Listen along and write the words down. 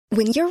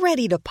When you're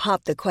ready to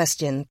pop the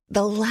question,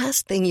 the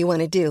last thing you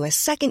want to do is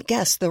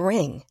second-guess the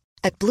ring.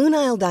 At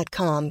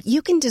BlueNile.com,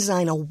 you can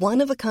design a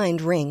one-of-a-kind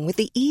ring with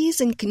the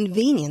ease and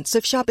convenience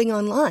of shopping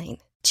online.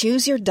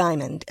 Choose your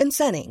diamond and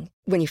setting.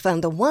 When you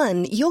find the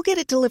one, you'll get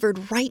it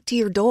delivered right to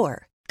your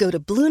door. Go to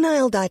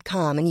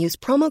BlueNile.com and use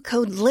promo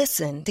code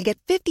LISTEN to get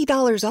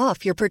 $50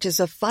 off your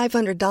purchase of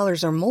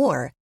 $500 or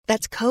more.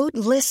 That's code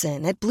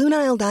LISTEN at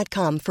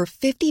BlueNile.com for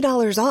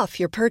 $50 off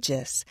your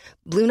purchase.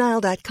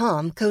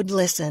 BlueNile.com, code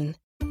LISTEN.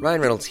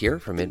 Ryan Reynolds here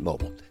from Mint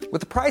Mobile. With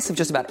the price of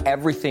just about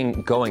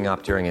everything going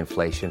up during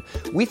inflation,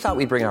 we thought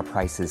we'd bring our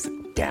prices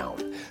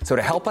down. So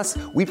to help us,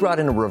 we brought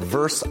in a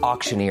reverse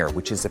auctioneer,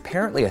 which is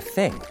apparently a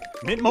thing.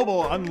 Mint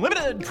Mobile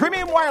Unlimited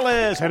Premium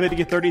Wireless. How to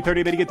get 30,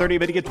 30, bit to get 30,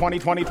 bit to get 20,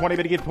 20, 20,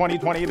 bit to get 20,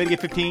 20, bit to get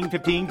 15,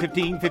 15,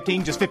 15,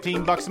 15, just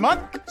 $15 a month?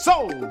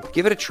 Sold!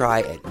 Give it a try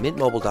at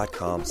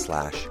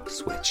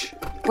mintmobile.com/switch.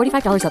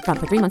 $45 up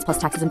front for 3 months plus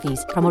taxes and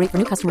fees. Promo rate for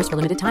new customers for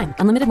limited time.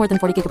 Unlimited more than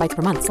 40 gigabytes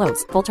per month.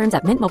 Slows full terms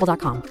at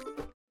mintmobile.com.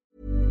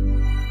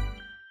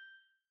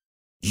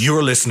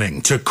 You're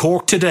listening to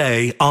Cork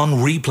Today on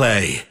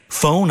replay.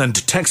 Phone and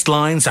text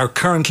lines are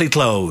currently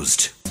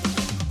closed.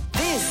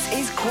 This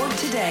is Cork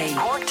Today.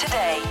 Cork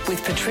Today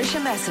with Patricia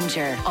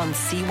Messenger on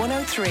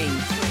C103.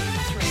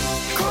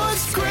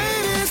 Cork's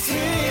greatest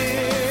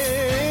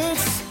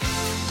hits,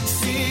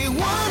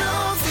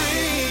 C103.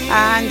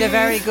 And a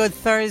very good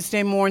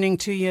Thursday morning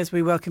to you as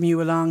we welcome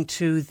you along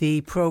to the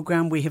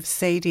programme. We have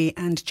Sadie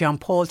and John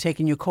Paul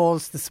taking your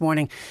calls this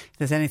morning. If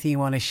there's anything you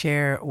want to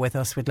share with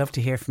us, we'd love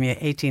to hear from you.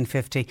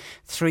 1850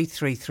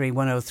 333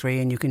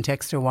 103, and you can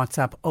text or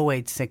WhatsApp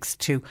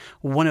 0862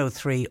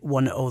 103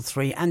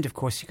 103. And of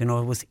course you can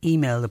always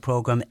email the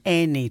programme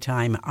any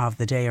time of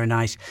the day or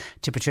night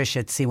to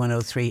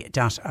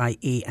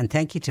patricia@c103.ie. And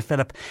thank you to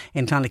Philip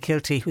in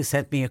Clonakilty who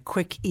sent me a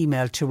quick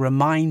email to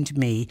remind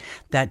me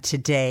that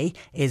today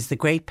is the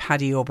great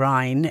Paddy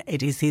O'Brien.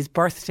 It is his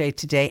birthday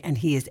today and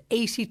he is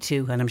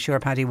 82, and I'm sure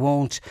Paddy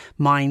won't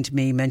mind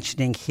me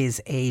mentioning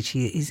his age.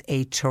 He is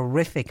a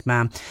terrific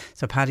man.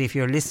 So Paddy, if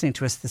you're listening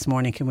to us this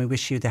morning, can we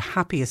wish you the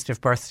happiest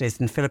of birthdays?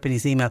 And Philip in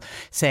his email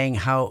saying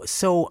how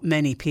so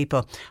many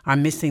people are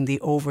missing the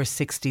over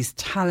 60s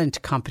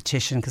talent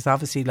competition, because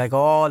obviously like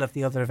all of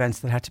the other events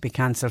that had to be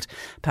cancelled,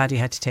 Paddy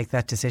had to take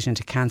that decision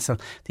to cancel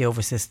the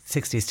over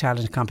 60s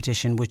talent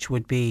competition, which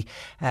would be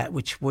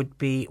would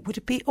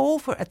it be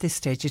over at this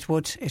stage? It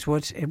would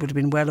have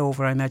been well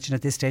over, I imagine,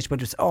 at this stage, but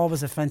it was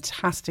always a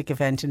fantastic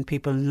event and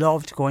people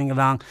loved going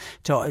along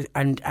to,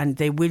 and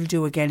they will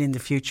do again in the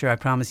future, I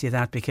promise you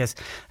that, because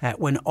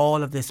when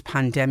all of this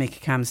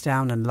pandemic calms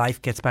down and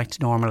life gets back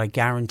to normal, I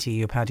guarantee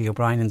you Paddy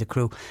O'Brien and the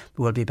crew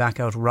will be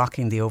back out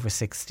rocking the over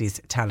 60s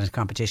talent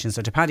competition.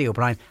 So to Paddy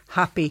O'Brien,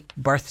 happy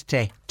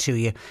birthday to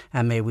you,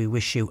 and may we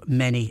wish you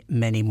many,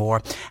 many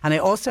more. And I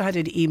also had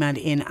an email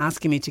in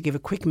asking me to give a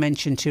quick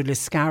mention to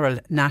Liscarroll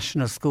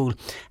National School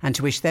and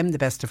to wish them the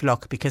best of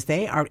luck, because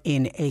they are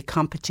in a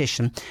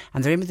competition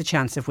and they're in with the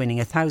chance of winning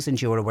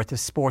 €1,000 worth of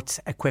sports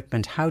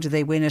equipment. How do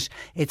they win it?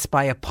 It's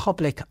by a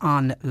public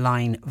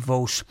online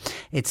vote.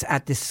 It's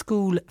at the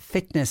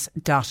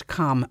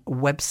schoolfitness.com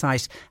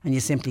website, and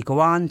you simply go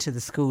on to the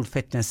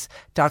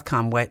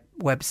schoolfitness.com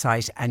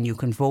website and you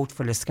can vote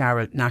for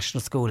Liscarroll National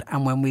School.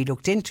 And when we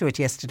looked into it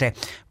yesterday,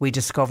 we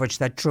discovered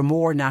that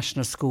Dromore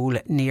National School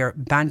near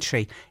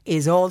Bantry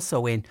is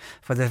also in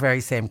for the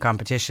very same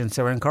competition.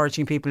 So we're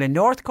encouraging people in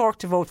North Cork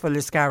to vote for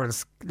Liscarroll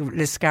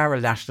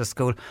National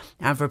School,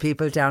 and for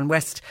people down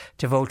west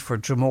to vote for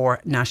Dromore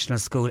National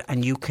School.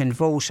 And you can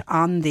vote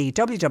on the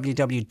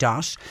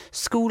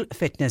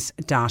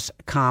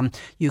www.schoolfitness.com.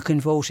 You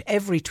can vote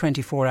every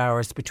 24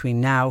 hours between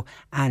now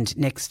and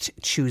next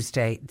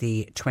Tuesday,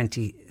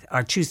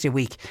 Tuesday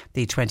week,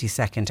 the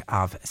 22nd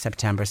of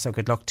September. So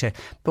good luck to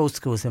both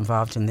schools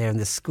involved in there in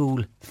the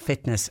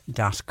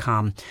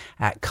schoolfitness.com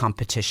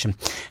competition.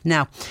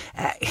 Now,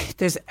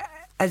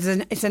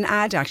 it's an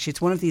ad, actually. It's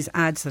one of these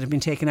ads that have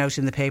been taken out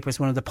in the papers,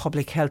 one of the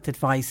public health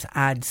advice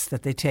ads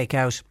that they take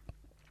out.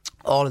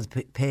 All of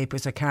the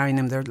papers are carrying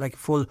them. They're like a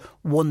full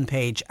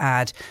one-page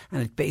ad,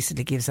 and it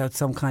basically gives out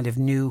some kind of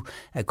new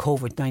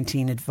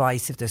COVID-19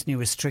 advice. If there's new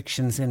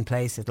restrictions in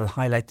place, it'll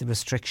highlight the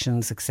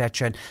restrictions,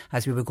 etc. And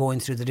as we were going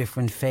through the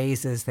different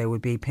phases, there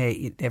would be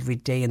every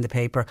day in the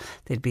paper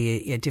there'd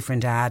be a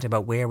different ad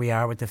about where we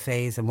are with the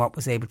phase and what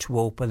was able to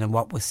open and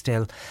what was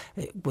still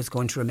was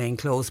going to remain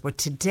closed. But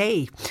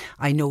today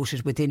I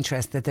noted with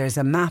interest that there's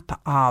a map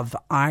of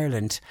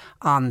Ireland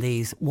on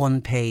these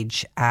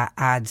one-page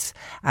ads,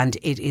 and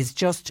it is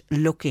just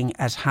looking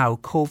at how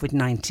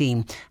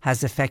COVID-19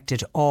 has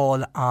affected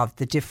all of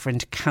the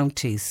different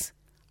counties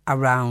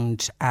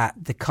around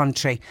the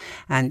country,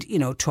 and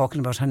talking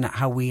about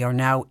how we are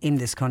now in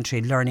this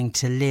country learning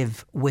to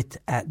live with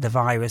the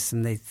virus.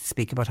 And they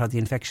speak about how the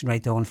infection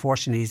rate, though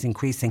unfortunately, is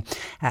increasing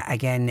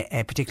again,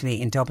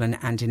 particularly in Dublin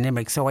and in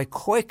Limerick. So I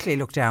quickly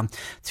looked down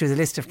through the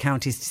list of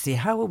counties to see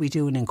how are we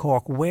doing in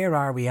Cork, where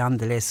are we on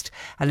the list.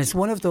 And it's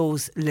one of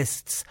those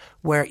lists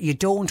where you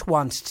don't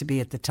want to be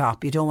at the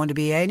top, you don't want to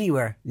be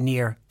anywhere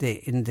near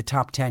in the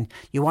top 10.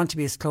 You want to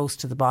be as close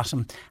to the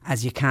bottom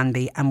as you can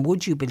be. And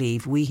would you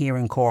believe we here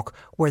in Cork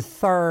were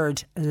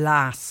third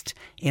last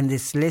in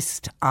this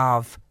list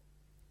of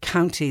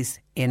counties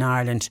in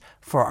Ireland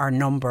for our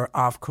number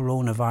of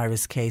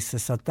coronavirus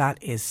cases. So that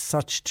is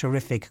such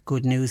terrific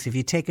good news. If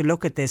you take a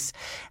look at this,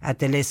 at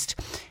the list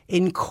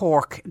in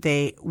Cork,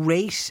 they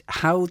rate,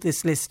 how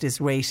this list is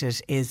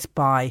rated is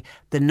by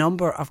the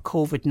number of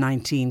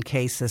COVID-19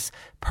 cases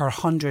per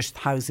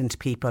 100,000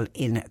 people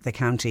in the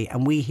county.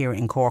 And we here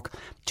in Cork,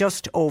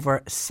 just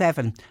over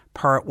 7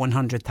 per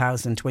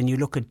 100,000. When you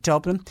look at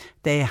Dublin,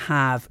 they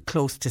have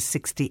close to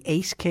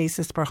 68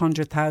 cases per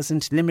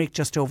 100,000. Limerick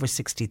just over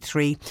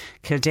 63.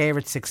 Kildare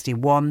at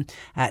 61.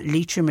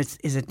 Leitrim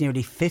is at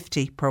nearly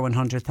 50 per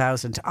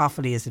 100,000.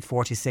 Offaly is at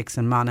 46,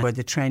 and Monaghan, where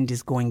the trend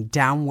is going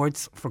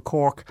downwards for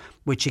Cork,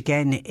 which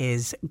again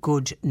is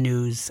good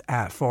news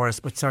for us,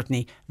 but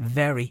certainly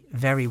very,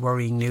 very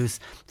worrying news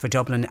for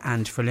Dublin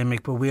and for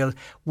Limerick. But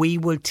we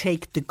will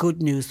take the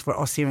good news for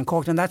us here in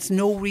Cork, and that's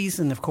no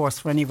reason, of course,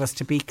 for any of us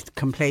to be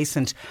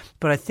complacent.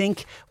 But I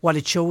think what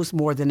it shows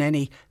more than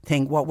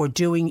anything, what we're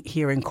doing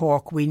here in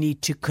Cork, we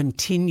need to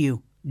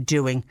continue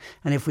doing,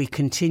 and if we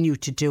continue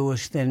to do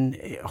it, then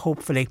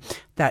hopefully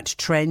that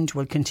trend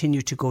will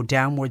continue to go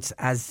downwards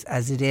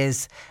as it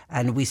is,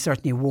 and we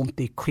certainly won't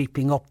be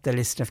creeping up the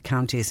list of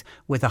counties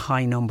with a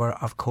high number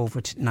of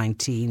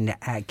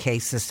COVID-19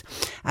 cases.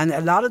 And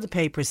a lot of the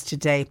papers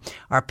today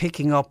are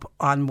picking up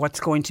on what's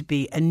going to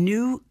be a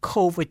new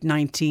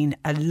COVID-19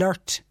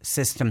 alert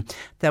system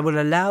that will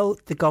allow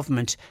the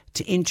government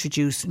to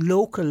introduce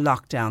local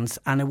lockdowns,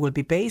 and it will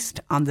be based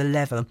on the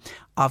level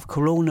of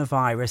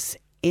coronavirus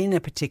in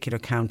a particular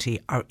county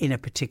or in a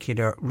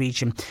particular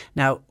region.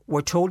 Now,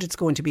 we're told it's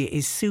going to be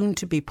a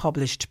soon-to-be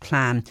published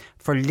plan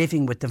for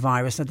living with the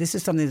virus. Now, this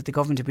is something that the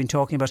government have been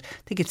talking about.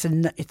 I think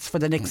it's for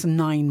the next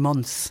 9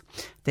 months.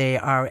 They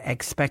are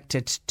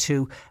expected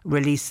to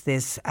release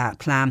this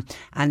plan,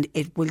 and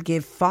it will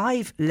give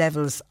 5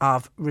 levels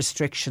of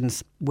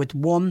restrictions, with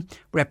 1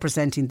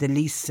 representing the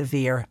least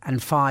severe,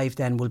 and 5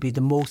 then will be the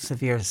most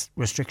severe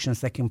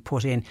restrictions that can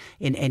put in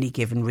any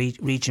given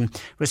region.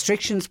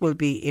 Restrictions will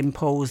be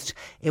imposed.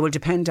 It will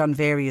depend on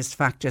various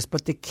factors,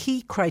 but the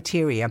key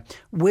criteria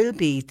will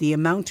be the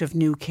amount of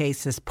new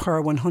cases per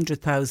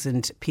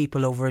 100,000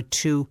 people over a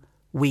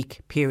 2-week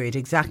period,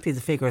 exactly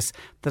the figures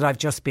that I've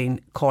just been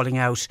calling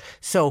out.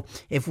 So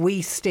if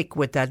we stick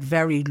with that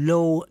very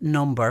low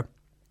number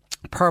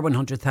per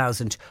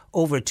 100,000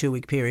 over a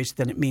 2-week period,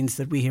 then it means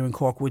that we here in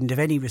Cork wouldn't have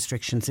any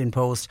restrictions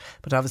imposed.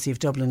 But obviously if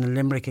Dublin and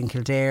Limerick and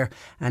Kildare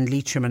and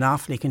Leitrim and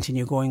Offaly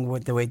continue going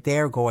with the way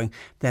they're going,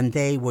 then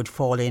they would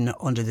fall in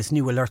under this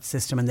new alert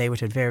system, and they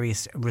would have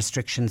various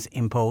restrictions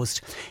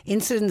imposed.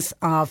 Incidents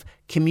of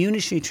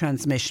community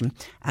transmission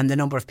and the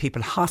number of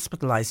people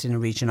hospitalised in a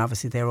region,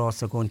 obviously they're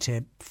also going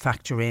to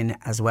factor in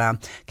as well.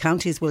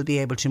 Counties will be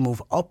able to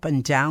move up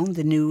and down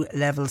the new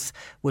levels,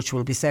 which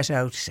will be set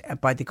out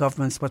by the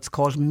government's what's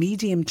called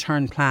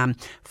medium-term plan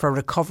for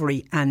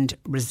recovery and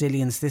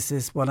resilience. This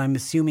is what I'm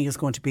assuming is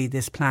going to be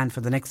this plan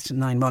for the next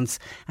 9 months,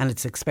 and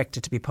it's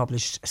expected to be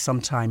published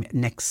sometime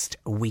next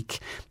week.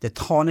 The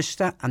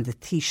Taoiseach and the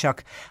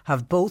Taoiseach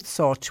have both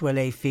sought to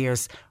allay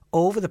fears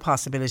over the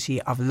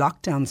possibility of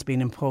lockdowns being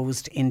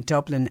imposed in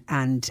Dublin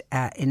and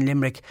in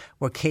Limerick,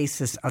 where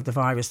cases of the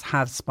virus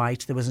have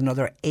spiked. There was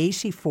another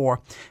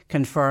 84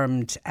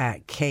 confirmed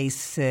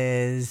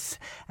cases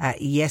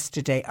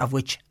yesterday, of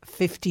which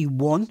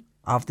 51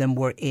 of them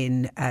were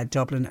in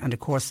Dublin. And of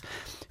course,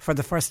 for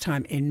the first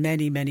time in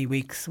many, many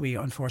weeks, we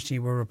unfortunately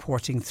were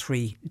reporting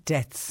 3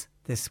 deaths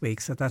this week.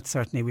 So that's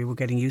certainly, we were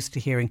getting used to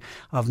hearing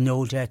of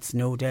no deaths,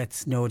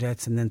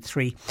 and then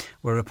 3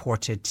 were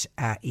reported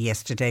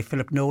yesterday.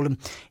 Philip Nolan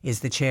is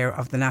the chair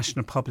of the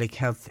National Public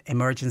Health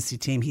Emergency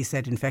Team. He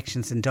said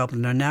infections in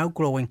Dublin are now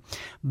growing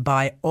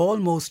by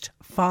almost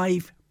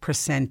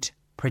 5%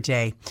 per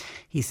day.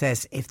 He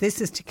says if this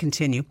is to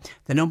continue,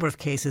 the number of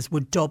cases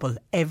would double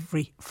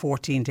every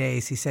 14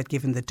 days. He said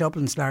given the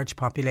Dublin's large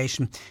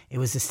population, it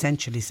was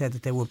essentially said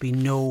that there would be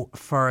no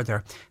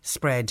further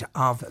spread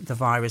of the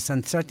virus.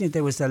 And certainly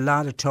there was a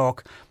lot of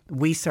talk.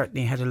 We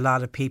certainly had a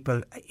lot of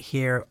people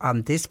here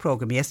on this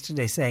programme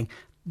yesterday saying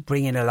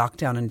bring in a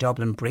lockdown in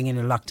Dublin, bring in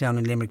a lockdown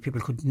in Limerick.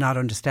 People could not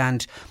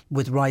understand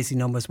with rising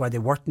numbers why they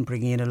weren't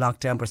bringing in a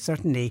lockdown. But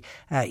certainly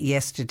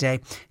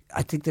yesterday,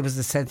 I think there was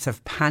a sense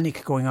of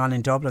panic going on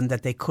in Dublin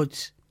that they could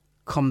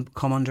come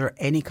under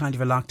any kind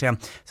of a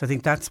lockdown. So I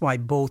think that's why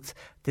both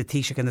the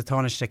Taoiseach and the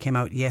Taoiseach came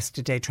out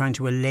yesterday trying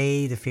to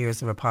allay the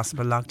fears of a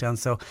possible lockdown.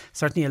 So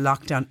certainly a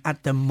lockdown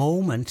at the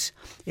moment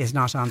is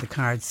not on the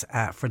cards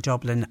for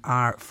Dublin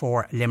or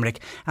for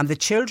Limerick. And the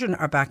children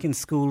are back in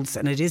schools,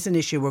 and it is an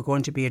issue we're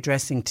going to be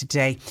addressing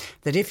today,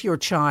 that if your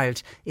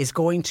child is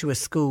going to a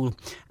school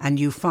and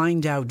you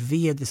find out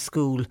via the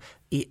school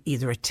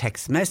either a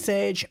text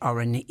message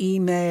or an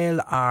email,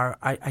 or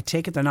I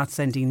take it they're not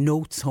sending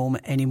notes home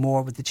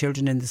anymore with the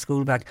children in the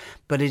school bag,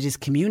 but it is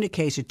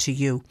communicated to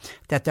you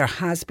that there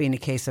has been a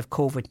case of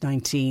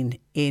COVID-19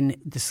 in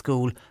the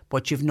school,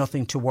 but you've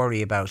nothing to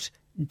worry about.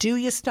 Do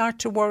you start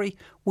to worry?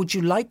 Would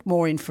you like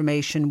more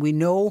information? We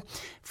know,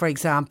 for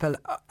example,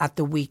 at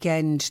the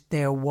weekend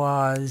there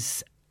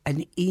was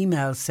an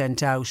email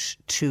sent out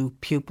to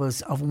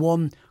pupils of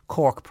one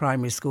Cork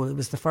primary school. It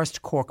was the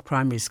first Cork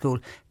primary school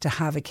to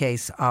have a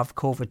case of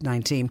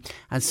COVID-19.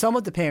 And some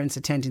of the parents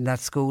attending that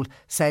school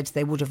said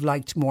they would have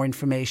liked more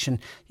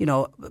information. You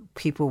know,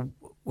 people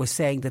were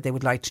saying that they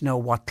would like to know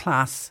what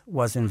class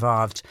was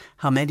involved,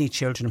 how many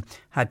children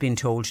had been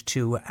told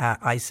to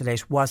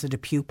isolate, was it a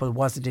pupil,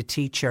 was it a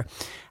teacher,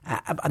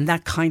 and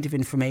that kind of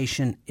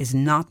information is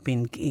not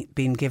being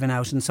given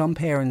out. And some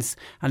parents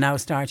are now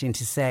starting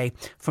to say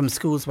from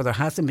schools where there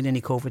hasn't been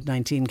any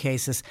COVID-19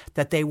 cases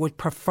that they would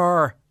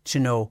prefer to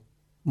know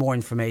more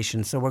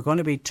information. So we're going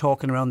to be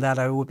talking around that.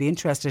 I would be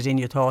interested in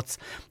your thoughts.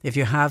 If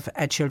you have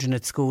children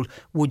at school,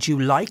 would you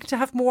like to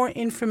have more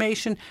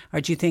information,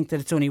 or do you think that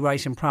it's only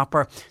right and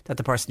proper that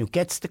the person who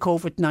gets the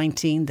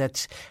COVID-19,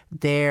 that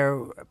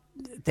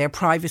their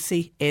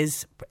privacy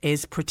is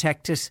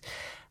protected?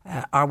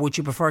 Or would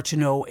you prefer to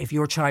know if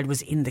your child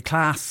was in the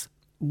class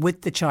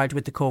with the child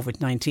with the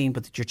COVID-19,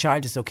 but that your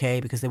child is okay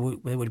because they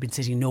would have been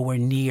sitting nowhere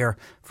near,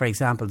 for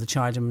example, the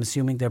child? I'm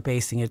assuming they're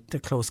basing it, the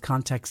close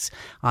contacts,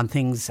 on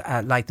things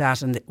like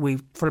that. And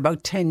for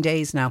about 10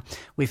 days now,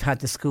 we've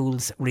had the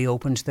schools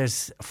reopened.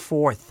 There's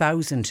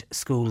 4,000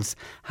 schools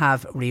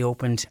have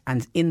reopened.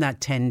 And in that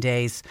 10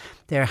 days,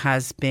 there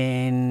has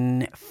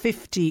been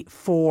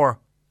 54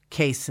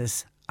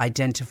 cases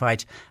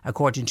identified,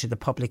 according to the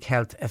public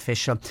health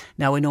official.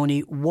 Now, in only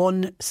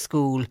one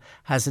school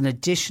has an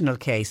additional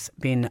case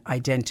been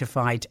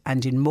identified,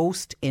 and in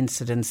most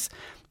incidents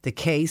the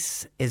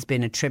case has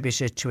been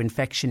attributed to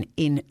infection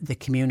in the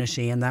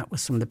community, and that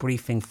was from the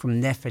briefing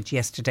from NPHET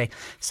yesterday.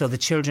 So the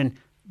children,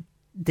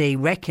 they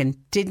reckon,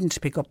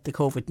 didn't pick up the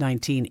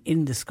COVID-19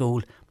 in the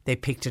school, they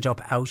picked it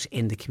up out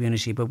in the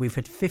community. But we've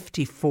had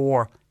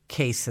 54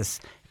 cases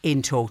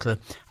in total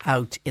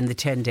out in the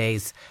 10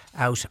 days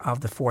out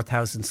of the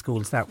 4,000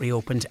 schools that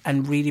reopened.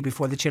 And really,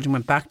 before the children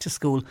went back to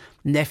school,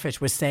 NPHET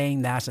was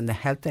saying that, and the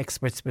health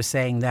experts were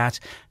saying that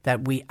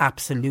we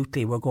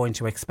absolutely were going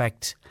to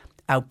expect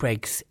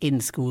outbreaks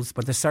in schools,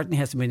 but there certainly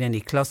hasn't been any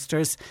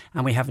clusters,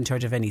 and we haven't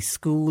heard of any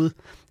school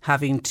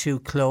having to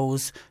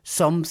close.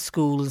 Some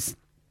schools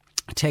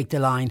take the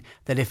line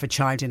that if a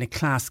child in a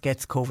class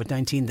gets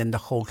COVID-19, then the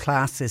whole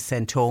class is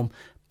sent home.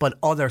 But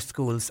other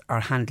schools are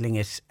handling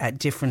it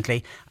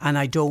differently. And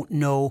I don't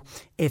know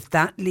if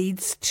that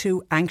leads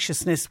to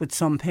anxiousness with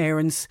some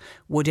parents.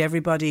 Would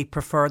everybody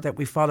prefer that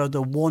we follow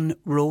the one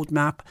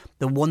roadmap,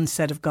 the one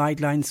set of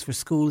guidelines for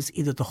schools?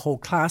 Either the whole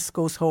class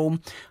goes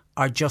home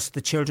or just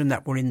the children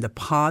that were in the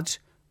pod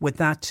with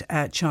that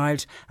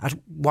child? At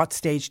what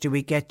stage do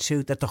we get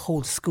to that the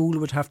whole school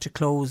would have to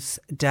close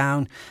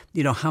down?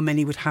 You know, how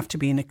many would have to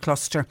be in a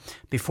cluster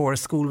before a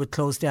school would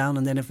close down?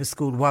 And then if a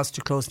school was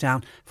to close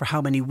down, for how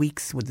many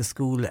weeks would the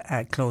school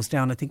close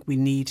down? I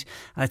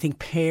think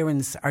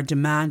parents are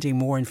demanding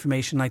more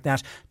information like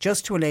that,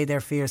 just to allay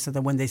their fears, so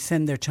that when they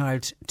send their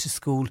child to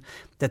school,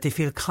 that they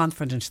feel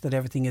confident that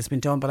everything has been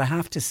done. But I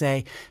have to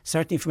say,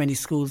 certainly from any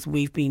schools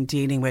we've been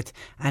dealing with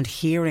and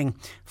hearing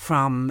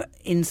from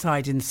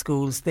inside in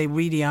schools, they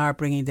really are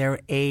bringing their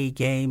A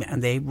game,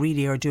 and they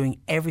really are doing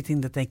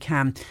everything that they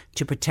can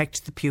to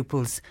protect the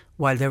pupils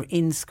while they're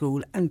in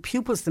school. And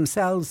pupils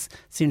themselves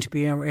seem to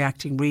be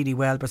reacting really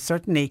well. But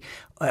certainly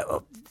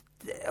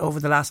over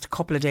the last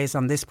couple of days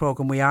on this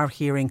programme, we are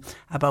hearing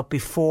about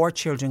before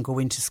children go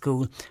into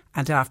school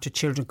and after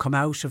children come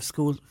out of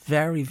school.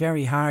 Very,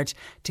 very hard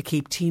to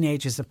keep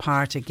teenagers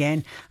apart.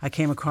 Again, I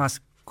came across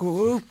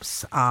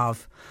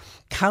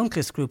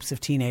countless groups of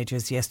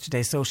teenagers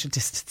yesterday, social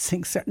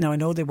distancing. Now, I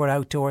know they were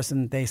outdoors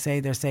and they say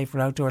they're safer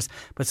outdoors,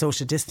 but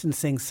social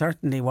distancing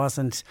certainly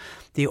wasn't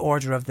the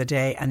order of the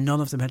day, and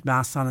none of them had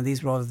masks on. And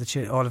these were all of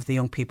the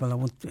young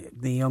people,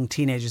 the young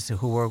teenagers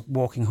who were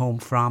walking home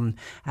from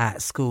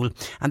school.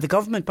 And the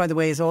government, by the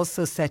way, is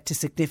also set to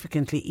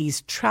significantly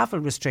ease travel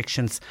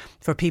restrictions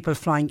for people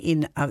flying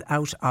in and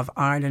out of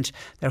Ireland.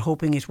 They're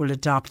hoping it will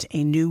adopt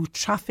a new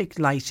traffic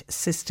light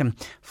system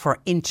for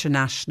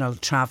international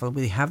travel.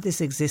 We have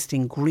this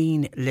existing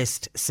green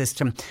list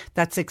system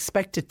that's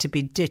expected to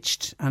be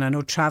ditched, and I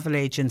know travel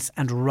agents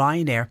and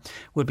Ryanair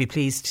will be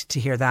pleased to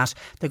hear that.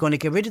 They're going to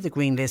get rid of the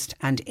green list,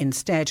 and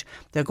instead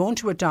they're going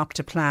to adopt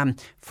a plan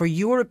for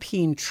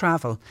European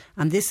travel,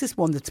 and this is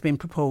one that's been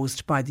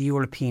proposed by the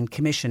European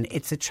Commission.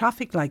 It's a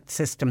traffic light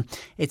system.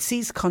 It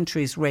sees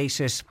countries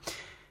rated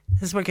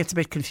This is where it gets a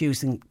bit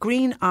confusing.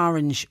 Green,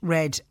 orange,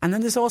 red, and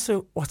then there's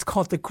also what's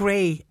called the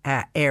grey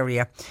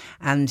area,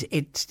 and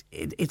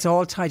it's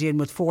all tied in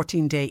with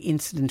 14-day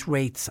incident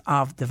rates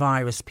of the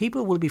virus.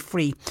 People will be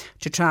free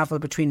to travel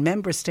between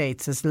member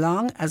states as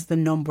long as the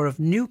number of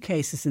new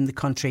cases in the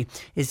country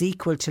is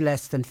equal to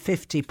less than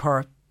 50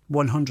 per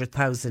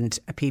 100,000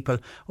 people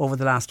over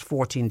the last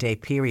 14-day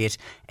period.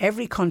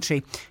 Every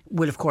country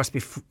will, of course,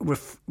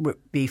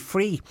 be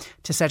free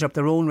to set up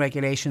their own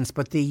regulations,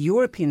 but the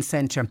European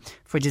Centre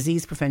for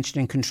Disease Prevention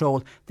and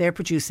Control, they're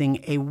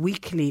producing a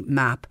weekly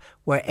map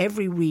where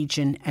every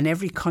region and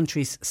every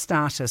country's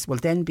status will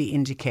then be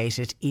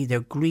indicated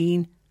either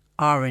green,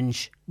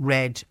 orange,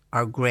 red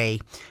or grey.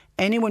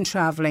 Anyone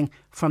travelling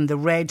from the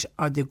red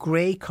or the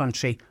grey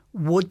country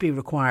would be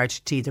required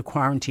to either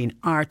quarantine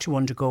or to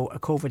undergo a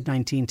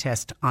COVID-19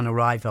 test on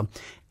arrival.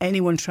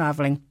 Anyone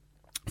travelling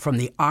from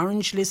the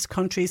orange list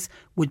countries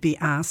would be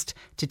asked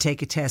to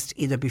take a test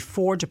either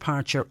before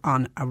departure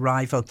on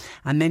arrival,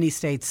 and many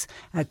states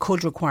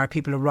could require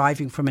people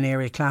arriving from an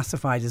area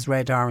classified as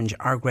red, orange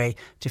or grey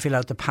to fill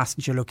out the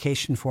passenger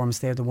location forms.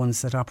 They're the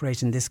ones that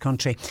operate in this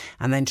country.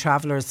 And then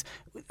travellers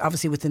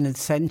obviously with an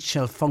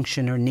essential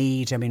function or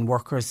need, I mean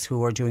workers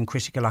who are doing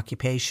critical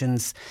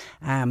occupations,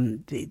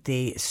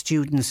 the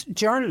students,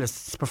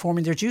 journalists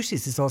performing their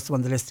duties is also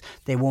on the list.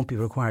 They won't be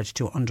required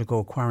to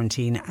undergo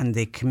quarantine, and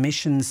the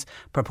Commission's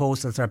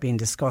proposals are being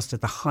discussed at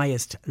the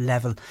highest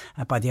level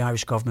by the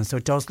Irish government. So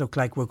it does look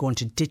like we're going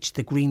to ditch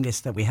the green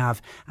list that we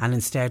have, and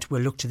instead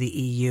we'll look to the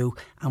EU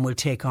and we'll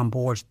take on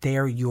board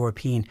their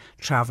European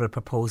travel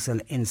proposal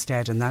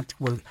instead. And that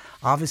will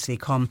obviously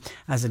come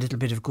as a little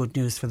bit of good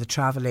news for the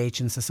travel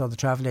agents. I saw the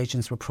travel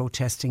agents were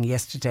protesting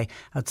yesterday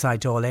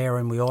outside Dáil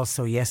Éireann, and we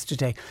also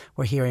yesterday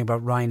were hearing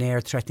about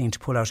Ryanair threatening to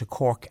pull out of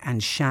Cork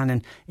and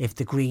Shannon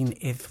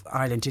if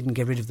Ireland didn't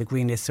get rid of the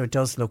green list. So it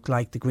does look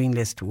like the green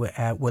list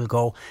will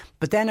go.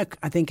 But then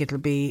I think it'll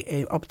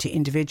be up to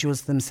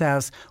individuals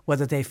themselves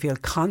whether they feel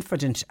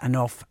confident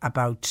enough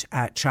about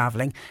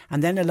travelling.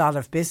 And then a lot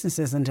of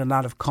businesses and a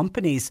lot of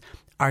companies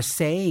are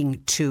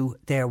saying to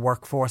their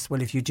workforce,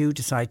 well, if you do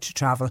decide to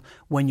travel,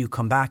 when you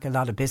come back, a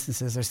lot of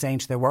businesses are saying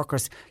to their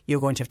workers,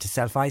 you're going to have to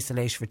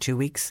self-isolate for 2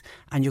 weeks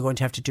and you're going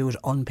to have to do it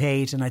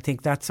unpaid. And I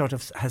think that sort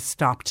of has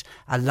stopped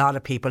a lot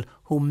of people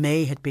who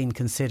may have been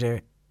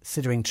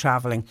considering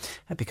travelling,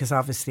 because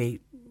obviously,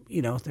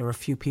 you know, there are a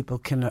few people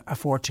can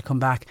afford to come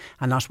back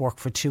and not work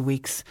for 2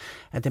 weeks.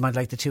 They might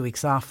like the 2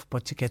 weeks off,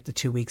 but to get the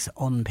 2 weeks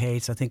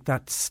unpaid. So I think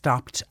that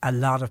stopped a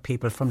lot of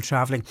people from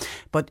travelling.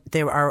 But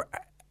there are...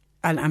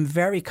 And I'm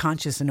very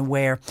conscious and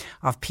aware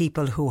of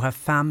people who have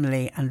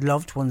family and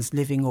loved ones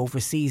living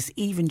overseas,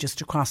 even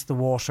just across the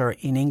water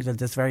in England.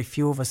 There's very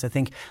few of us, I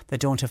think, that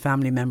don't have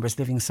family members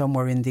living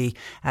somewhere in the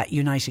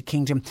United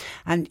Kingdom.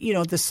 And, you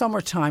know, the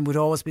summertime would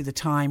always be the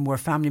time where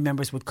family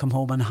members would come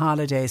home on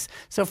holidays.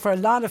 So for a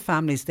lot of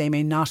families, they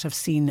may not have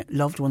seen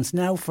loved ones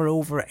now for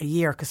over a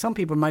year, because some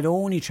people might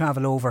only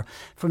travel over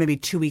for maybe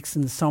 2 weeks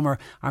in the summer,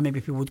 or maybe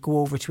people would go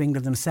over to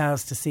England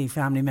themselves to see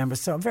family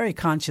members. So I'm very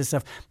conscious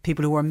of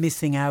people who are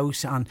missing out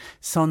on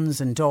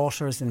sons and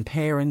daughters and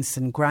parents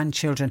and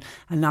grandchildren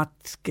and not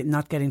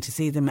getting to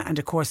see them. And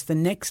of course the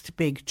next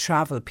big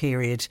travel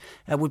period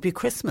would be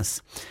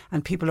Christmas,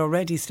 and people are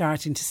already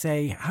starting to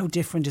say, how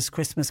different is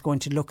Christmas going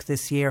to look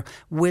this year?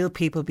 Will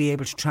people be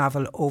able to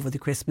travel over the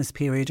Christmas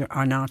period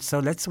or not? So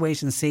let's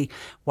wait and see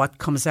what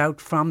comes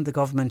out from the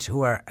government,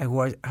 who are,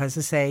 as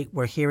I say,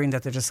 we're hearing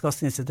that they're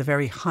discussing this at the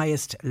very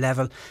highest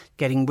level,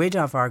 getting rid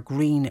of our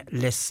green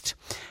list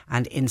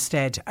and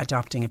instead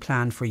adopting a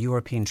plan for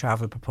European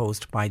travel proposed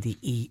by the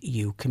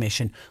EU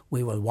Commission.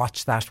 We will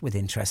watch that with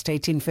interest.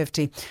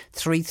 1850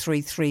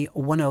 333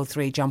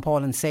 103. John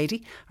Paul and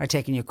Sadie are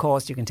taking your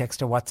calls. You can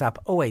text or WhatsApp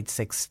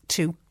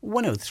 0862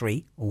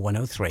 103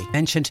 103.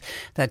 Mentioned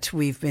that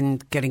we've been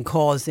getting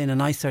calls in,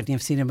 and I certainly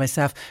have seen it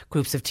myself,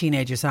 groups of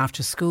teenagers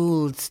after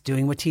schools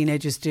doing what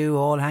teenagers do,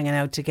 all hanging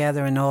out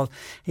together and all,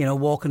 you know,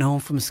 walking home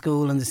from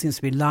school, and there seems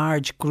to be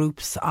large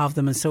groups of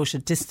them, and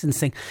social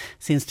distancing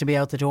seems to be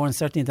out the door, and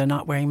certainly they're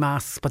not wearing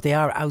masks, but they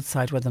are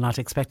outside where they're not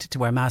expected to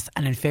wear masks.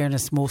 And in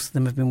fairness, most of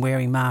them have been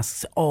wearing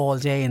masks all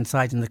day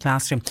inside in the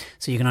classroom,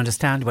 so you can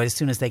understand why as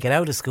soon as they get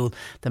out of school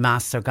the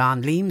masks are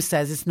gone. Liam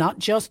says it's not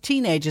just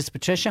teenagers,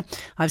 Patricia.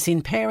 I've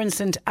seen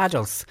parents and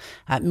adults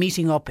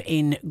meeting up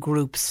in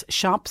groups.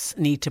 Shops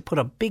need to put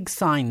up big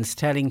signs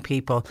telling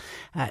people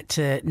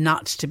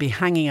not to be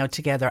hanging out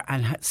together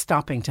and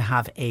stopping to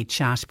have a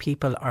chat.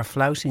 People are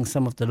flouting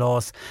some of the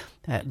laws.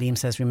 Liam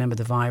says, remember,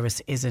 the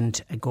virus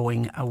isn't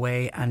going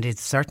away, and it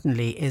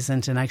certainly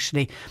isn't. And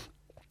actually,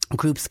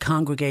 groups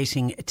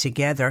congregating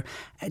together,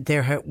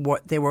 there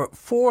were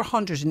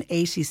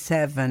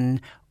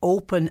 487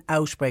 open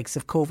outbreaks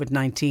of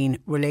COVID-19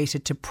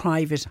 related to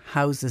private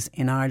houses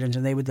in Ireland,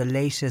 and they were the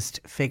latest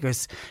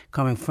figures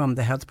coming from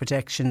the Health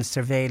Protection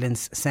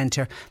Surveillance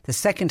Centre. The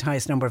second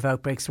highest number of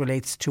outbreaks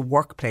relates to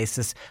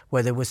workplaces,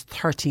 where there was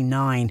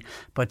 39,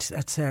 but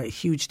that's a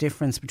huge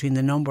difference between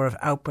the number of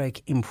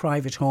outbreak in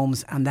private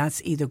homes, and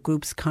that's either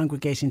groups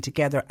congregating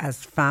together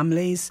as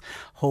families,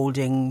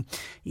 holding,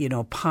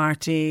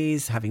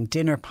 parties, having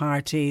dinner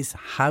parties,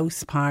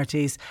 house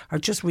parties, or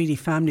just really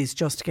families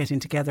just getting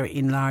together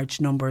in large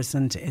numbers.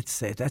 And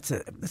it's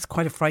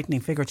quite a frightening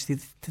figure to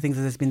think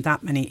that there's been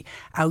that many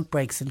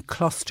outbreaks and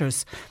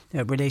clusters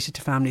related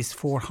to families,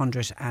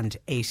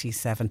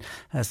 487.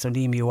 So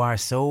Liam, you are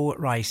so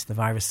right. The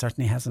virus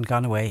certainly hasn't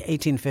gone away.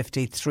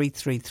 1850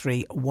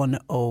 333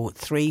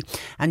 103.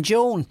 And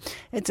Joan,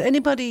 it's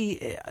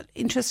anybody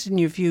interested in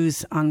your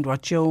views on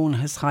what Joan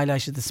has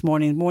highlighted this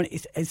morning?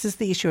 Is this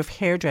the issue of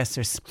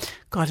hairdressers?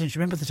 God, and do you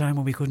remember the time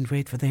when we couldn't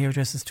wait for the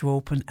hairdressers to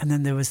open, and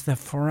then there was the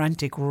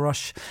frantic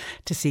rush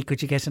to see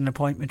could you get an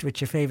appointment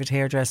with your favourite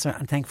hairdresser,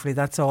 and thankfully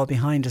that's all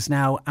behind us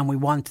now, and we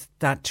want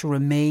that to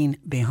remain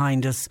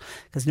behind us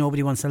because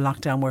nobody wants a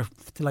lockdown where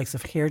the likes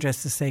of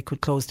hairdressers say could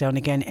close down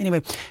again.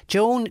 Anyway,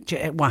 Joan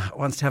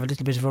wants to have a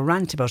little bit of a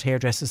rant about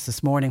hairdressers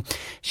this morning.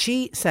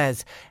 She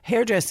says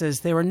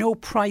hairdressers, there are no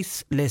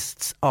price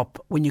lists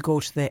up when you go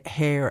to the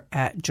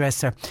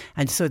hairdresser,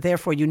 and so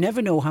therefore you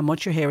never know how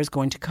much your hair is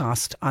going to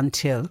cost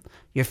until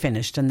you're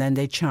finished, and then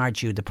they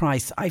charge you the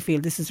price. I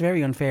feel this is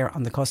very unfair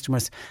on the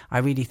customers. I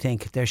really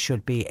think there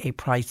should be a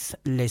price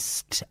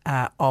list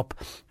up,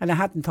 and I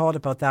hadn't thought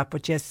about that,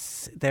 but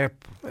yes, there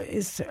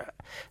is.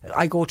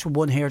 I go to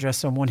one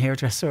hairdresser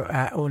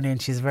only,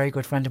 and she's a very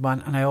good friend of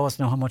mine, and I always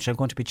know how much I'm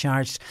going to be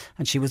charged,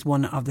 and she was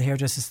one of the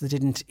hairdressers that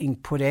didn't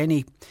put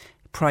any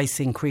price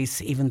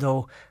increase, even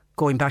though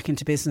going back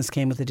into business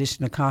came with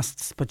additional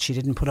costs, but she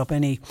didn't put up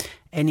any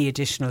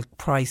additional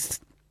price,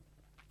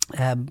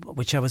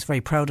 which I was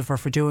very proud of her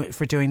for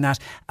doing that.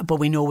 But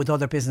we know with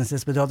other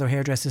businesses, with other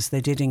hairdressers,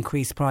 they did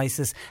increase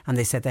prices, and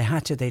they said they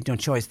had to. They had no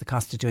choice. The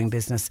cost of doing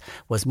business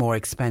was more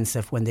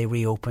expensive when they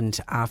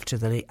reopened after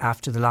the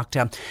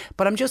lockdown.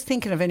 But I'm just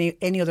thinking of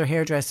any other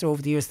hairdresser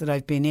over the years that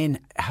I've been in.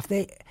 Have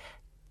they?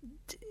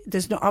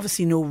 There's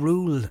obviously no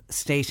rule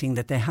stating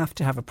that they have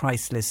to have a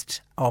price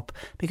list up,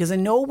 because I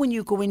know when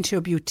you go into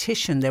a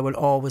beautician there will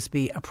always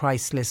be a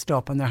price list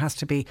up, and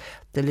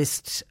the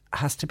list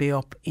has to be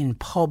up in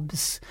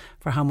pubs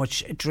for how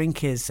much a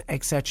drink is,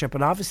 etc.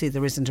 But obviously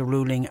there isn't a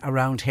ruling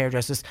around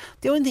hairdressers.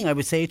 The only thing I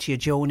would say to you,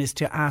 Joan, is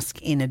to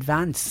ask in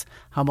advance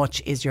how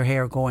much is your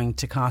hair going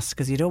to cost,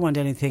 because you don't want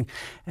anything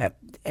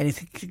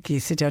you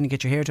sit down and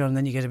get your hair done and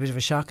then you get a bit of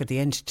a shock at the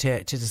end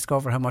to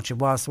discover how much it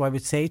was. So I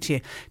would say to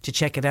you to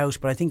check it out.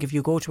 But I think if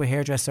you go to a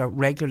hairdresser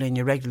regularly and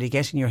you're regularly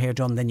getting your hair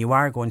done, then you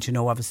are going to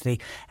know obviously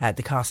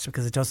the cost,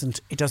 because it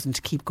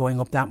doesn't keep going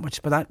up that much.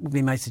 But that would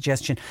be my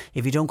suggestion.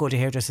 If you don't go to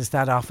hairdressers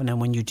that often, and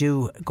when you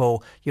do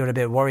go you're a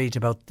bit worried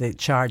about the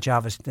charge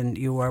of it, then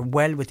you are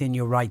well within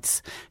your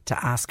rights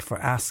to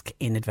ask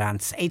in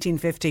advance.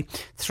 1850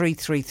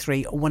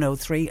 333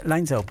 103.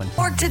 Lines open.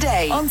 Cork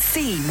Today on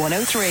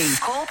C103.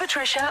 Call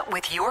Patricia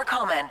with your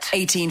comment.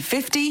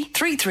 1850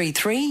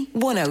 333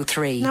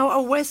 103. Now,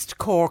 a West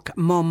Cork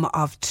mum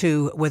of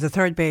two with a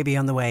third baby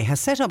on the way has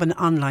set up an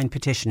online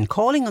petition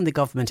calling on the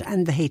government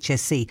and the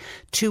HSE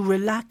to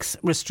relax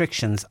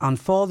restrictions on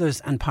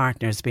fathers and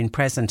partners being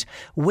present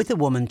with a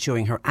woman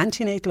during her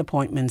antenatal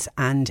appointments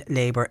and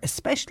labour,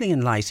 especially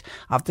in light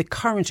of the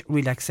current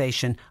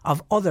relaxation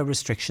of other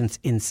restrictions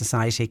in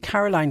society.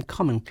 Caroline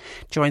Cumming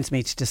joins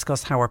me to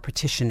discuss how her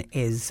petition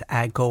is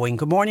going.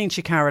 Good morning to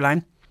you,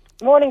 Caroline.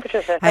 Morning,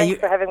 Patricia. Thanks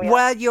for having me on.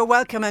 Well, you're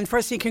welcome. And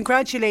firstly,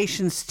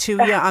 congratulations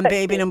to you on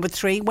baby number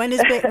 3. When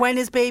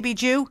is baby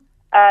due?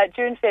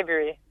 June,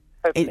 February.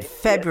 In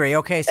February, yes.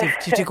 Okay. So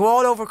did you go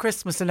all over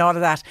Christmas and all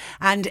of that?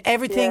 And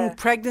everything,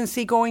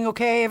 pregnancy going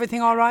okay?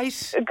 Everything all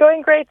right?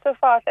 Going great so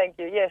far, thank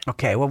you, yes.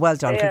 Okay, well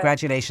done. Yeah.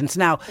 Congratulations.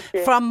 Now,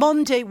 from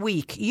Monday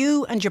week,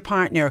 you and your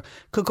partner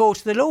could go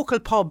to the local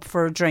pub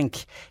for a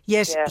drink,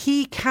 yet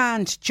he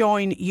can't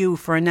join you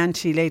for an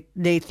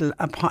antenatal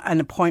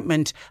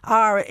appointment,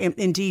 or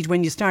indeed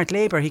when you start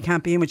labour, he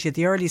can't be in with you at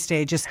the early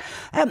stages.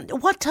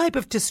 What type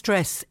of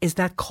distress is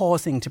that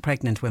causing to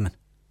pregnant women?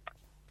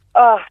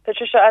 Oh,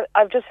 Patricia,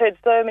 I've just heard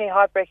so many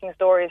heartbreaking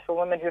stories from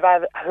women who've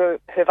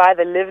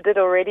either lived it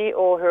already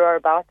or who are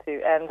about to.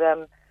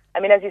 And I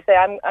mean, as you say,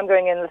 I'm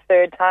going in the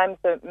third time,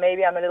 so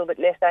maybe I'm a little bit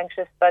less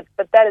anxious. But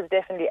that is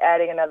definitely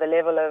adding another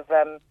level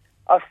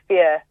of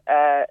fear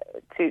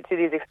to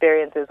these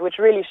experiences, which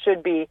really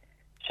should be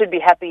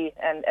happy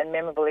and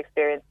memorable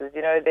experiences.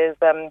 You know, there's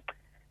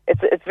it's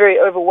a very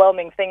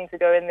overwhelming thing to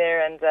go in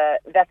there, and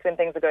that's when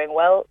things are going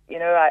well. You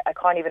know, I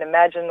can't even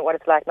imagine what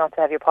it's like not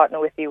to have your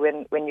partner with you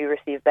when you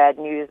receive bad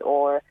news,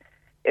 or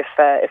if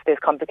there's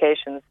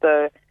complications.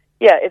 So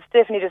yeah, it's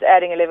definitely just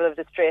adding a level of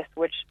distress,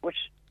 which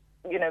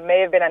you know may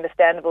have been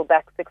understandable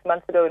back 6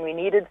 months ago when we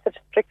needed such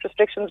strict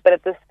restrictions, but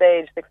at this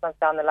stage, 6 months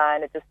down the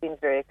line, it just seems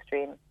very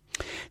extreme.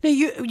 Now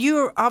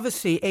you're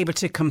obviously able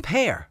to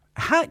compare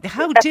How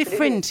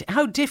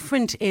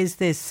different is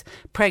this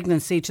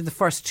pregnancy to the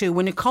first two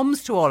when it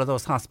comes to all of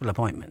those hospital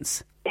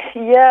appointments?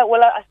 Yeah,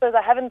 well, I suppose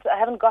I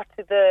haven't got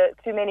to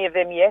too many of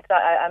them yet.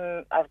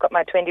 I've got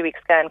my 20-week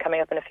scan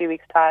coming up in a few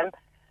weeks' time,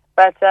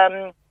 but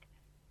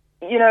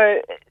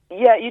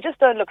you just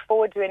don't look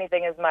forward to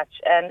anything as much.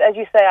 And as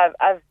you say,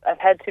 I've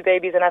had two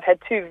babies, and I've had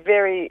two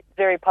very,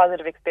 very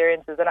positive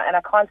experiences, and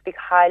I can't speak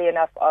highly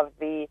enough of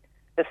the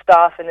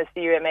staff in the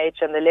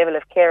CUMH and the level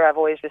of care I've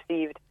always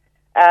received.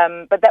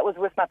 But that was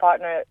with my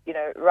partner,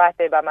 right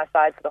there by my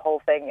side for the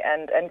whole thing.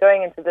 And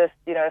going into this,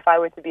 if I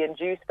were to be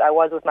induced, I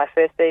was with my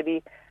first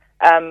baby,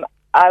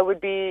 I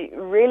would be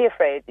really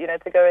afraid,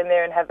 to go in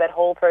there and have that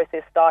whole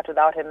process start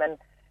without him. And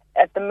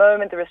at the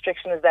moment, the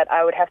restriction is that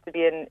I would have to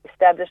be in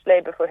established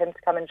labour for him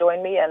to come and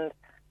join me. And,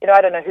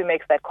 I don't know who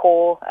makes that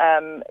call.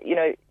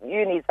 You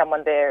need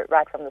someone there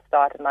right from the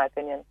start, in my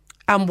opinion.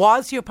 And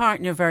was your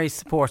partner very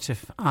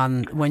supportive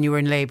when you were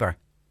in labour?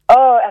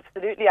 Oh,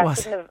 absolutely.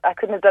 I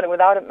couldn't have done it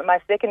without him. My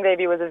second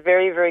baby was a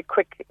very, very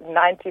quick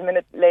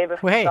 90-minute labour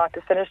from start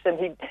to finish,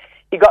 and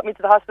he got me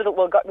to the hospital,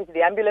 got me to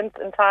the ambulance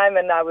in time,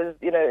 and I was,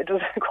 it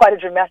was quite a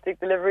dramatic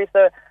delivery,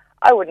 so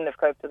I wouldn't have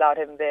coped without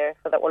him there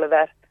for all of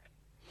that.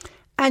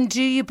 And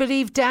do you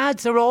believe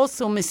dads are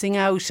also missing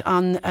out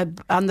on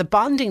the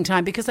bonding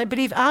time? Because I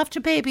believe after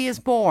baby is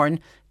born,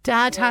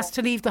 dad has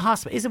to leave the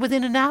hospital. Is it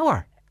within an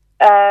hour?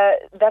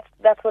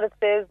 That's what it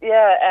says,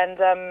 yeah,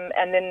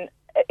 and then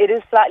it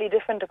is slightly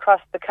different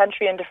across the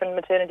country in different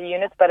maternity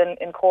units, but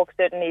in Cork,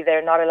 certainly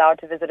they're not allowed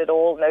to visit at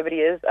all. Nobody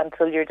is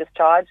until you're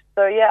discharged.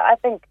 So, yeah, I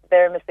think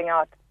they're missing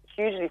out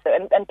hugely so,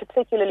 and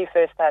particularly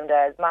first-time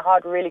dads. My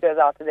heart really goes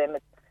out to them.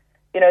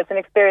 It's an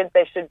experience.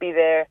 They should be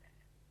there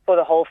for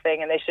the whole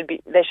thing, and they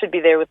should be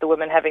there with the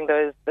women having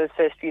those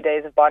first few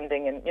days of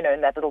bonding and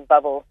in that little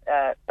bubble.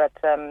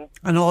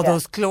 And all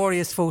those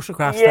glorious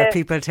photographs that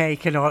people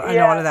take and all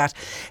of that.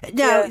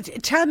 Now,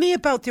 tell me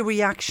about the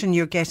reaction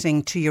you're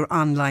getting to your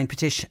online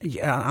petition.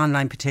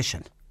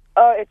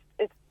 Oh,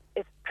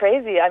 it's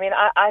crazy. I mean,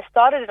 I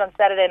started it on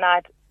Saturday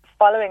night,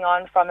 following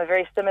on from a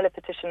very similar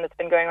petition that's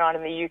been going around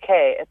in the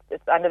UK.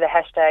 It's under the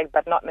hashtag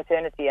But Not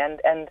Maternity,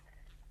 and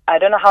I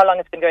don't know how long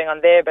it's been going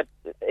on there, but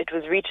it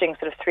was reaching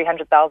sort of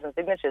 300,000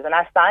 signatures. And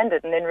I signed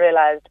it and then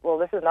realized, well,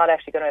 this is not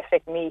actually going to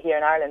affect me here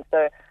in Ireland.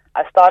 So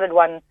I started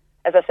one,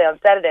 as I say, on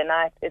Saturday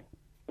night.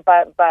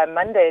 By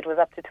Monday, it was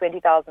up to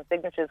 20,000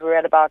 signatures.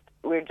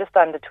 We're just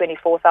under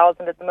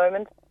 24,000 at the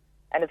moment.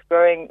 And it's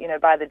growing,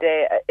 by the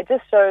day. It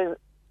just shows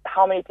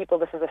how many people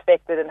this has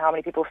affected and how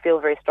many people feel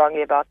very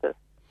strongly about this.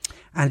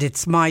 And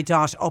it's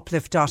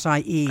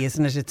my.uplift.ie,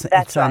 isn't it?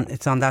 It's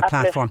on that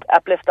platform.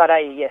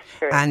 Uplift.ie, yes,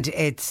 sure. And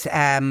it's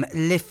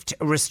lift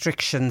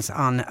restrictions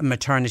on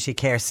maternity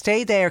care.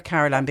 Stay there,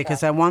 Caroline,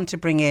 because I want to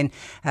bring in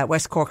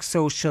West Cork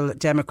Social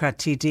Democrat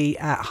TD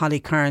Holly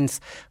Kearns,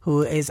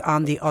 who is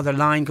on the other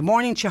line. Good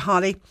morning to you,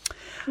 Holly.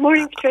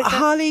 Morning, Patricia.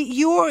 Holly,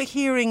 you're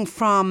hearing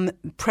from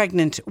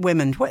pregnant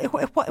women.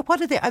 What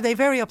are they? Are they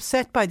very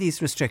upset by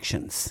these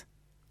restrictions?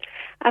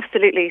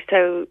 Absolutely.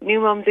 So new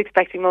mums,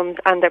 expecting mums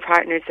and their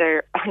partners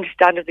are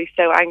understandably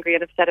so angry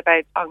and upset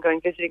about ongoing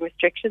visiting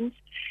restrictions.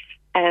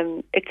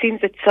 It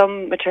seems that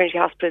some maternity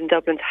hospitals in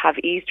Dublin have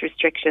eased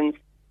restrictions,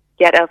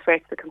 yet elsewhere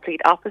it's the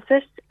complete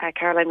opposite.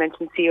 Caroline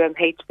mentioned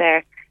CUMH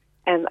there.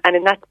 And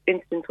in that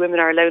instance, women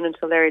are alone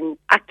until they're in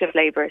active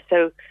labour.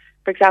 So,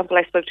 for example,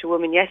 I spoke to a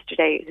woman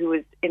yesterday who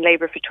was in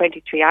labour for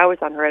 23 hours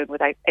on her own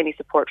without any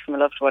support from a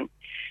loved one.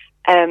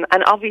 And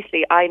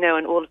obviously I know,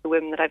 and all of the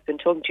women that I've been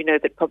talking to know,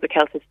 that public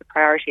health is the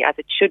priority, as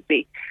it should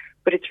be.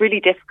 But it's really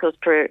difficult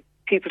for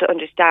people to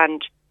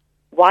understand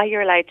why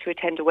you're allowed to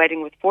attend a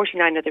wedding with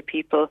 49 other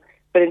people,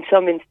 but in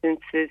some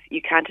instances you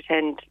can't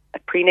attend a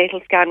prenatal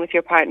scan with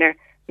your partner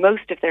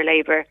most of their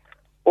labour,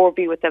 or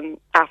be with them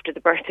after the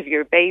birth of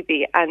your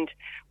baby. And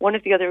one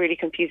of the other really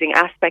confusing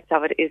aspects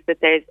of it is that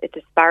there's a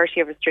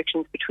disparity of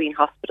restrictions between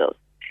hospitals.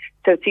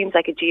 So it seems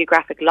like a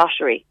geographic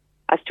lottery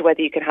as to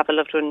whether you can have a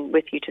loved one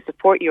with you to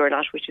support you or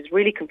not, which is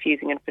really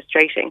confusing and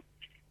frustrating.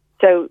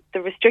 So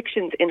the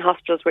restrictions in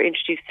hospitals were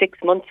introduced 6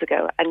 months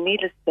ago, and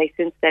needless to say,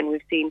 since then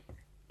we've seen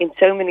in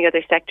so many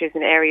other sectors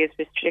and areas,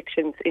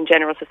 restrictions in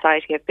general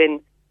society have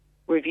been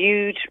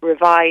reviewed,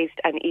 revised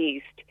and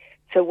eased.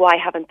 So why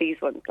haven't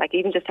these ones? Like,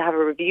 even just to have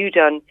a review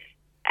done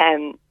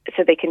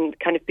so they can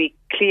kind of be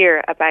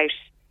clear about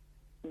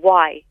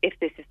why, if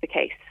this is the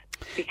case.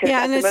 Because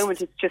at the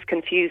moment it's just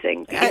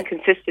confusing, the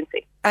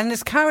inconsistency. And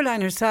as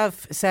Caroline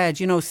herself said,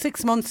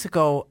 6 months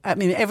ago, I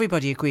mean,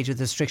 everybody agreed with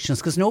the restrictions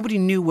because nobody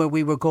knew where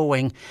we were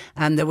going,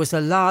 and there was a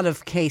lot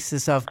of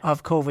cases of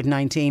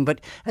COVID-19. But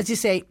as you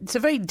say, it's a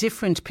very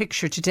different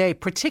picture today,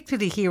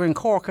 particularly here in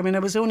Cork. I mean, I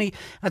was only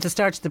at the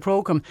start of the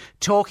programme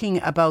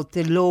talking about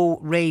the low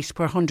rate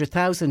per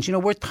 100,000.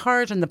 We're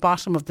third on the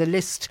bottom of the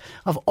list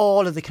of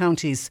all of the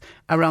counties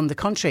around the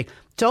country.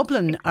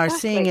 Dublin are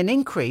seeing an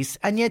increase,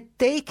 and yet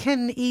they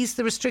can ease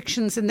the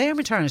restrictions in their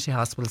maternity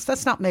hospitals.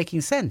 That's not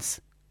making sense.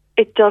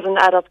 It doesn't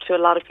add up to a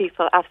lot of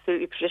people,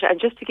 absolutely, Patricia. And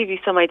just to give you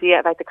some idea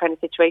about the kind of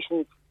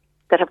situations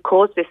that have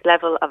caused this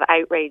level of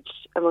outrage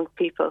amongst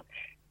people,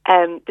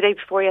 The day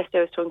before yesterday,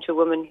 I was talking to a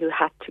woman who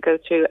had to go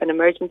through an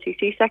emergency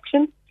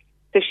C-section.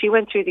 So she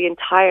went through the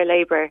entire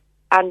labour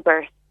and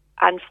birth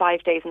and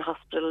 5 days in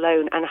hospital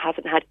alone and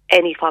hasn't had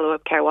any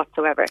follow-up care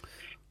whatsoever.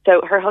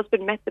 So her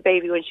husband met the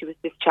baby when she was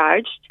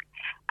discharged.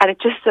 And it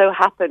just so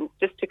happened,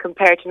 just to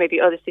compare to maybe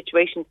other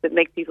situations that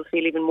make people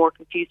feel even more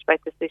confused about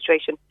this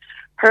situation,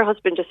 her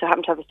husband just so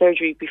happened to have a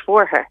surgery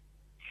before her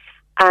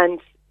and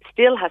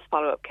still has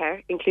follow-up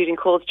care, including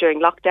calls during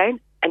lockdown,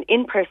 an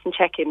in-person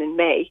check-in in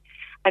May.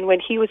 And when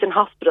he was in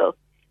hospital,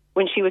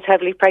 when she was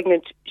heavily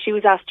pregnant, she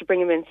was asked to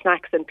bring him in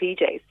snacks and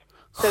PJs.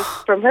 So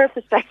from her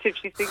perspective,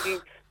 she's thinking,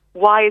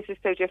 why is this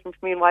so different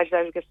for me and why did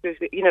I get through?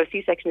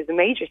 C-section is a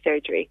major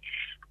surgery.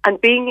 And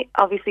being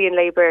obviously in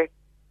labour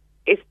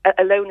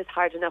alone is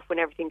hard enough when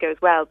everything goes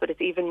well, but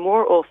it's even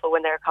more awful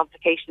when there are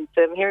complications.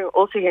 So I'm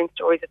also hearing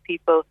stories of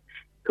people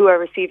who are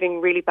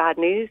receiving really bad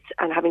news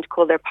and having to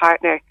call their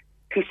partner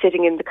who's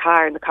sitting in the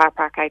car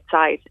park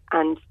outside.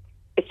 And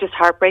it's just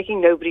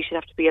heartbreaking. Nobody should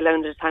have to be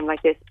alone at a time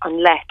like this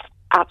unless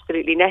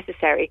absolutely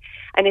necessary.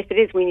 And if it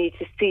is, we need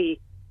to see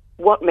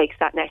what makes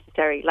that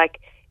necessary. Like,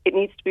 it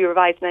needs to be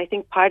revised. And I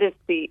think part of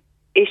the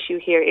issue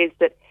here is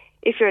that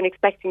if you're an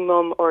expecting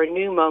mum or a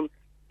new mum,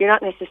 you're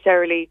not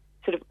necessarily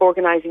sort of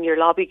organising your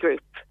lobby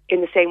group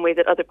in the same way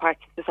that other parts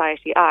of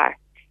society are.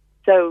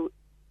 So,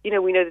 we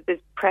know that there's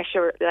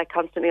pressure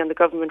constantly on the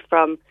government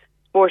from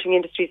sporting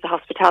industries, the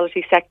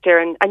hospitality sector,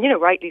 and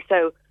rightly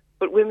so.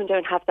 But women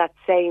don't have that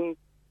same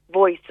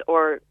voice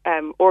or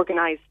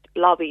organised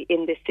lobby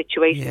in this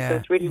situation. So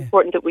it's really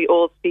important that we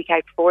all speak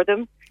out for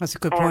them. That's a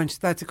good point.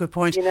 That's a good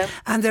point.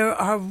 And there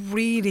are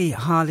really,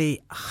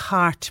 Holly,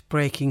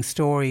 heartbreaking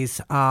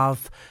stories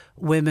of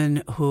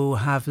women who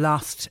have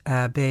lost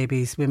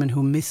babies, women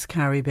who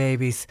miscarry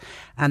babies,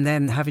 and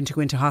then having to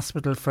go into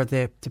hospital for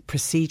the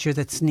procedure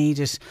that's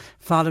needed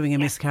following a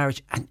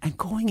miscarriage and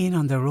going in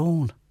on their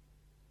own.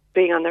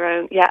 Being on their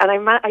own,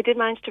 and I did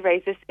manage to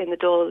raise this in the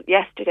Dáil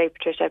yesterday,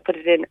 Patricia. I put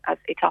it in as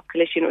a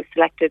topical issue and it was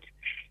selected,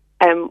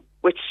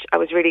 which I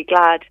was really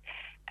glad.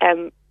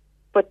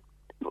 But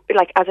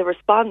as a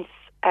response,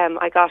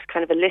 I got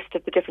kind of a list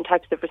of the different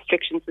types of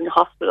restrictions in the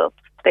hospital.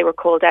 They were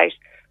called out,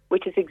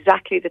 which is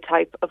exactly the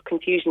type of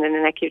confusion and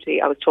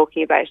inequity I was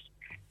talking about.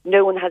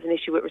 No one has an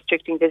issue with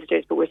restricting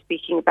visitors, but we're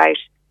speaking about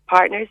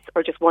partners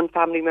or just one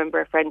family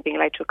member or friend being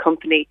allowed to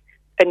accompany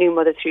a new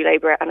mother through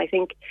labour. And I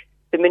think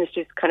the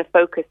minister's kind of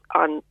focus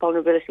on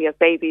vulnerability of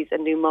babies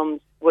and new mums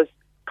was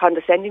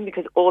condescending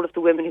because all of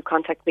the women who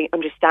contact me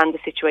understand the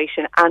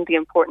situation and the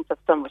importance of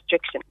some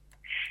restrictions.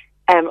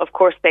 Of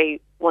course, they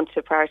want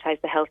to prioritise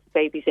the health of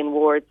babies in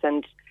wards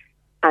and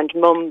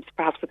mums,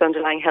 perhaps with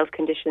underlying health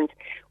conditions.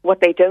 What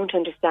they don't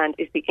understand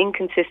is the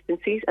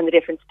inconsistencies and the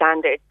different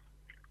standards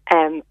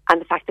and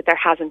the fact that there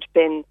hasn't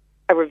been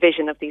a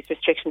revision of these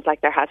restrictions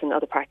like there has in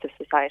other parts of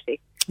society.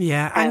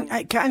 Yeah,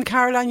 and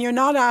Caroline, you're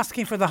not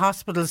asking for the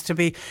hospitals to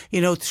be,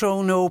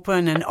 thrown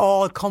open and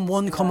all come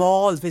one, come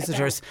all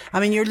visitors. I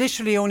mean, you're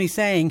literally only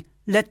saying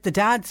let the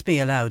dads be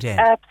allowed in.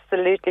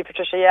 Absolutely,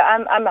 Patricia. Yeah,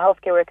 I'm a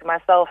healthcare worker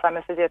myself. I'm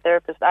a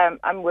physiotherapist.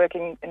 I'm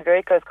working in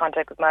very close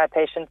contact with my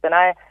patients, and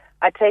I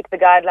take the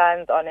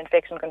guidelines on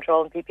infection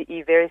control and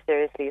PPE very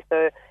seriously.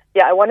 So,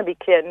 yeah, I want to be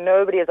clear.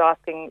 Nobody is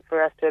asking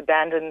for us to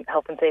abandon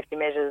health and safety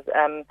measures.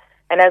 And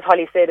as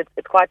Holly said,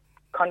 it's quite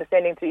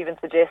condescending to even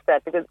suggest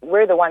that because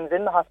we're the ones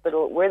in the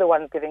hospital. We're the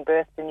ones giving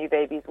birth to new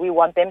babies. We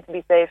want them to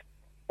be safe.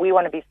 We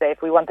want to be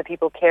safe. We want the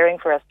people caring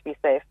for us to be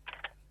safe.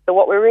 So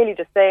what we're really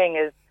just saying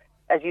is,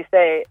 as you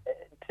say,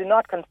 to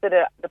not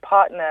consider the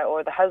partner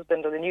or the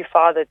husband or the new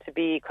father to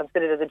be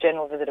considered as a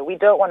general visitor. We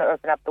don't want to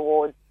open up the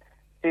wards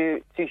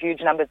to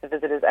huge numbers of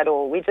visitors at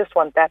all. We just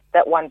want that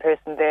one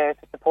person there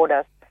to support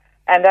us.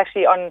 And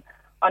actually on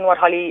what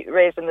Holly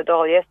raised in the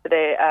Dáil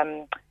yesterday,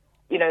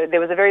 there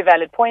was a very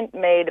valid point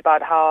made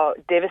about how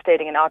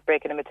devastating an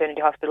outbreak in a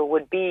maternity hospital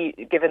would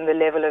be given the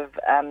level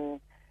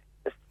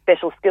of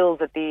special skills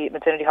that the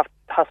maternity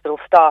hospital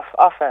staff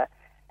offer.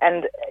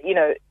 And,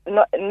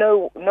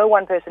 no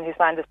one person who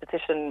signed this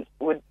petition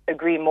would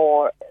agree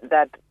more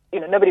that,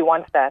 nobody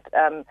wants that.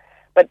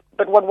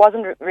 But what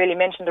wasn't really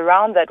mentioned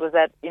around that was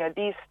that,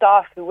 these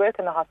staff who work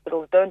in the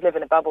hospitals don't live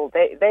in a bubble.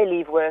 They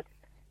leave work,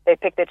 they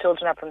pick their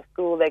children up from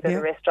school, they go to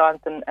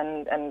restaurants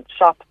and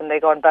shops, and they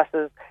go on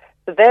buses.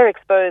 So they're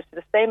exposed to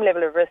the same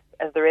level of risk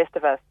as the rest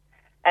of us.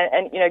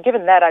 And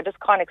given that, I just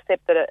can't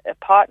accept that a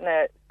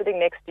partner sitting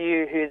next to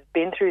you who's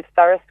been through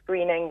thorough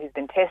screening, who's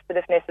been tested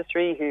if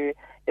necessary, who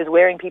is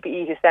wearing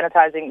PPE, who's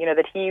sanitizing,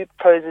 that he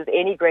poses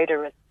any greater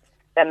risk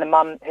than the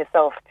mum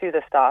herself to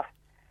the staff.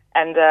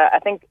 And I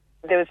think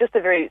there was just a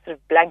very sort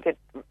of blanket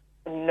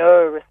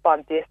no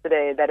response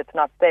yesterday that it's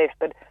not safe.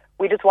 But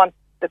we just want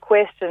the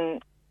question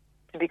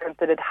to be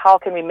considered, how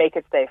can we make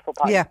it safe for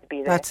partners to be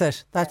there?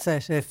 That's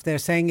it. If they're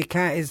saying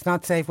it's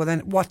not safe, well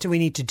then what do we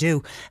need to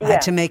do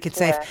to make it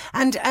safe?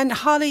 And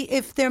Holly,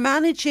 if they're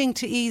managing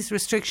to ease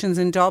restrictions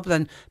in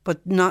Dublin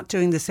but not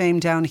doing the same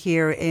down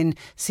here in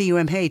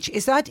CUMH,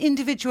 is that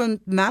individual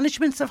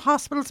managements of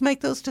hospitals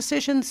make those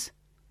decisions?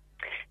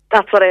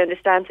 That's what I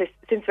understand. So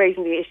since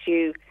raising the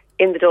issue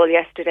in the Dáil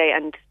yesterday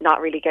and not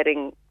really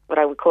getting what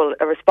I would call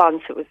a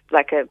response. It was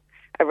like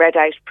a read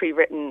out,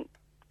 pre-written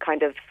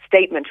kind of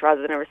statement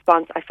rather than a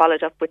response. I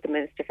followed up with the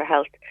Minister for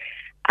Health,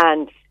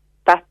 and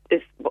that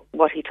is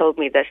what he told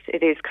me, that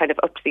it is kind of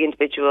up to the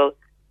individual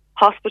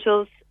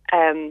hospitals.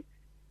 And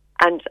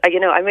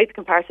I made the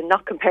comparison,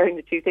 not comparing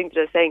the two things, but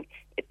I was saying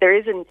there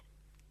isn't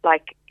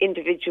like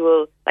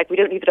individual, like we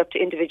don't leave it up to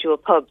individual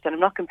pubs, and I'm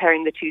not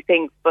comparing the two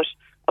things, but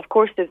of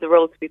course there's a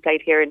role to be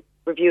played here in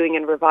reviewing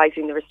and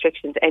revising the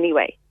restrictions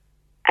anyway.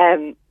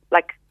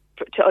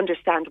 To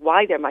understand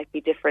why there might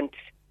be different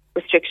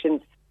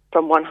restrictions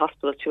from one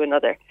hospital to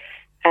another.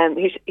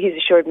 He's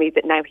assured me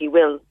that now he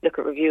will look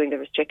at reviewing the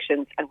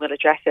restrictions and will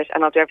address it,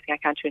 and I'll do everything I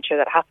can to ensure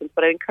that happens.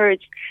 But I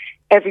encourage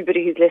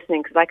everybody who's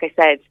listening, because like I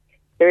said,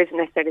 there isn't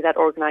necessarily that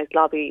organised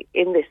lobby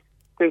in this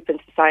group in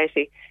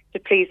society, to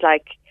please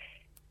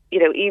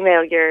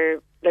email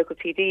your local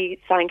TD,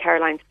 sign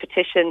Caroline's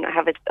petition. I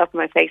have it up on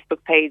my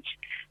Facebook page.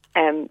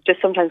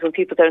 Just sometimes when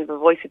people don't have a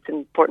voice, it's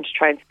important to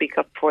try and speak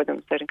up for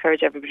them. So I'd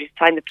encourage everybody to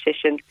sign the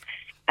petition,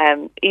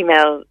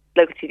 email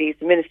local TDs,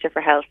 the Minister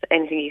for Health,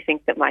 anything you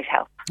think that might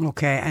help.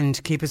 Okay,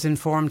 and keep us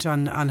informed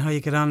on how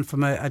you get on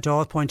from a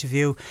Dáil point of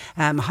view.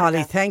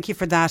 Holly, thank you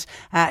for that.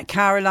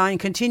 Caroline,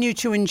 continue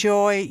to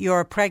enjoy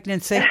your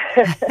pregnancy.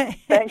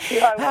 Thank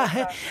you.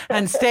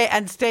 and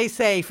stay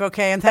safe,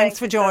 okay? And thanks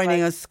for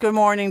joining us. Good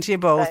morning to you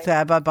both.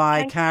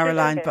 Bye-bye,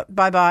 Caroline.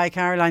 Bye-bye,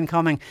 Caroline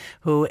Cumming,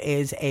 who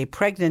is a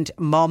pregnant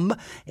mum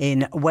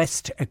in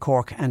West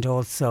Cork, and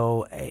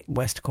also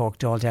West Cork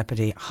Dáil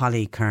Deputy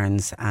Holly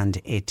Kearns. And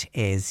it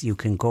is, you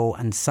can go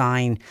and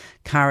sign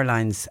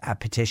Caroline's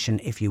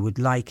petition if you would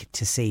like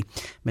to see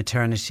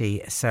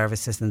maternity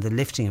services and the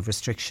lifting of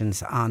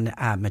restrictions on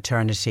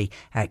maternity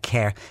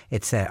care.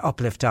 It's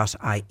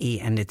uplift.ie,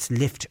 and it's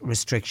lift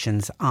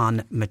restrictions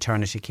on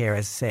maternity care.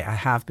 As I say, I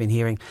have been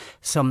hearing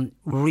some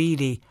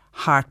really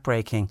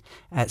heartbreaking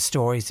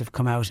stories have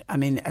come out. I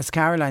mean, as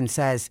Caroline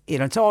says,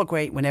 it's all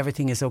great when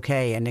everything is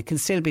okay, and it can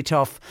still be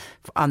tough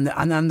on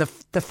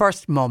the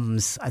first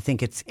mums. I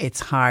think it's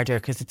harder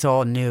because it's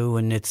all new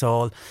and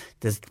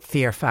there's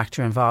fear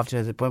factor involved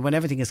with it. But when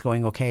everything is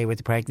going okay with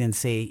the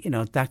pregnancy,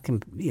 that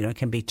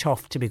can be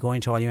tough to be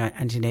going to all your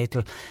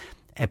antenatal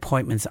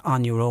appointments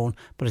on your own.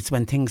 But it's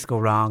when things go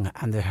wrong,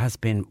 and there has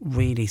been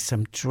really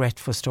some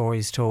dreadful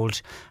stories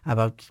told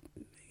about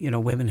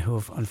women who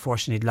have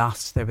unfortunately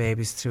lost their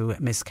babies through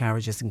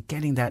miscarriages, and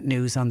getting that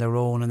news on their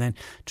own, and then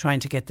trying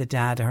to get the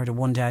dad. I heard of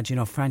one dad,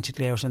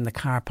 frantically out in the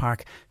car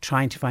park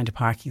trying to find a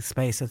parking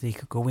space so that he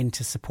could go in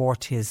to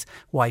support his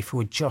wife who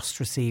had just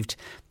received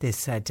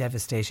this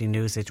devastating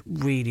news. It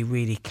really,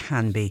 really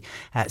can be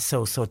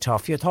so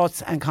tough. Your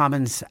thoughts and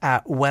comments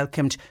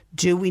welcomed.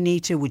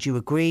 Would you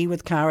agree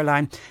with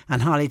Caroline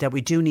and Holly that we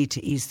do need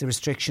to ease the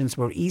restrictions?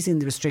 We're easing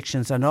the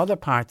restrictions on other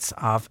parts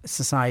of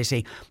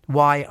society.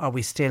 Why are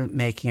we still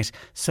making it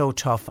so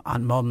tough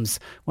on mums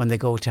when they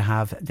go to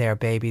have their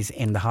babies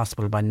in the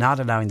hospital by not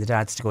allowing the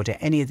dads to go to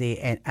any of the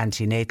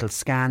antenatal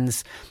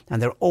scans,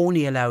 and they're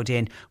only allowed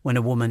in when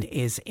a woman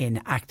is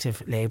in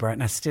active labour?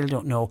 And I still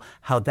don't know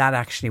how that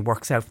actually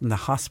works out from the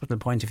hospital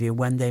point of view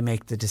when they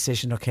make the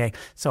decision, okay,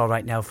 it's all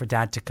right now for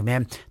dad to come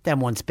in. Then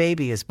once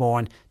baby is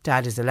born,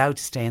 dad is allowed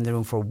to stay in the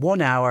room for 1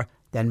 hour,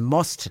 then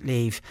must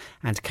leave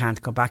and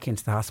can't go back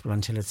into the hospital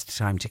until it's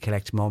time to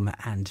collect mum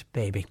and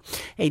baby.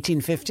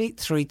 1850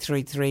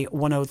 333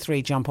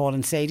 103. John Paul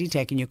and Sadie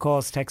taking your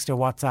calls, text or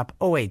WhatsApp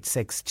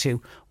 0862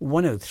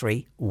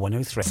 103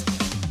 103.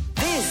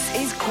 This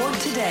is Cork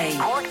Today.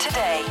 Cork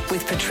Today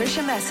with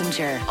Patricia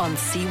Messenger on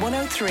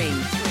C103.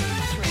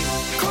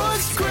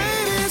 Cork's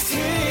greatest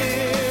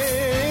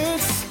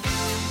hits,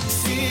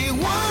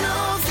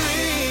 C103.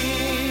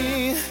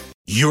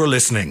 You're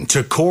listening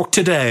to Cork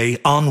Today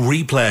on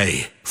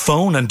replay.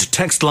 Phone and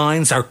text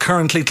lines are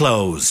currently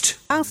closed.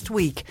 Last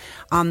week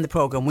on the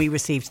programme we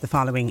received the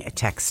following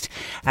text.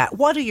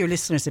 What are your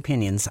listeners'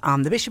 opinions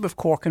on the Bishop of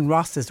Cork and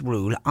Ross's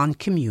rule on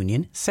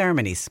communion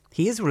ceremonies?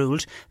 He has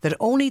ruled that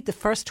only the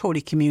First Holy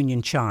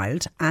Communion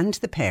child and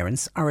the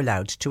parents are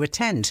allowed to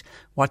attend.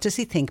 What does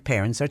he think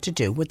parents are to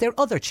do with their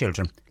other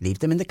children? Leave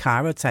them in the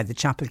car outside the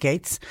chapel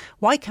gates?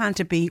 Why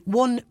can't it be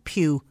one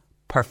pew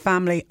per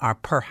family or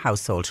per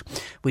household?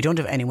 We don't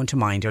have anyone to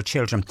mind our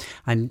children,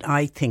 and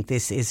I think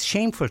this is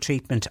shameful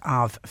treatment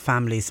of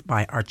families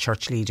by our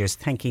church leaders.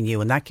 Thanking you.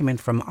 And that came in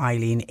from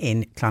Eileen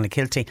in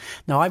Clonakilty.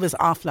 Now, I was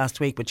off last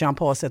week, but John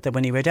Paul said that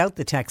when he read out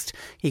the text,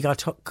 he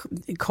got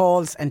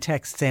calls and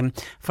texts in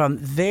from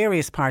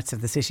various parts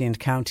of the city and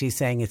county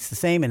saying it's the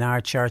same in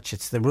our church,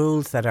 it's the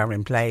rules that are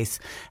in place.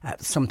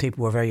 Some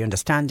people were very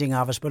understanding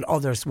of it, but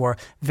others were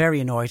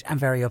very annoyed and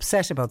very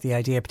upset about the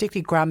idea,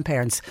 particularly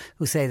grandparents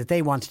who say that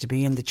they wanted to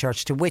be in the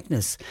church to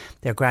witness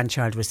their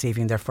grandchild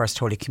receiving their First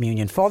Holy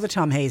Communion. Father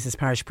Tom Hayes is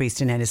parish priest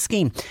in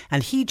Enniskeane,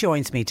 and he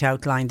joins me to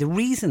outline the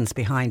reasons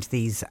behind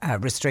these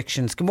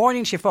restrictions. Good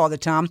morning to you, Father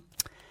Tom.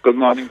 Good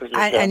morning, Patricia.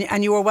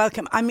 And you are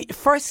welcome. I mean,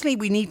 firstly,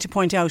 we need to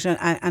point out,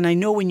 and I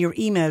know in your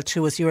email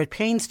to us, you're at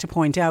pains to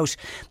point out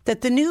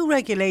that the new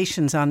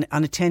regulations on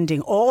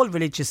attending all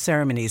religious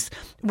ceremonies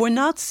were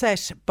not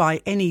set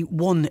by any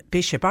one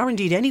bishop, or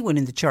indeed anyone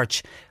in the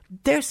church.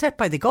 They're set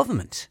by the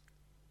government.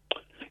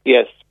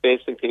 Yes,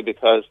 basically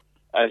because,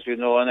 as you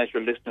know, and as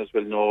your listeners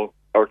will know,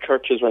 our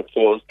churches were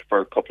closed for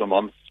a couple of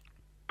months.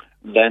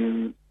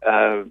 Then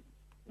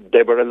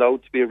they were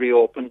allowed to be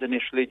reopened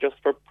initially just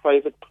for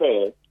private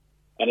prayer.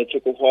 And it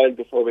took a while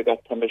before we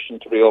got permission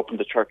to reopen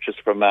the churches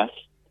for Mass.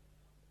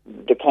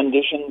 The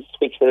conditions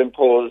which were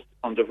imposed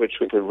under which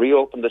we could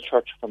reopen the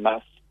church for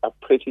Mass are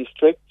pretty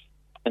strict.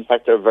 In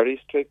fact, they're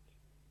very strict.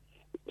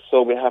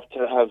 So we have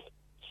to have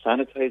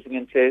sanitising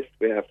in place.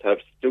 We have to have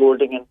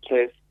stewarding in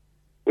place.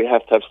 We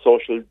have to have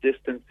social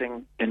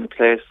distancing in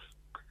place.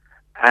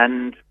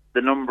 And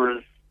the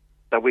numbers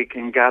that we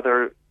can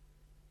gather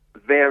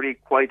vary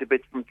quite a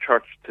bit from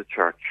church to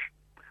church.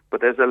 But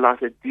there's a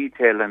lot of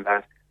detail in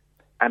that.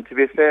 And to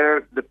be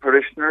fair, the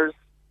parishioners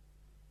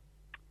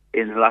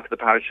in a lot of the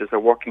parishes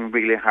are working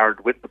really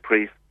hard with the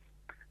priests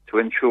to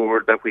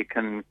ensure that we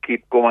can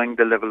keep going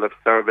the level of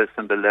service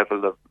and the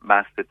level of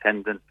Mass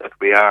attendance that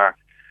we are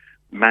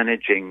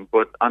managing.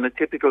 But on a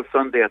typical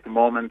Sunday at the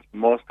moment,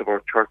 most of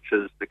our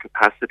churches, the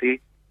capacity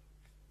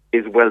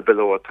is well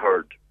below a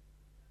third,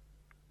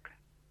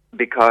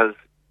 because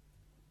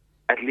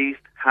at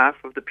least half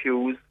of the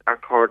pews are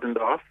cordoned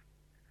off,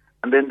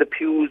 and then the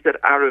pews that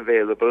are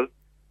available,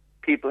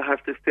 people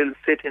have to still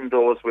sit in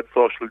those with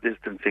social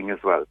distancing as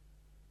well.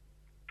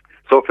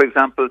 So, for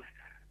example,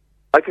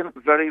 I can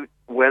very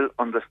well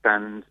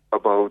understand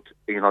about,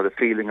 the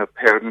feeling of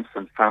parents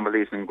and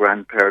families and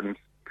grandparents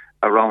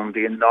around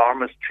the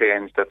enormous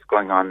change that's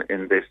going on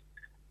in this.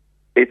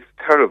 It's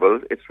terrible.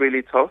 It's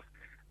really tough.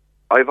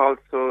 I've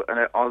also,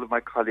 and all of my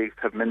colleagues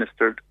have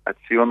ministered at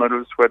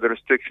funerals where the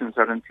restrictions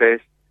are in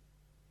place.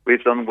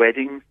 We've done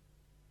weddings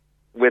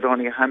with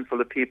only a handful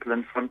of people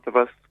in front of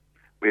us.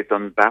 We've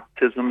done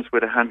baptisms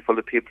with a handful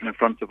of people in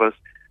front of us.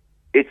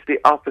 It's the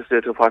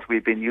opposite of what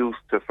we've been used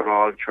to for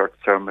all church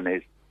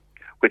ceremonies,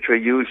 which are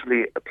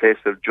usually a place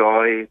of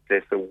joy, a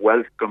place of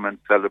welcome and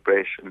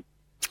celebration.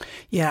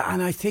 Yeah,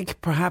 and I think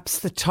perhaps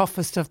the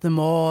toughest of them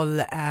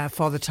all,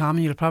 Father Tom,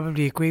 and you'll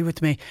probably agree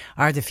with me,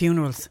 are the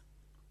funerals.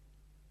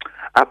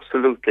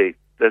 Absolutely.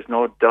 There's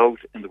no doubt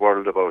in the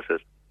world about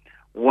it.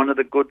 One of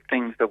the good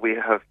things that we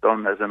have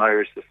done as an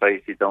Irish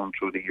society down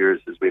through the years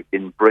is we've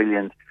been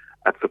brilliant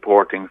at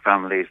supporting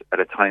families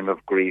at a time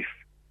of grief.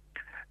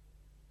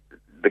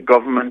 The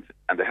government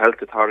and the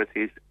health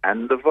authorities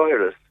and the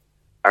virus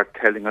are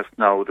telling us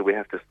now that we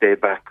have to stay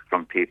back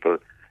from people.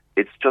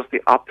 It's just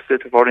the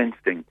opposite of our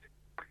instinct.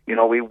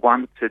 We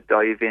want to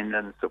dive in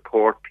and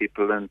support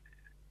people and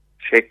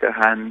shake their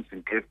hands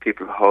and give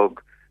people a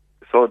hug.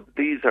 So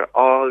these are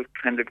all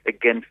kind of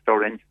against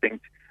our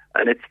instinct.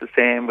 And it's the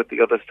same with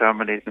the other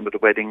ceremonies and with the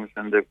weddings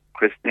and the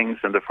christenings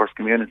and the first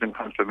communions and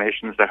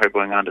confirmations that are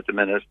going on at the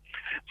minute.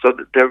 So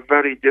they're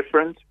very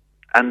different,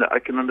 and I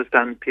can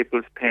understand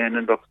people's pain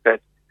and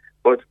upset.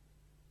 But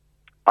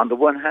on the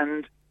one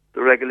hand,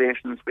 the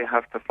regulations we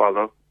have to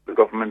follow, the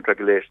government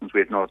regulations,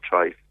 we have no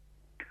choice.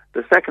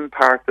 The second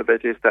part of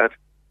it is that,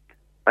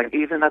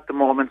 even at the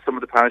moment, some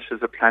of the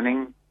parishes are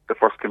planning the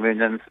first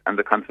communions and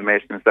the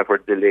confirmations that were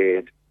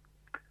delayed.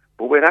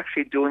 But we're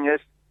actually doing it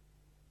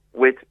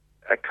with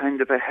a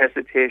kind of a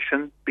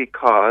hesitation,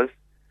 because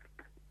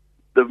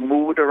the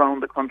mood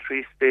around the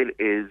country still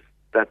is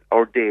that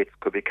our dates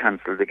could be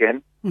cancelled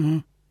again.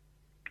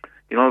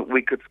 Mm-hmm.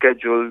 We could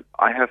schedule,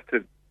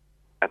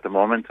 at the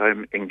moment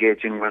I'm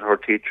engaging with our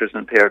teachers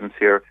and parents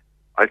here,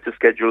 I have to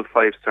schedule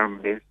 5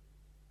 ceremonies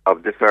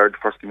of deferred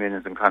first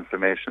communions and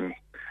confirmations.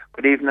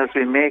 But even as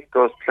we make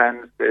those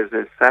plans, there's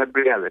a sad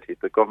reality.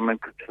 The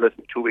government could tell us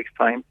in 2 weeks'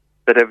 time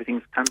that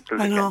everything's cancelled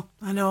again.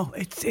 I know.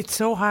 It's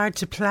so hard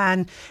to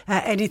plan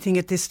anything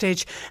at this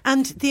stage.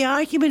 And the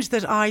argument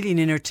that Eileen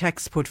in her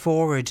text put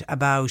forward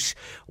about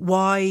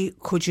why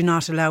could you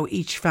not allow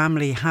each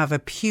family have a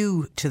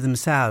pew to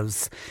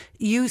themselves,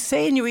 you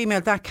say in your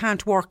email that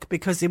can't work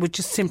because it would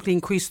just simply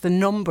increase the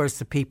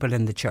numbers of people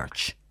in the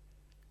church.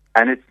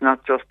 And it's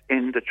not just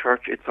in the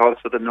church, it's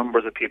also the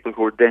numbers of people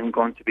who are then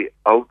going to be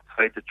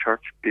outside the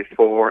church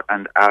before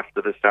and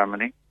after the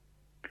ceremony.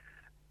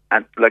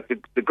 And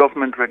the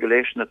government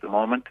regulation at the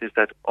moment is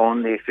that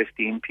only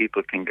 15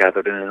 people can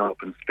gather in an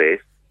open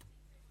space.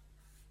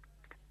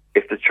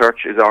 If the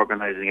church is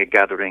organising a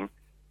gathering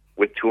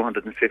with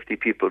 250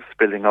 people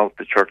spilling out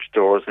the church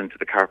doors into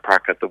the car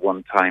park at the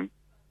one time,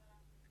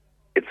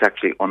 it's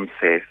actually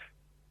unsafe.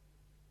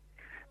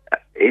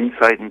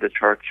 Inside in the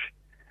church,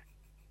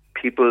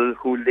 people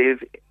who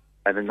live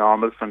at a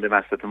normal Sunday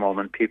Mass at the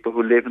moment, people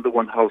who live in the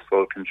one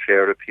household can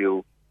share a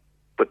pew,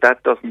 but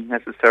that doesn't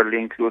necessarily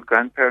include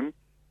grandparents.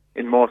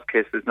 In most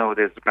cases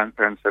nowadays, the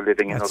grandparents are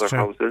living in other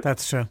houses.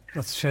 That's true.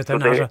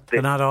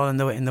 They're not all in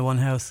the one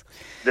house.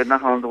 They're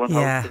not all in the one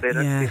house. So they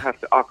actually have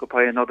to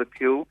occupy another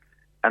pew,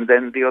 and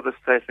then the other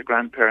set of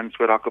grandparents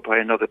would occupy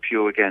another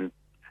pew again.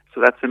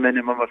 So that's a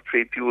minimum of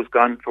 3 pews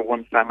gone for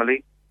one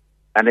family.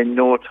 And in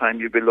no time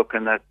you'll be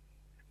looking at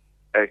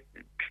a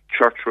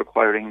church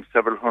requiring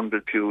several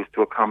hundred pews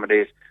to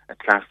accommodate a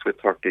class with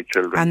 30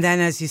 children. And then,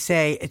 as you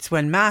say, it's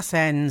when Mass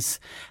ends,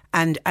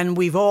 and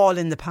we've all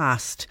in the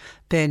past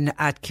been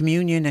at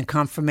communion and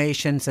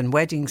confirmations and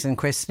weddings and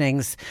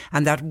christenings,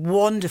 and that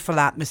wonderful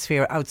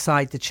atmosphere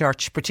outside the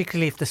church,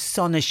 particularly if the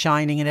sun is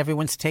shining and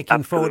everyone's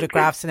taking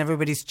photographs and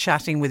everybody's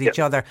chatting with each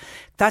other.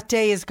 That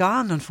day is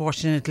gone,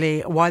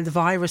 unfortunately, while the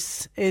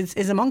virus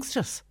is amongst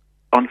us.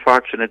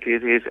 Unfortunately,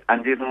 it is.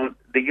 And, you know,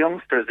 the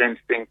youngsters'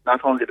 instinct,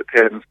 not only the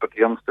parents, but the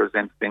youngsters'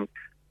 instinct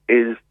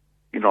is,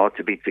 you know,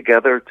 to be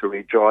together, to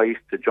rejoice,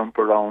 to jump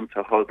around,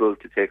 to huddle,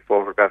 to take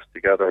photographs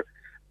together.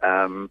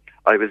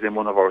 I was in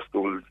one of our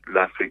schools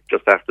last week,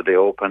 just after they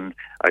opened.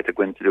 I had to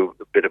go in to do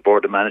a bit of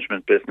board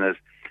management business.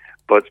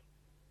 But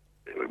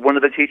one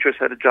of the teachers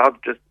had a job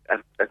just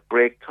at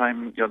break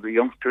time. You know, the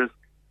youngsters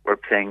were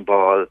playing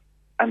ball,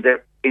 and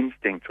their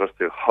instinct was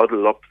to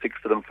huddle up, 6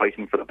 of them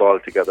fighting for the ball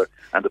together,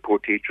 and the poor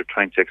teacher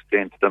trying to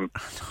explain to them,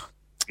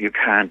 you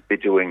can't be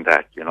doing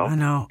that, you know. I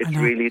know. It's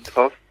really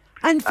tough.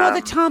 And Father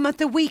Tom, at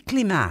the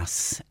weekly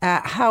Mass,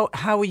 how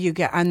are you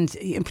and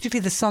particularly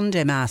the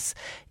Sunday Mass,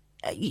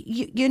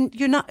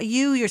 you're not,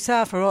 you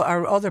yourself or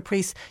other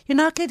priests, you're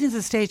not getting to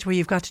the stage where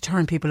you've got to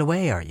turn people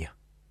away, are you?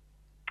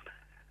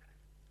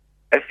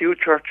 A few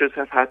churches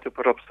have had to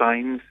put up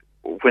signs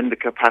when the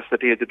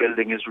capacity of the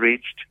building is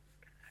reached,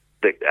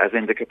 as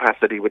in the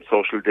capacity with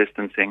social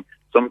distancing.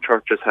 Some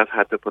churches have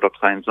had to put up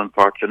signs,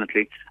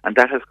 unfortunately, and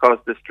that has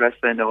caused distress.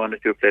 I know in a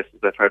few places.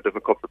 I've heard of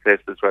a couple of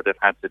places where they've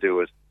had to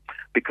do it.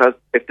 Because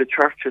if the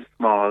church is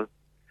small,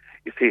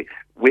 you see,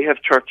 we have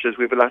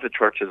a lot of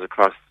churches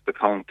across the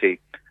county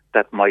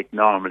that might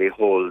normally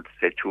hold,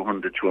 say,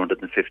 200,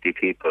 250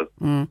 people.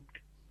 Mm.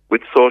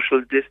 With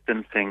social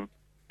distancing,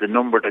 the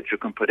number that you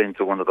can put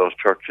into one of those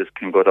churches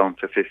can go down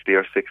to 50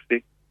 or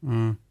 60.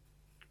 Mm.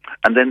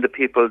 And then the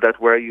people that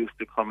were used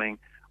to coming,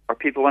 or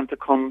people want to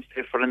come,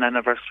 say, for an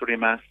anniversary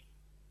Mass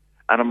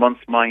and a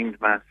month's mind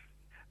Mass,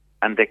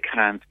 and they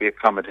can't be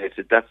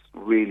accommodated. That's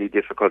really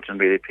difficult and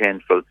really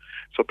painful.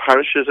 So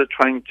parishes are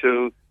trying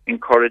to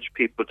encourage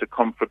people to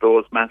come for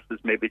those Masses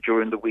maybe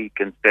during the week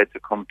instead to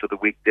come to the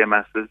weekday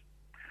Masses.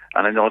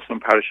 And I know some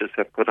parishes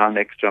have put on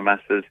extra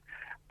Masses,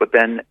 but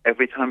then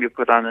every time you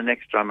put on an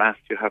extra Mass,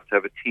 you have to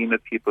have a team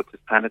of people to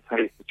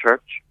sanitize the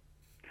church,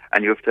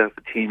 and you have to have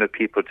a team of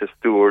people to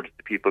steward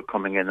the people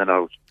coming in and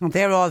out. And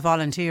they're all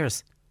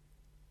volunteers?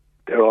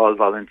 They're all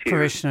volunteers.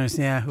 Parishioners,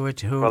 yeah.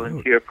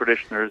 Volunteer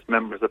parishioners,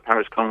 members of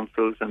parish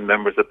councils and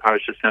members of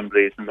parish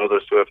assemblies and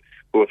others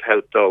who have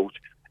helped out.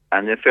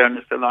 And in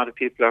fairness, a lot of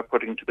people are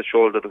putting to the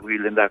shoulder the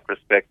wheel in that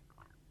respect.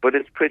 But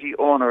it's pretty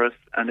onerous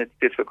and it's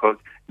difficult.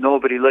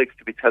 Nobody likes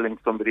to be telling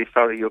somebody,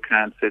 sorry, you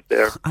can't sit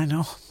there. I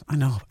know.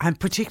 And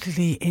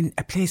particularly in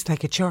a place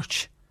like a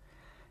church.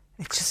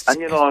 And,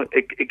 you know,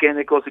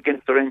 it goes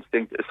against their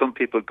instinct. Some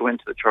people go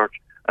into the church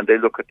and they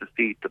look at the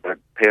seat that their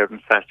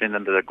parents sat in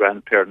and that their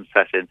grandparents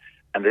sat in,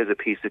 and there's a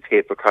piece of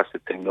tape across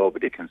it saying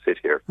nobody can sit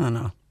here.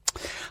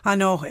 I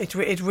know.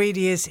 It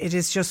really is. It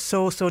is just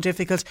so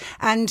difficult.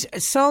 And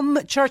some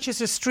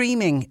churches are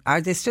streaming.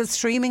 Are they still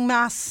streaming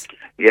Mass?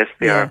 Yes,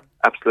 they are.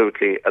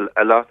 Absolutely.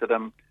 A lot of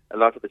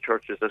the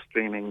churches are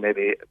streaming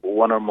maybe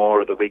one or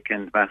more of the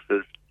weekend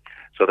Masses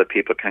so that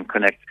people can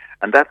connect.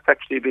 And that's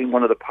actually been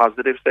one of the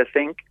positives, I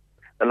think.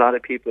 A lot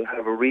of people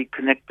have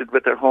reconnected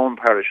with their home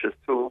parishes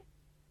too,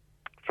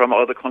 from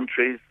other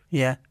countries.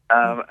 Yeah.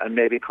 And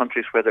maybe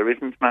countries where there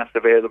isn't Mass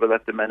available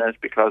at the minute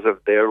because of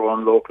their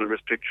own local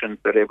restrictions,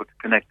 they're able to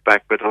connect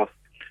back with us.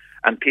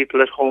 And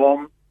people at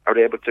home are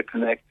able to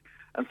connect.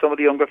 And some of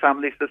the younger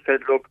families have said,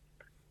 look,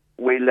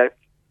 we let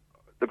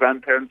the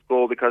grandparents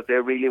go because they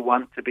really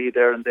want to be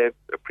there and they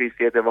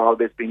appreciate they've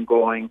always been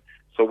going.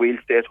 So we'll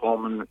stay at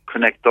home and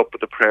connect up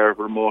with the prayer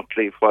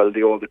remotely while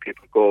the older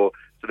people go.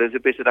 So there's a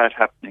bit of that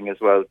happening as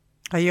well.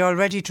 Are you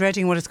already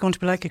dreading what it's going to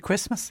be like at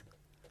Christmas?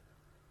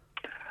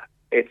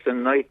 It's a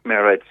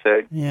nightmare, I'd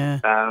say. Yeah.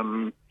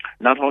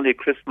 Not only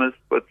Christmas,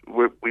 but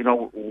we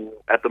know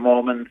at the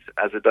moment,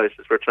 as a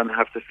diocese, we're trying to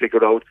have to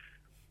figure out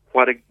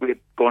what we're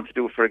going to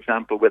do, for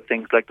example, with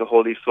things like the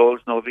Holy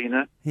Souls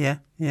Novena. Yeah.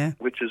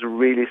 Which is a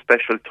really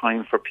special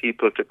time for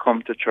people to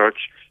come to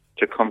church,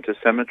 to come to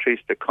cemeteries,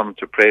 to come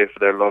to pray for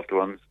their loved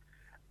ones.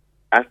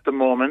 At the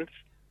moment,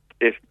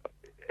 if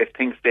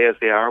things stay as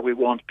they are, we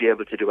won't be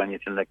able to do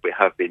anything like we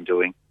have been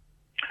doing.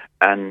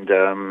 And,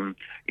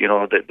 you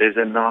know, there's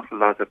an awful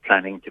lot of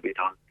planning to be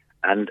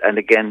done. And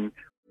again...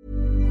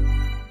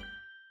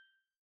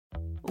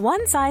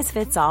 One size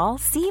fits all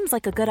seems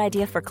like a good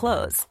idea for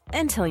clothes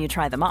until you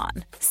try them on.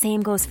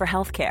 Same goes for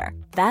healthcare.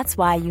 That's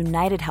why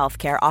United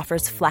Healthcare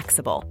offers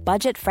flexible,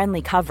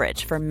 budget-friendly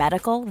coverage for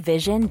medical,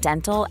 vision,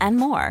 dental, and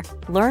more.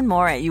 Learn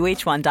more at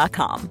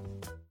uh1.com.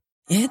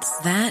 It's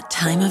that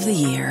time of the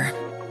year.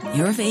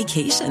 Your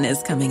vacation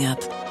is coming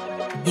up.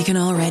 You can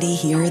already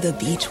hear the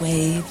beach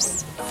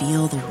waves,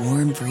 feel the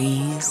warm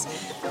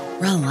breeze,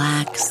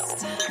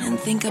 relax, and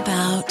think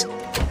about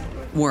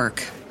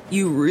work.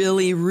 You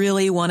really,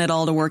 really want it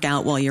all to work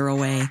out while you're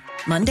away.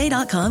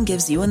 Monday.com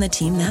gives you and the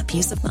team that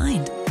peace of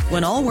mind.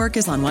 When all work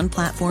is on one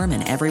platform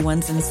and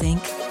everyone's in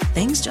sync,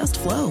 things just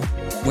flow.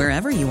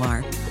 Wherever you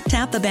are,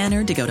 tap the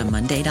banner to go to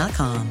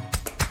Monday.com.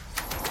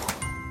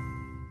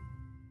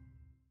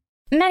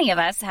 Many of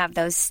us have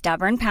those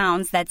stubborn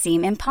pounds that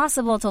seem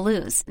impossible to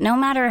lose, no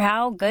matter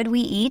how good we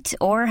eat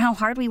or how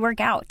hard we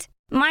work out.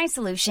 My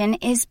solution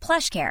is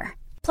PlushCare.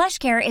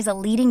 PlushCare is a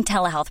leading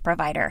telehealth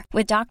provider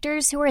with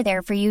doctors who are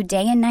there for you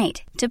day and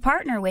night to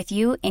partner with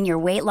you in your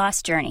weight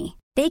loss journey.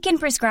 They can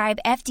prescribe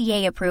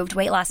FDA-approved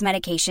weight loss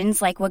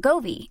medications like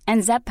Wegovy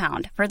and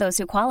Zepbound for those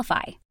who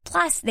qualify.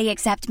 Plus, they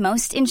accept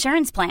most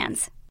insurance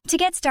plans. To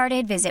get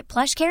started, visit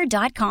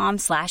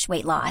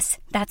plushcare.com/weightloss.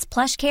 That's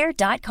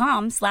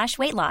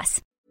plushcare.com/weightloss.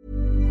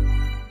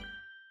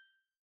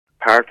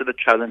 Part of the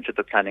challenge of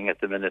the planning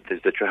at the minute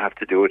is that you have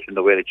to do it in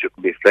a way that you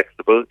can be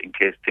flexible in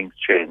case things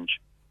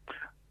change.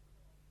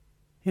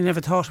 You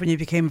never thought when you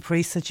became a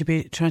priest that you'd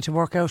be trying to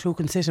work out who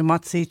can sit in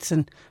what seats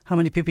and how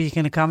many people you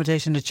can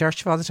accommodate in the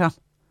church, Father Tom?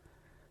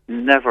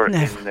 Never in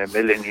a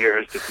million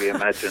years did we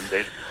imagine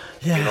this.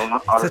 Yeah, you know,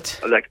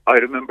 I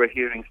remember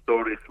hearing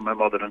stories from my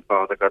mother and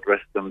father, God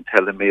rest them,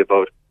 telling me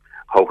about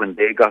how when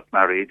they got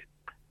married,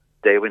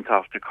 they went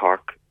off to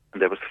Cork,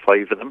 and there was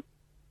 5 of them,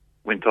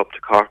 went up to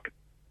Cork,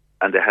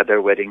 and they had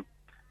their wedding,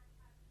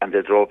 and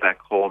they drove back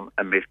home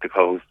and milked the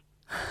cows.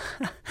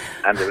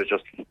 And there was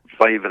just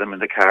 5 of them in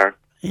the car.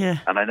 Yeah.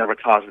 And I never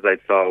thought that I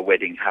saw a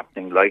wedding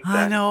happening like that.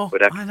 I know.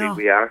 But actually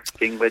we are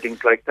seeing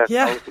weddings like that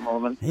now at the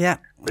moment. Yeah.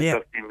 With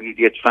just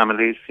immediate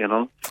families, you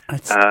know.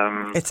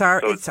 It's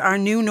our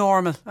new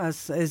normal,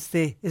 as is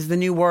the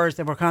new word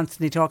that we're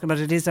constantly talking about.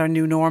 It is our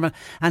new normal,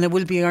 and it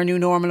will be our new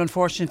normal,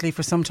 unfortunately,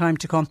 for some time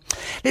to come.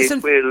 Listen,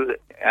 it will,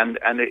 and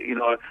it, you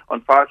know,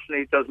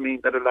 unfortunately, it does mean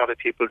that a lot of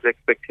people's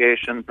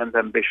expectations and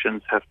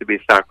ambitions have to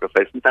be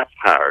sacrificed, and that's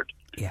hard.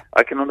 Yeah.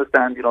 I can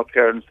understand, you know,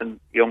 parents and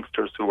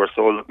youngsters who are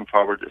so looking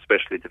forward,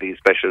 especially to these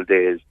special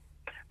days,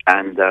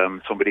 and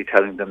somebody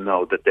telling them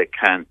no, that they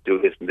can't do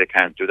this and they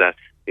can't do that.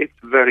 It's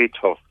very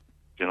tough,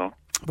 you know.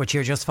 But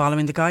you're just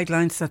following the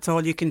guidelines. That's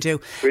all you can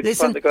do. We're just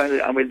following the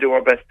guidelines, and we'll do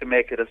our best to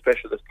make it as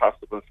special as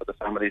possible for the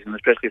families, and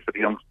especially for the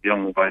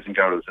young boys and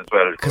girls as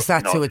well. Because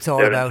that's who it's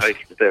all about.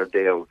 Their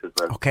day out as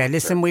well. Okay,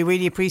 listen, we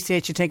really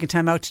appreciate you taking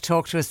time out to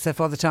talk to us,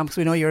 Father Tom, because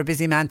we know you're a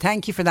busy man.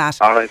 Thank you for that.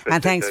 All right,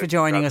 and thanks for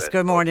joining us.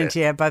 Good morning to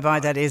you.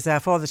 Bye-bye. That is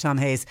Father Tom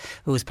Hayes,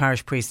 who is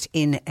parish priest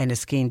in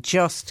Enniskeane,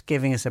 just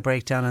giving us a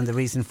breakdown on the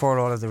reason for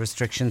all of the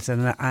restrictions.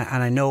 And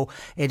I know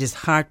it is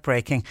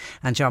heartbreaking.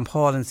 And John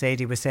Paul and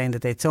Sadie were saying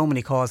that they had so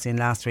many calls in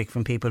last week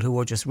from people who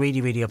were just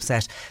really, really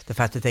upset the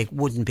fact that they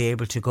wouldn't be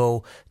able to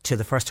go to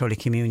the First Holy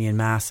Communion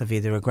Mass of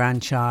either a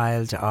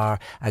grandchild or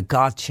a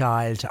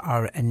godchild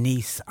or a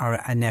niece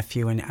or a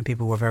nephew, and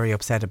people were very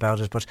upset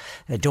about it. But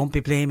don't be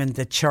blaming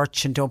the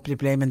church, and don't be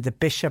blaming the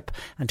bishop,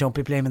 and don't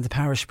be blaming the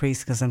parish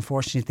priest, because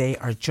unfortunately they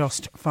are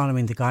just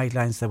following the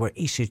guidelines that were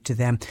issued to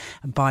them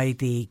by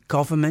the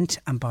government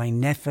and by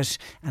NEFIT,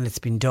 and it's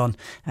been done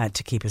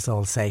to keep us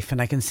all safe.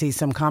 And I can see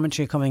some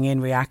commentary coming in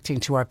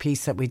reacting to our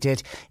piece that we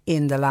did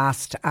in the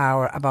last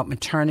hour about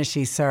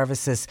maternity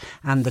services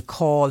and the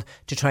call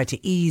to try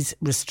to ease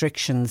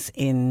restrictions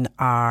in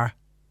our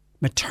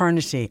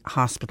maternity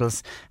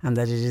hospitals, and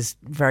that it is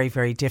very,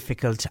 very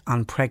difficult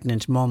on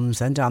pregnant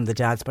mums and on the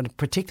dads, but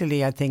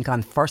particularly I think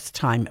on first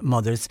time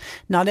mothers.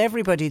 Not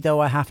everybody, though,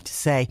 I have to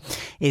say,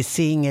 is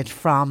seeing it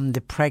from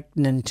the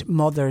pregnant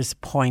mother's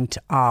point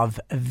of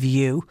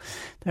view.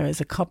 There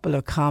is a couple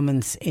of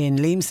comments in.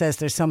 Liam says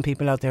there's some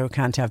people out there who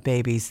can't have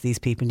babies. These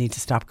people need to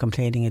stop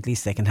complaining. At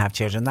least they can have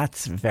children.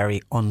 That's very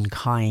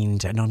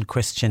unkind and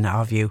unchristian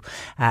of you,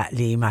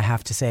 Liam, I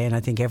have to say. And I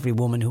think every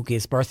woman who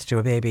gives birth to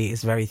a baby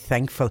is very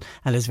thankful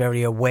and is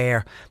very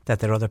aware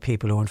that there are other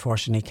people who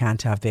unfortunately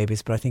can't have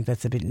babies. But I think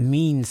that's a bit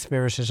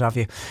mean-spirited of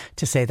you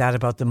to say that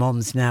about the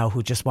mums now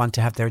who just want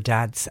to have their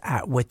dads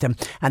with them.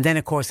 And then,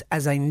 of course,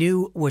 as I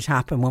knew would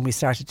happen when we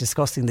started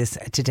discussing this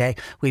today,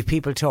 we have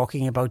people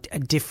talking about a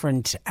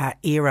different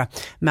era.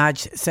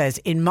 Madge says,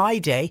 in my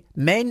day,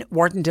 men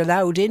weren't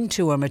allowed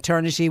into a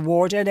maternity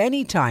ward at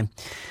any time.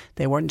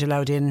 They weren't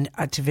allowed in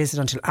to visit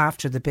until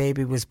after the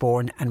baby was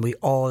born, and we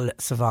all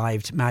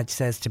survived. Madge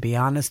says, to be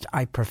honest,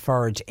 I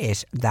preferred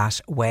it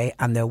that way,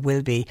 and there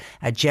will be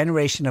a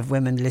generation of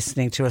women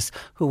listening to us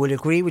who will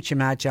agree with you,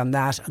 Madge, on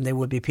that, and there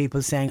will be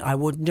people saying, I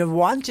wouldn't have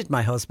wanted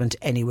my husband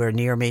anywhere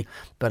near me.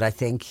 But I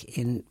think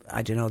in,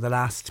 I don't know, the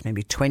last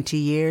maybe 20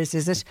 years,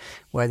 is it,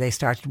 where they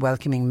started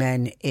welcoming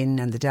men in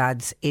and the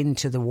dads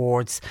into the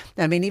wards.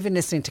 I mean, even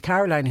listening to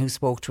Caroline, who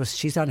spoke to us,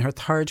 she's on her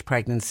 3rd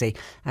pregnancy,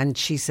 and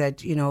she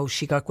said, you know,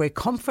 she got great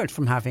comfort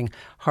from having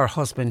her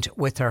husband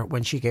with her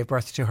when she gave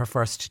birth to her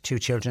first 2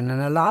 children. And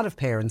a lot of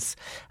parents,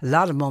 a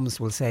lot of mums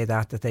will say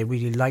that they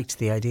really liked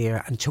the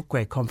idea and took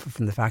great comfort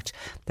from the fact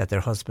that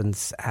their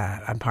husbands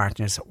and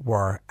partners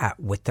were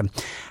with them.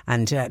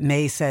 And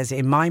May says,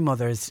 in my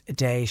mother's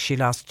day, she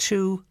lost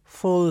 2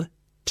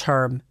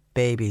 full-term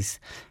babies,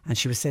 and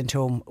she was sent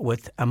home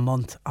with a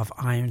month of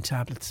iron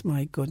tablets.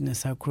 My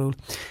goodness, how cruel.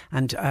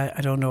 And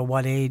I don't know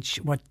what age,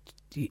 what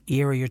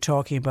era you're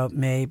talking about,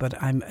 May,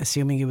 but I'm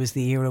assuming it was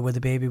the era where the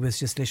baby was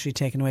just literally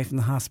taken away from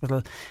the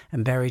hospital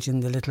and buried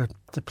in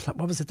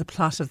the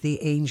plot of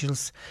the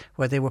angels,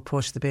 where they were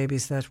put, the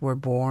babies that were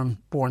born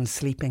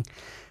sleeping.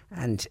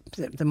 And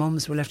the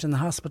mums were left in the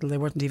hospital. They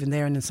weren't even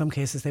there, and in some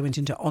cases they went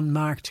into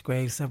unmarked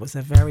graves. That was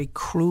a very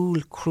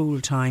cruel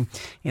time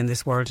in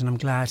this world, and I'm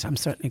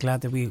certainly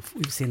glad that we've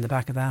seen the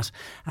back of that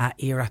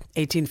era.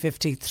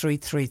 1850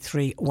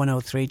 333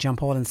 103. John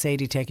Paul and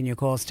Sadie taking your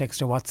calls,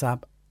 text or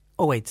WhatsApp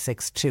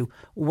 0862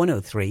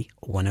 103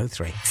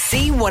 103.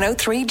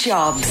 C103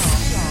 Jobs.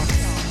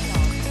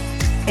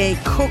 A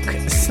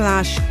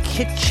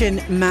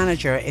cook/kitchen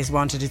manager is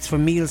wanted. It's for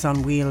Meals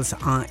on Wheels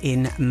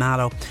in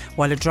Mallow.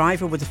 While a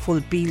driver with a full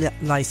B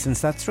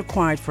licence, that's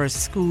required for a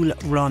school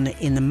run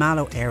in the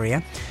Mallow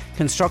area.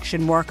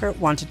 Construction worker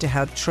wanted to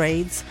help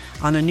trades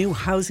on a new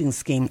housing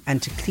scheme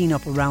and to clean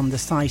up around the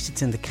site.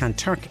 It's in the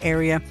Kanturk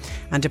area.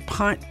 And a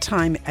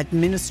part-time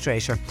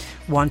administrator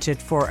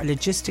wanted for a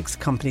logistics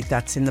company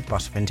that's in the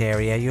Buttevant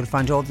area. You'll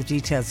find all the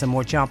details and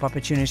more job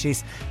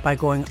opportunities by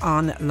going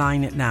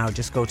online now.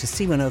 Just go to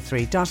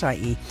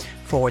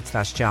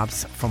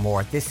c103.ie/jobs for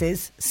more. This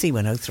is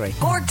C103.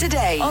 Cork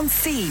Today on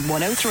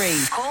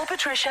C103. Call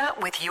Patricia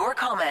with your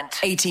comment.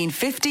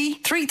 1850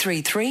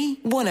 333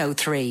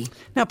 103.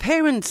 Now,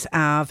 parents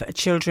of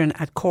children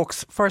at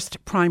Cork's first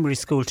primary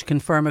school to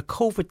confirm a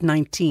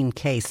COVID-19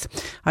 case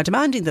are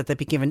demanding that they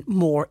be given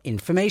more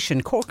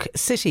information. Cork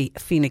City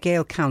Fine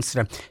Gael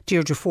councillor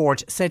Deirdre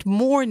Ford said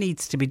more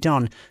needs to be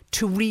done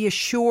to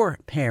reassure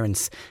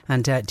parents.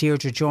 And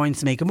Deirdre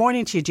joins me. Good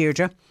morning to you,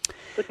 Deirdre.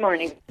 Good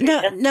morning.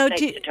 Nice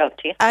to talk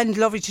to you. And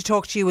lovely to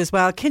talk to you as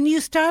well. Can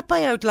you start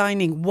by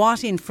outlining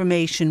what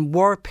information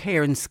were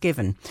parents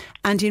given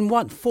and in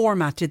what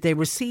format did they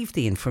receive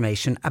the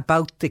information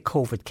about the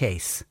COVID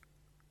case?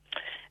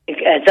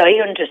 As I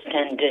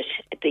understand it,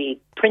 the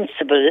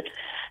principal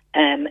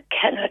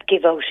cannot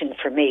give out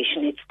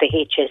information. It's the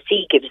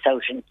HSE gives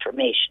out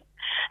information.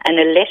 And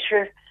a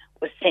letter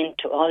was sent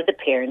to all the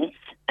parents,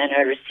 and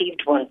I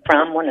received one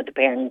from one of the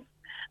parents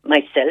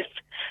myself,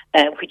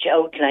 which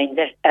outlined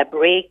that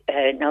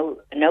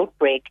an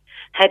outbreak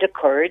had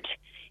occurred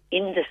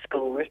in the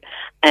school,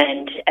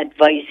 and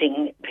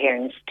advising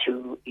parents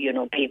to,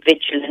 be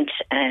vigilant,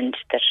 and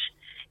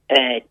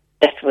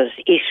that was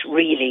it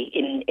really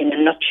in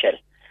a nutshell.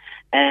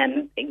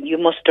 You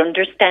must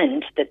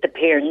understand that the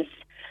parents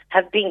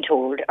have been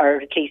told,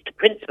 or at least the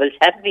principals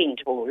have been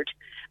told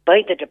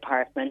by the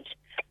department,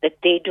 that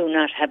they do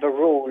not have a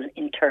role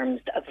in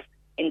terms of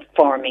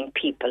informing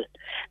people,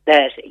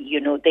 that,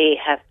 they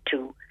have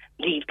to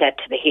leave that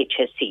to the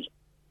HSE.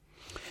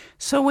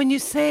 So when you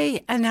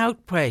say an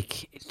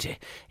outbreak,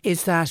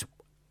 is that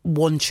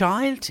one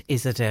child?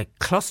 Is it a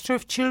cluster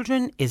of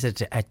children? Is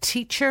it a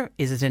teacher?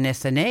 Is it an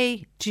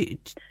SNA?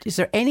 Is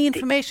there any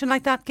information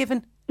like that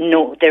given?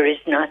 No, there is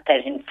not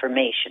that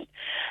information.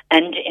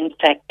 And in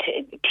fact,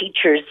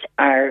 teachers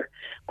are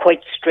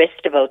quite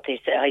stressed about this.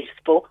 I've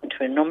spoken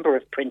to a number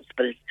of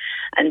principals,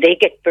 and they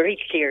get very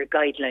clear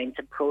guidelines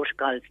and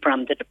protocols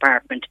from the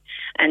department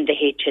and the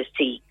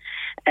HSE.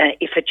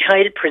 If a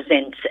child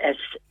presents as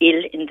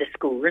ill in the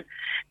school,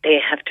 they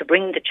have to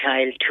bring the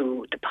child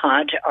to the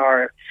pod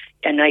or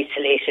an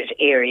isolated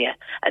area,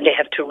 and they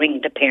have to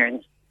ring the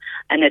parents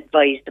and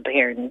advise the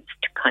parents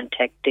to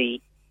contact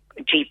the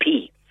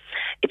GP.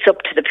 It's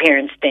up to the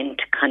parents then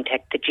to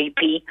contact the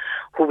GP,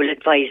 who will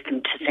advise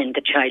them to send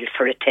the child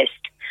for a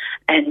test.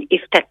 And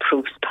if that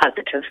proves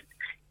positive,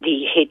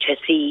 the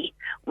HSE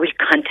will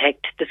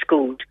contact the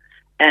school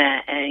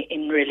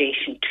in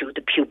relation to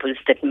the pupils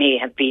that may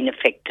have been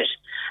affected.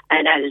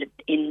 And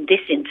in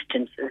this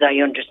instance, as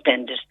I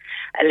understand it,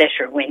 a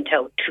letter went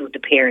out to the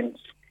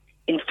parents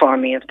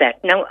informing of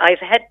that. Now, I've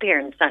had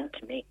parents on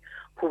to me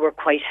who were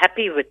quite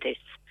happy with this.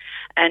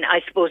 And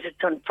I suppose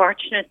it's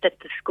unfortunate that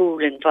the school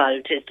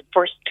involved is the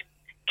first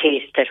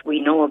case that we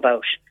know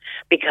about,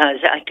 because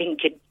I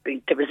think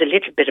there was a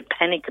little bit of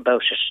panic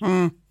about it.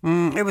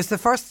 It was the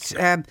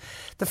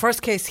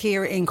first case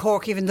here in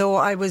Cork. Even though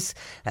I was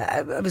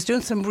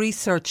doing some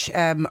research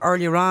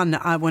earlier on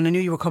when I knew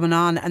you were coming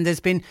on, and there's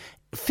been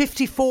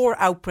 54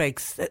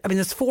 outbreaks. I mean,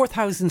 there's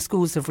 4,000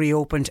 schools have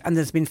reopened, and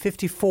there's been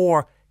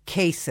 54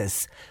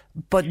 cases,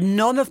 but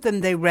none of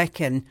them, they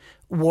reckon,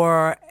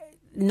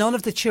 none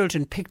of the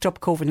children picked up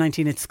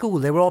COVID-19 at school.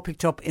 They were all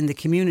picked up in the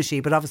community,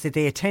 but obviously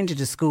they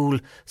attended a school,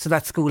 so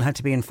that school had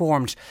to be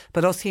informed.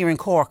 But us here in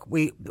Cork,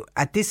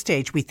 at this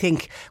stage, we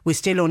think we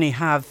still only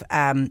have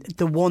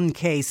the one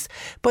case.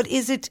 But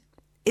is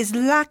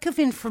lack of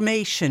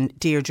information,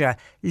 Deirdre,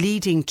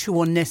 leading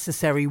to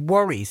unnecessary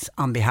worries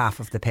on behalf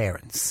of the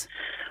parents?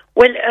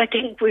 Well, I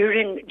think we're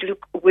in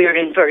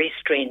very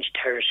strange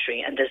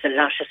territory, and there's a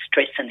lot of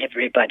stress on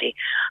everybody.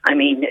 I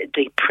mean,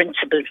 the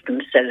principals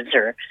themselves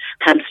are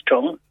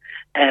hamstrung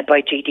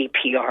by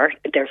GDPR.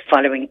 They're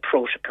following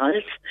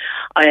protocols.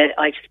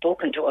 I've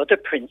spoken to other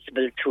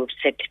principals who have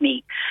said to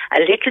me,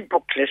 a little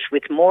booklet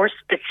with more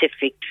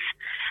specifics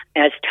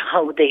as to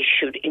how they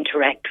should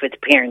interact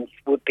with parents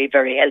would be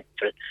very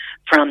helpful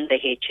from the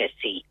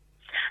HSE.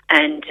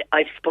 And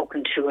I've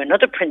spoken to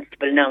another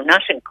principal now,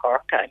 not in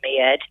Cork, I may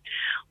add,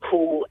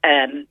 who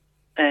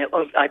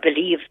I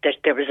believe that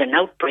there was an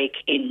outbreak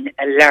in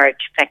a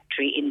large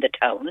factory in the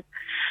town,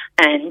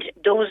 and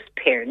those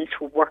parents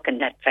who work in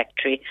that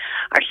factory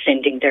are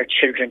sending their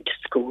children to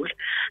school,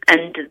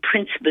 and the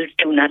principals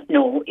do not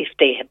know if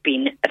they have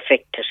been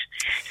affected.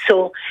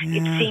 So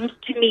it seems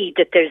to me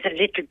that there's a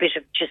little bit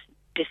of just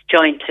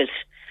disjointed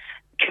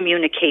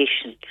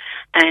communication,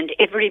 and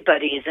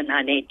everybody is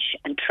on edge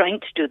and trying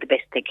to do the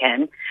best they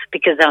can,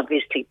 because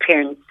obviously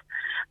parents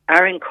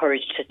are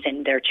encouraged to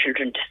send their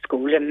children to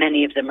school, and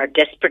many of them are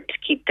desperate to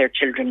keep their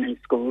children in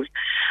school.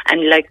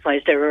 And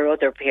likewise, there are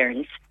other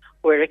parents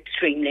who are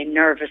extremely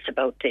nervous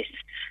about this,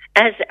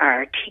 as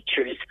are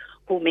teachers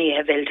who may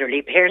have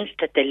elderly parents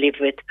that they live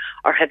with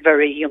or have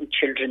very young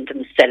children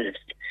themselves.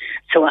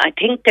 So I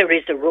think there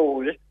is a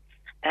role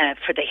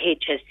for the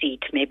HSE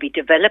to maybe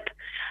develop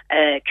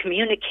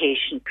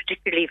communication,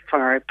 particularly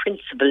for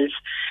principals,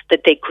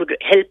 that they could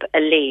help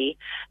allay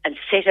and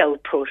set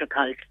out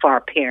protocols for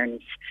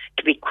parents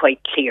to be quite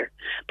clear.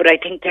 But I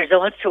think there's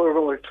also a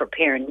role for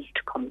parents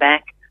to come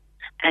back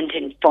and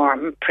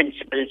inform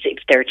principals if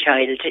their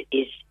child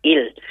is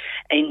ill.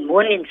 In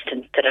one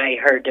instance that I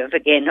heard of,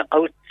 again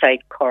outside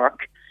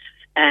Cork,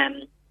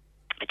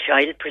 a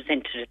child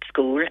presented at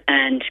school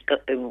and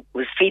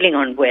was feeling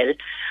unwell,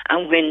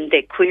 and when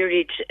they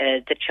queried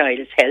the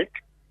child's health,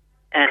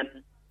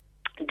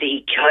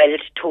 the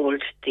child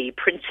told the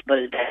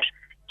principal that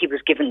he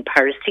was given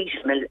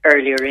paracetamol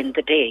earlier in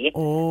the day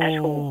at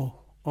home.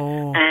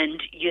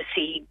 And you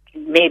see,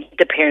 maybe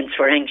the parents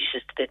were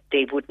anxious that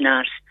they would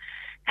not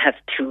have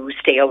to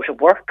stay out of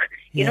work.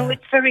 You know,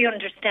 it's very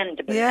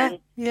understandable. And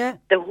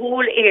the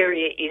whole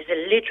area is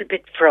a little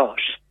bit fraught.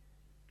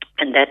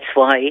 And that's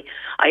why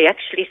I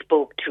actually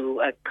spoke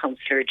to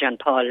Councillor John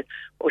Paul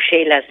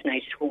O'Shea last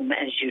night, whom,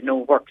 as you know,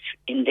 works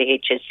in the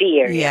HSE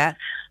area.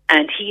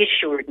 And he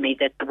assured me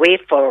that the way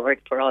forward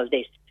for all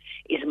this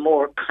is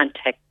more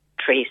contact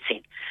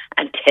tracing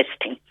and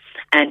testing.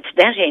 And to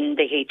that end,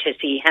 the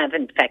HSE have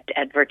in fact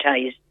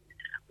advertised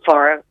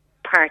for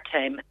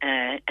part-time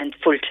and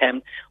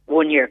full-time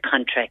one-year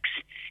contracts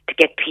to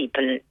get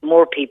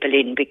more people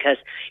in, because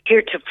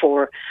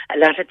heretofore a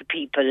lot of the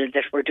people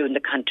that were doing the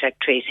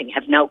contact tracing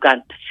have now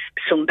gone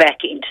some back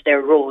into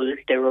their roles,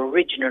 their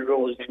original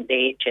roles in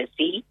the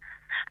HSE,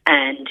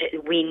 and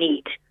we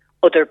need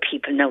other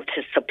people now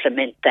to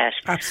supplement that.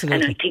 Absolutely.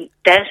 And I think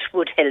that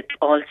would help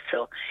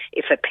also.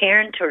 If a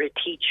parent or a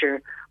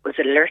teacher was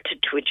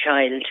alerted to a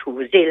child who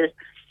was ill,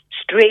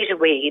 straight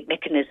away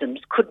mechanisms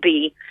could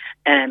be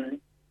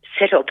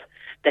set up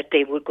that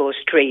they would go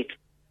straight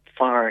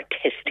for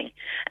testing,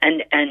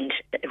 and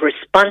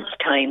response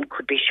time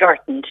could be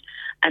shortened,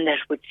 and that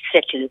would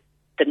settle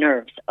the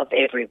nerves of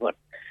everyone.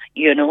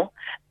 You know,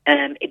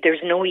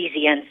 there's no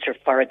easy answer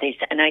for this,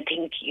 and I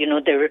think, you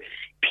know,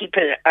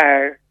 people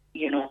are,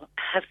 you know,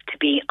 have to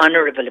be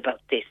honourable about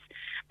this.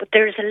 But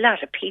there's a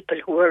lot of people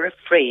who are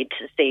afraid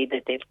to say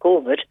that they've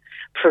COVID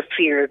for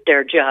fear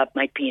their job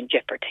might be in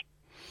jeopardy.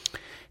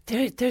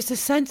 There's a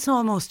sense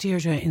almost,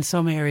 Deirdre, in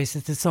some areas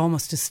that it's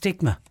almost a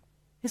stigma.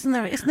 Isn't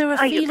there a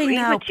feeling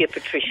now, with you,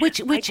 Patricia.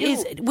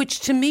 which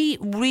to me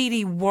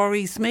really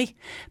worries me,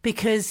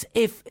 because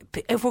if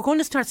we're going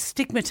to start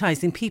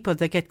stigmatising people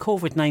that get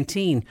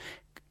COVID-19,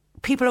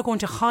 people are going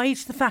to hide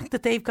the fact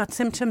that they've got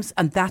symptoms,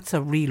 and that's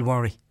a real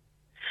worry.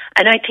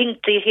 And I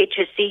think the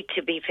HSE,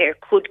 to be fair,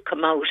 could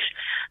come out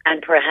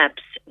and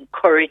perhaps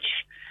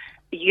encourage.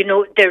 You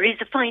know, there is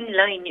a fine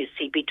line, you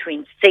see,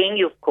 between saying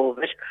you've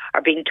COVID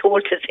or being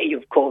told to say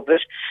you've COVID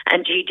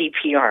and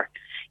GDPR.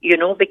 You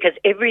know, because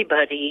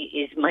everybody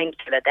is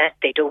mindful of that.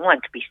 They don't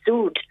want to be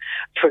sued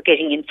for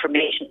getting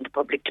information in the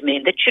public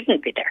domain that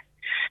shouldn't be there.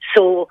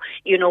 So,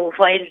 you know,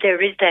 while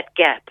there is that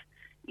gap,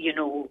 you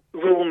know,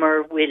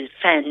 rumour will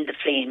fan the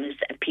flames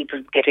and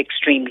people get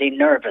extremely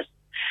nervous.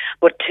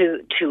 But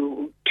to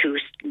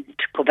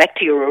go back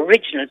to your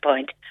original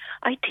point,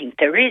 I think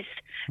there is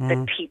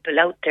that people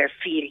out there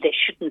feel they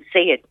shouldn't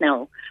say it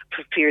now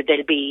for fear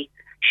they'll be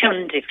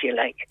shunned, if you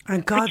like.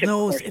 And God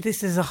knows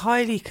this is a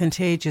highly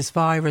contagious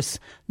virus.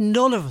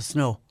 None of us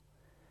know.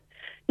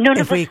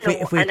 If we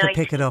could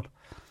pick it up.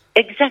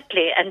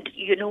 Exactly. And,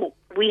 you know,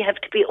 we have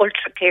to be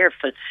ultra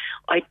careful.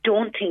 I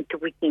don't think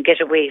that we can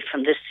get away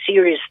from the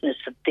seriousness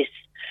of this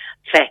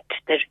fact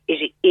that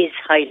it is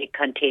highly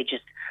contagious.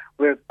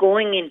 We're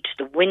going into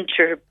the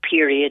winter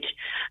period,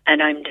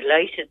 and I'm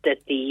delighted that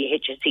the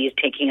HSE is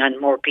taking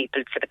on more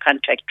people for the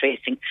contact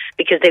tracing,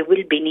 because they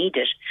will be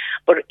needed.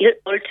 But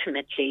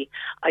ultimately,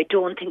 I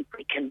don't think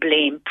we can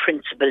blame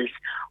principals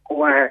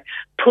who are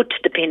put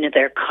the pin of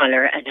their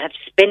collar and have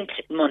spent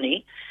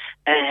money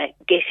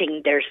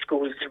getting their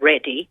schools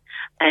ready,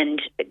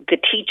 and the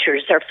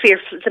teachers are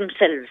fearful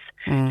themselves.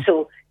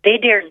 So they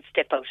daren't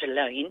step out of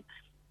line.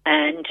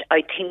 And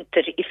I think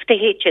that if the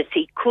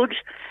HSE could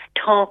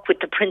talk with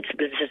the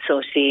Principals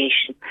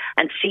Association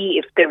and see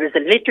if there was a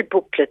little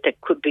booklet that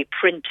could be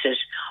printed,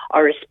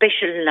 or a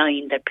special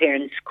line that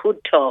parents could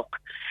talk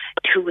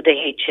to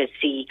the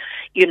HSE,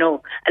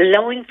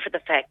 allowing for the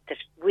fact that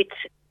with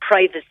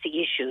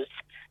privacy issues,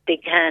 they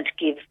can't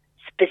give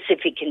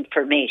specific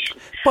information.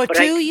 But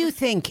do you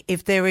think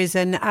if there is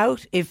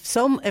if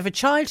a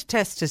child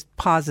tests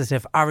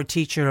positive, or a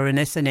teacher or an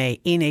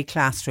SNA in a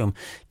classroom,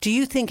 do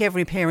you think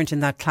every parent in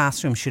that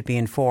classroom should be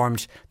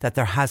informed that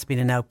there has been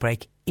an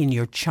outbreak in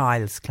your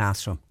child's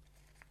classroom?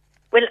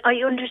 Well,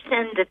 I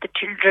understand that the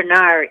children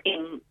are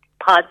in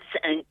pods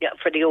and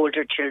for the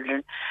older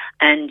children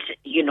and,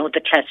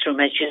 the classroom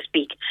as you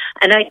speak.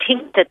 And I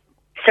think that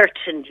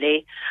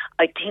certainly,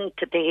 the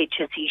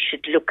HSE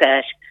should look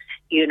at,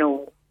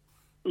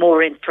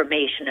 more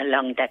information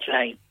along that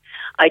line.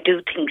 I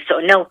do think so.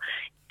 Now,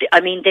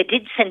 they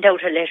did send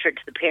out a letter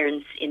to the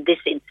parents in this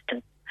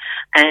instance,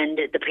 and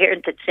the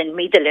parent that sent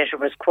me the letter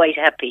was quite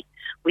happy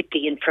with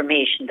the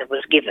information that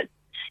was given,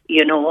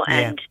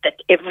 and that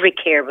every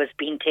care was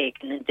being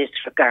taken in this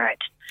regard.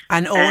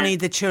 And only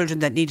the children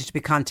that needed to be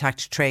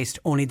contact traced,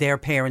 only their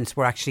parents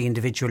were actually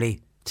individually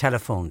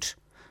telephoned.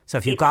 So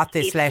if you got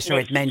this letter,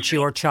 it meant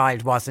your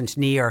child wasn't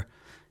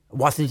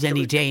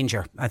any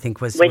danger, I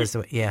think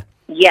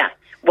Yeah,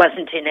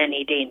 wasn't in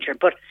any danger.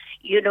 But,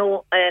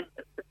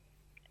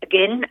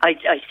 again, I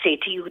say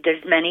to you,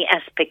 there's many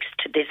aspects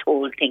to this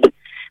whole thing.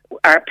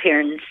 Are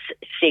parents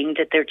saying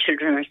that their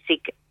children are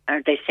sick?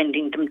 Are they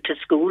sending them to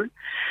school?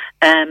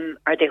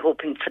 Are they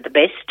hoping for the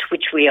best,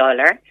 which we all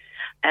are?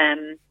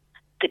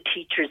 The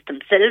teachers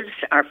themselves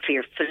are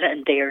fearful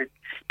and they're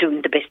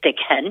doing the best they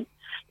can,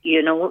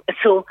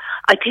 So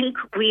I think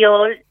we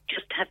all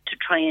just have to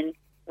try and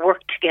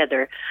work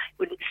together,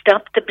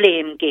 stop the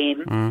blame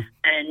game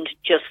and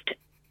just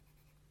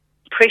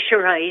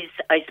pressurise,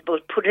 I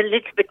suppose, put a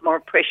little bit more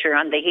pressure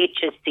on the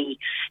HSE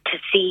to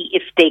see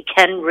if they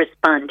can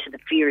respond to the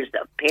fears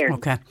of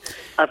parents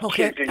of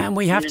children. And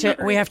we have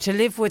to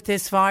live with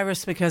this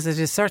virus because it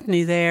is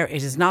certainly there.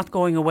 It is not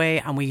going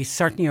away, and we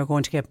certainly are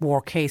going to get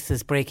more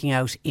cases breaking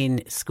out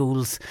in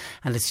schools.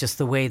 And it's just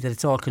the way that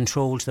it's all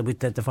controlled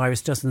that the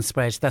virus doesn't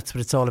spread. That's what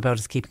it's all about,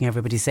 is keeping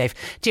everybody safe.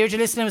 Deirdre,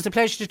 listen, it was a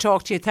pleasure to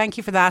talk to you. Thank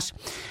you for that,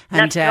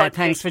 and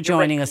thanks for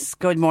joining us.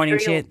 Good morning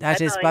to you.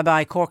 That is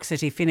bye-bye. Cork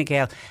City, Fine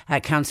Gael.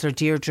 Councillor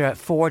Deirdre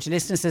Ford.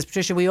 Listener says,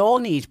 Patricia, we all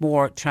need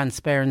more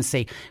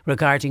transparency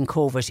regarding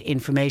COVID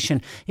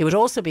information. It would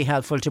also be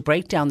helpful to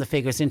break down the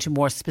figures into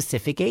more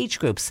specific age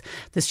groups.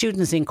 The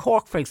students in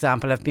Cork, for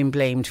example, have been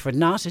blamed for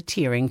not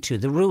adhering to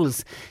the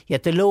rules.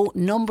 Yet the low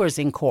numbers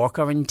in Cork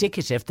are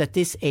indicative that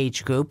this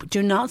age group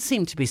do not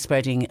seem to be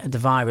spreading the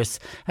virus,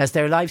 as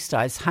their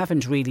lifestyles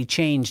haven't really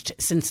changed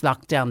since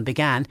lockdown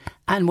began,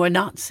 and we're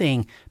not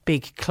seeing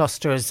big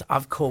clusters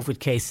of COVID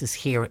cases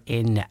here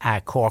in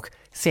Cork.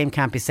 Same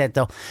can't be said,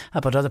 though,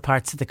 about other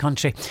parts of the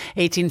country.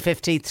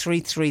 1850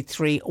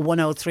 333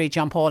 103.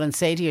 John Paul and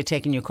Sadie are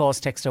taking your calls,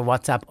 text or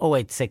WhatsApp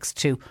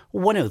 0862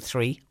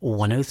 103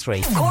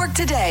 103. Cork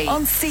Today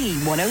on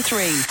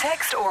C103.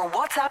 Text or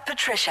WhatsApp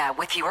Patricia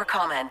with your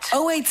comment.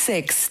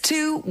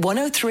 0862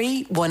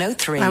 103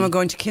 103. And we're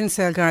going to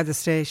Kinsale Garda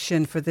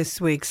Station for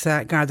this week's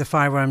Garda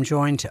Fire, where I'm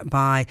joined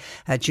by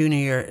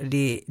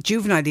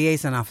Juvenile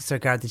Liaison Officer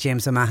Garda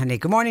James O'Mahony.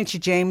 Good morning to you,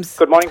 James.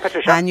 Good morning,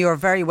 Patricia. And you're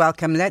very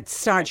welcome. Let's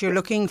start.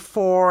 You're looking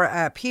for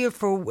appeal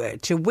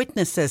to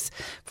witnesses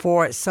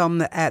for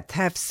some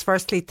thefts.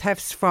 Firstly,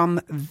 thefts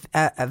from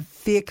a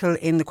vehicle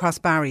in the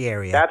Crossbarry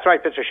area. That's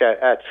right,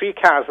 Patricia. 3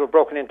 cars were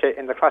broken into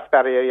in the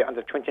Crossbarry area on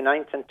the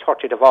 29th and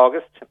 30th of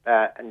August.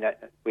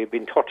 We've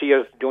been 30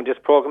 years doing this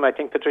programme, I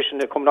think, Patricia, and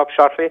they're coming up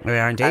shortly. We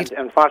are indeed.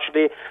 And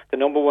unfortunately, the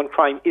number one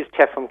crime is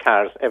theft from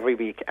cars every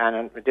week.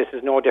 And this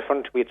is no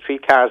different. We had 3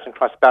 cars in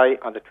Crossbarry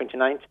on the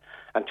 29th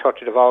and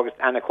 30th of August.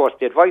 And of course,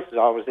 the advice is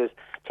always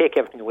take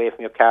everything away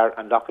from your car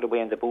and lock it away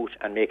in the boot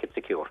and make it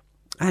secure.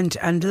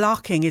 And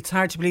locking, it's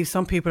hard to believe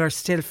some people are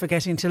still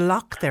forgetting to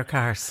lock their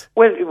cars.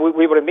 Well,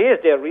 we were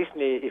amazed there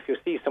recently. If you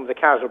see some of the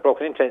cars were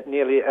broken into,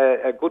 nearly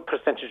a good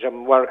percentage of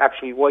them were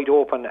actually wide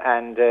open,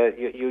 and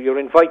you're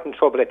inviting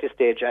trouble at this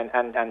stage, and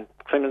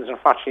criminals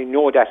unfortunately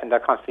know that, and they're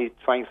constantly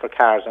trying for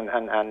cars,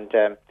 and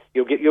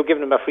you're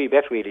giving them a free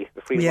bet, really.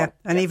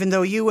 And even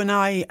though you and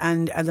I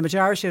and the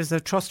majority of us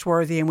are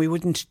trustworthy and we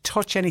wouldn't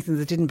touch anything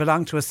that didn't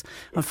belong to us,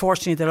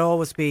 unfortunately there'll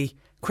always be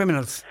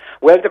criminals.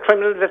 Well, the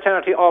criminal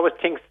fraternity always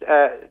thinks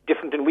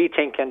different than we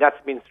think, and that's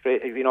been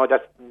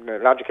that's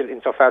logical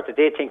insofar as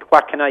they think,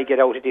 what can I get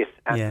out of this?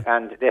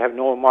 And they have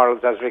no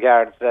morals as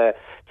regards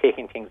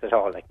taking things at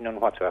all,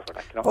 none whatsoever.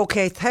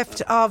 Okay,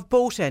 theft of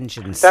boat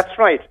engines. That's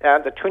right.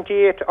 The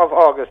 28th of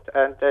August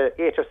and the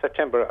 8th of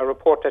September, a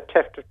report that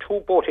theft of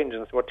 2 boat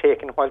engines were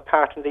taken while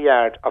parked in the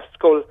yard of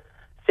Scull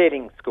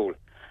Sailing School.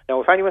 Now,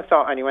 if anyone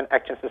saw anyone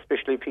acting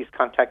suspiciously, please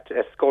contact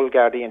Scull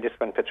Gardaí in this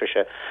one,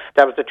 Patricia.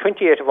 That was the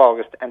 28th of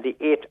August and the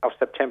 8th of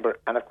September.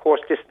 And of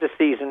course, this is the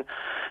season.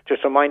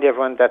 Just remind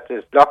everyone that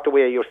there's locked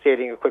away your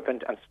sailing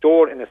equipment and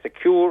stored in a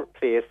secure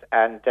place,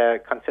 and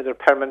consider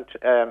permanent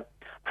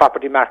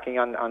property marking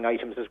on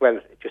items as well,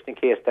 just in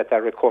case that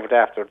they're recovered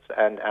afterwards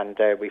and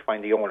we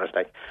find the owners.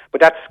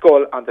 But that's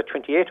Skull on the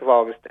 28th of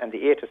August and the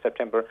 8th of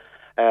September.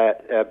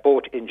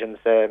 Boat engines,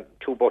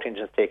 2 boat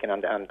engines taken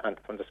on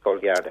from the Skull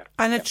Yard there.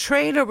 And a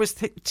trailer was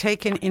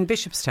taken in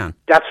Bishopstown.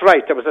 That's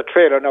right. There was a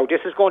trailer. Now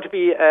this is going to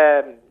be.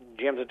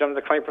 James has done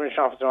the crime prevention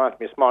officer on me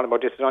this morning,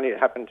 but this has only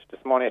happened this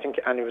morning, I think,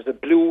 and it was a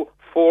blue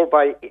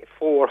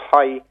 4x4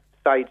 high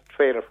side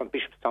trailer from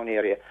Bishopstown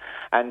area,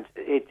 and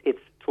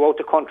it's throughout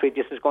the country.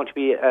 This is going to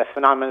be a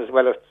phenomenon as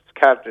well as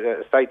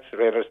side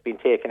trailers being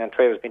taken and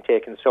trailers being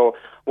taken. So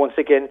once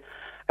again,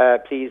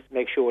 please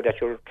make sure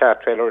that your car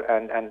trailer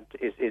and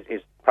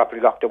is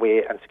properly locked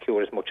away and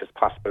secure as much as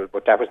possible.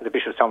 But that was in the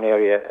Bishopstown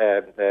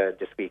area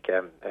this week.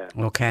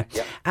 Okay.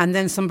 Yeah. And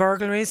then some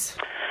burglaries?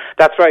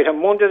 That's right.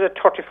 On Monday the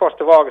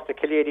 31st of August, the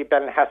Kilady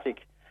Ballinhassig,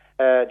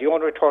 the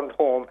owner returned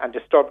home and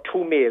disturbed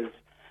 2 males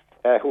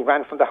who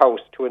ran from the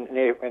house to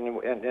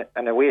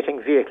an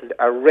awaiting vehicle,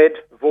 a red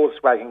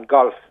Volkswagen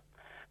Golf.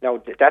 Now,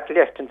 that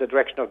left in the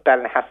direction of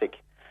Ballinhassig.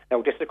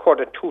 Now, this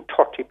occurred at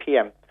 2:30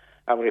 p.m.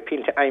 and we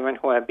appeal to anyone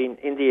who have been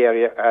in the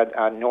area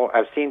and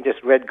have seen this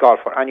red Golf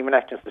or anyone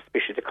acting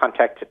suspicious to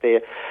contact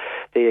the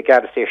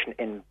Garda station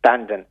in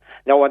Bandon.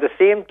 Now, on the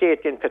same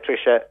date in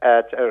Patricia,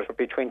 at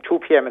between 2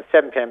 p.m. and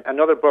 7 p.m.,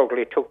 another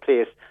burglary took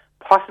place,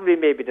 possibly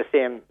maybe the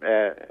same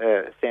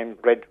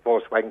red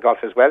Volkswagen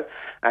Golf as well,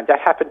 and that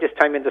happened this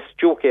time in the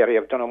Stoke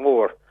area of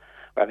Dunamore.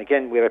 And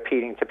again, we're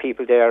appealing to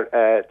people there,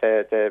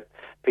 the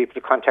people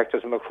to contact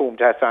us in Macroom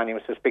to have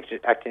anyone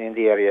suspected acting in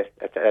the area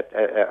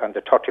on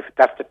the 30th.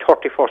 That's the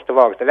 31st of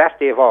August, the last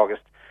day of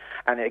August.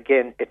 And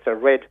again, it's a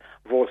red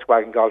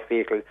Volkswagen Golf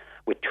vehicle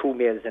with 2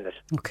 males in it.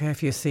 Okay,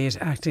 if you see it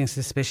acting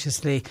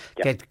suspiciously,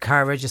 get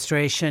car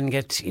registration,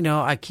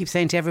 I keep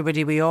saying to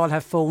everybody, we all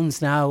have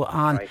phones now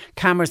on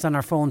cameras on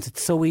our phones.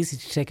 It's so easy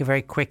to take a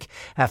very quick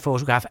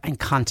photograph and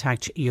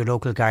contact your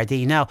local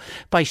Gardaí. Now,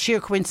 by sheer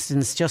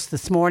coincidence, just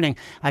this morning,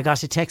 I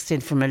got a text in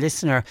from a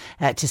listener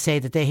to say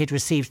that they had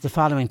received the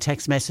following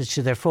text message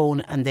to their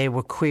phone and they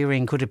were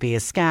querying, could it be a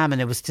scam?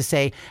 And it was to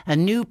say, a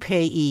new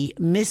payee,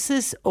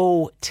 Mrs.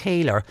 O.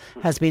 Taylor,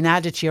 has been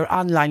added to your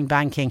online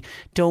banking.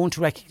 Don't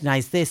recognise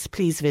this,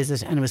 please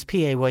visit, and it was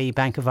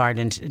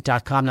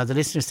payebankofireland.com. Now the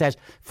listener said,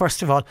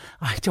 first of all,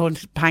 I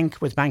don't bank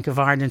with Bank of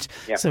Ireland,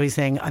 so he's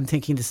saying, I'm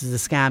thinking this is a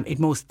scam. It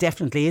most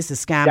definitely is a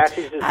scam.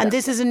 And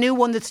this is a new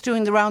one that's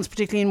doing the rounds,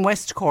 particularly in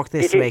West Cork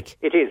this week.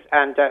 It is,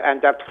 and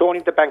they're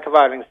cloning the Bank of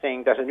Ireland,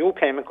 saying that a new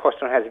payment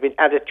customer has been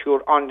added to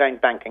your online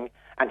banking,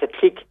 and to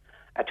click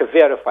to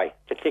verify,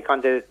 to click on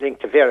the link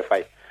to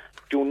verify.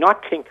 Do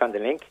not click on the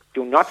link,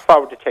 do not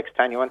forward the text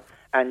to anyone,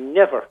 and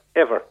never,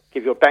 ever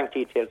give your bank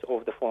details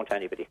over the phone to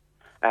anybody.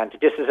 And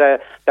this is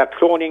they're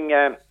cloning,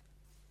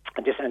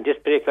 in this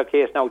particular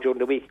case now, during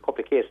the week, a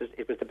couple of cases,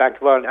 it was the Bank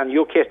of Ireland. And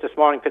your case this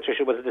morning,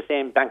 Patricia, was it the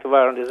same Bank of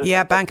Ireland? Is it?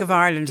 Yeah, Bank of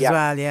Ireland as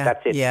well, yeah.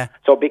 That's it. Yeah.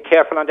 So be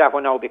careful on that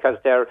one now, because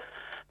this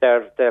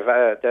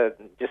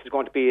is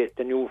going to be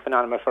the new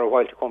phenomenon for a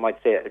while to come,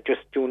 I'd say.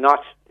 Just do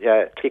not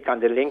click on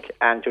the link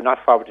and do not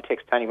forward the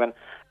text to anyone,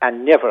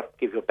 and never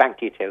give your bank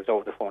details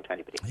over the phone to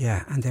anybody.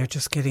 Yeah, and they're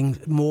just getting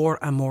more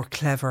and more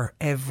clever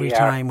every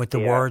time with the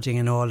wording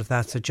and all of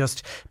that. So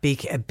just be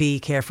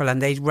careful.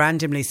 And they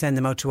randomly send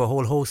them out to a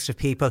whole host of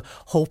people,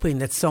 hoping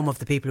that some of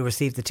the people who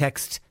receive the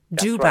text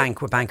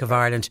bank with Bank of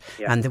Ireland,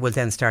 and they will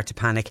then start to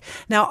panic.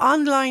 Now,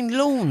 online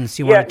loans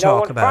you want to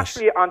talk about.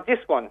 Unfortunately, on this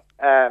one,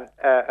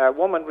 a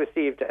woman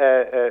received,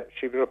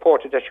 she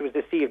reported that she was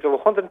deceived of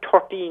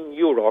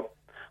 €113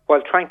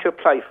 while trying to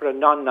apply for a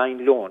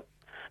non-9 loan.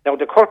 Now,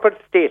 the corporate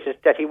stated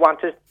that he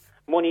wanted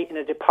money in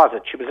a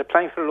deposit. She was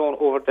applying for a loan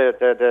over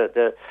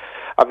the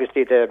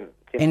obviously the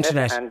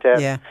internet, and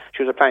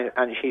she was applying,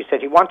 and she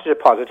said he wanted a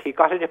deposit. He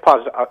got a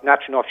deposit.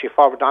 Naturally enough, she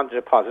forwarded on the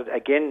deposit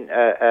again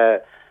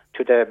to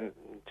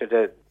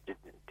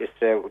this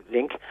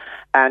link,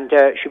 and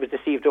she was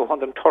deceived of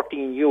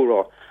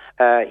 €113.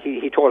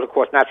 He told, of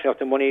course, naturally enough,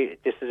 the money,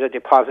 this is a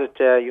deposit,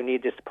 you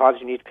need this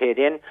deposit, you need to pay it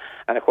in,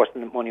 and of course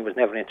the money was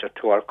never entered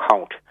to our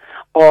account.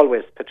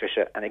 Always,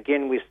 Patricia, and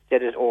again we've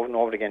said it over and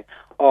over again,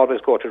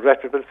 always go to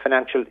reputable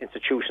financial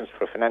institutions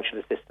for financial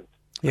assistance.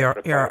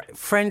 Your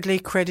friendly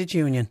credit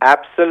union.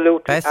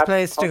 Absolutely. Best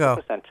place to go.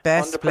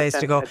 100%. Place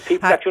to go.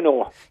 People that you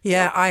know.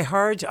 Yeah, I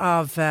heard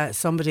of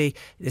somebody,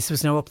 this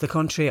was now up the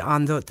country,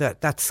 on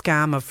that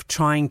scam of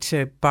trying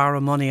to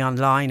borrow money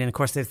online. And of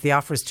course, if the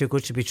offer is too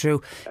good to be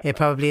true, it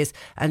probably is.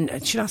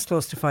 And she lost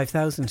close to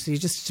 5,000. So you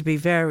just have to be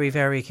very,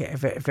 very,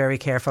 very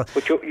careful.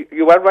 But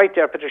you are right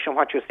there, Patricia, and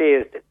what you say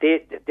is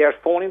they're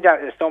phoning down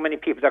so many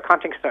people, they're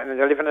contacting and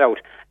they're living it out.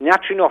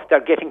 Naturally enough,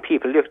 they're getting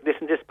people.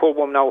 Listen, this poor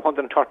woman now,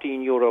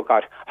 €113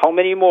 got. How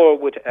many more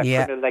would a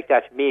criminal like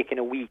that make in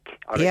a week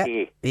or a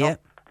day? Yeah.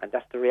 And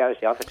that's the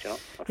reality of it, you know.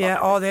 Yeah,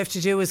 all they have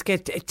to do is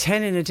get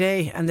 10 in a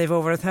day, and they've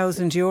over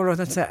 €1,000.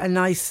 That's a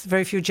nice,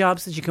 very few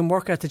jobs that you can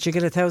work at that you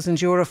get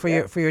 €1,000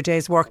 for your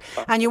day's work.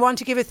 And you want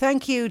to give a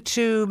thank you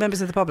to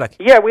members of the public?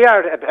 Yeah, we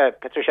are,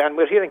 Patricia, and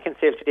we're here in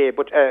Kinsale today.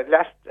 But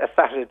last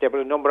Saturday there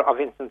were a number of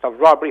instances of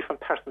robbery from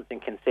persons in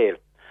Kinsale.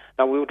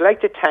 Now we would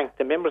like to thank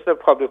the members of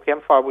the public who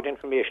came forward with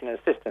information and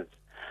assistance.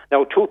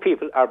 Now, 2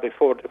 people are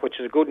before, which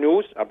is good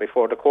news, are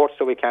before the court,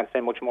 so we can't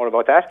say much more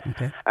about that.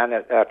 Okay. And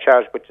are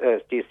charged with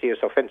these serious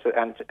offences,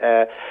 and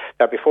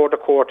they're before the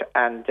court.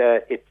 And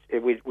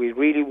we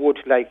really would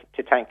like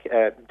to thank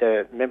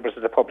the members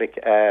of the public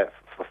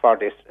for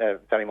this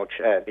very much,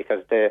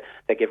 because they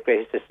give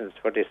great assistance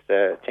for this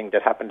thing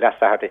that happened last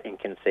Saturday in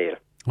Kinsale.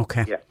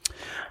 Okay. Yeah.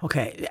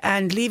 Okay.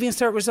 And Leaving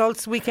Cert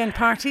results, weekend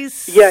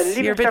parties? Yeah,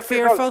 Leaving You're a bit Cert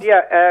fearful? Results,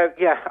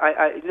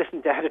 I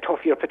listen, they had a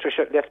tough year,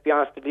 Patricia. Let's be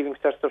honest, the Leaving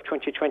Certs of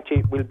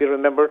 2020 will be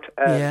remembered.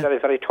 Very,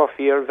 very tough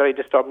year, very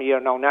disturbing year.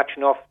 Now,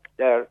 naturally enough,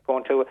 they're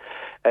going to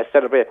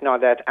celebrate and all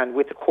that. And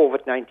with the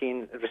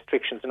COVID-19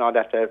 restrictions and all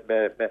that,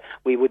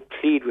 we would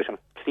plead with them.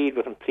 Please.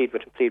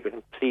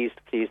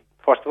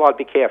 First of all,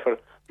 be careful,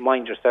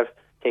 mind yourself,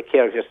 take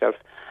care of yourself,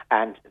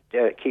 and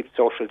keep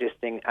social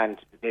distancing and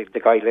the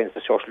guidelines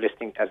of social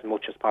distancing as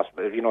much as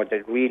possible. You know,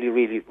 that really,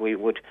 we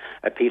would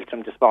appeal to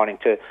them this morning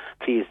to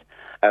please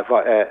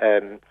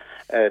the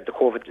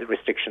COVID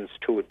restrictions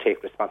to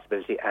take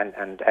responsibility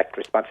and act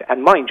responsibly.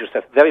 And mind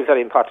yourself, very,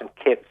 very important.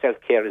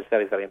 Self-care is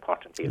very, very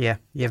important. Yeah,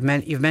 you've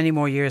many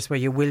more years where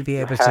you will be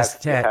able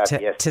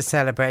to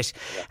celebrate.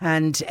 Yeah.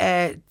 And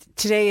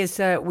today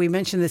is, we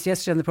mentioned this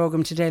yesterday on the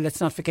programme today,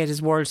 let's not forget,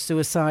 is World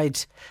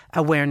Suicide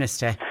Awareness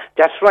Day.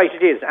 That's right,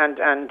 it is,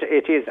 and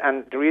it is,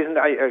 and the reason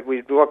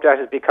we drew up that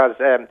is because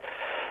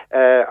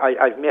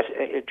I've met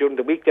during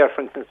the week there,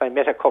 for instance, I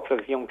met a couple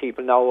of young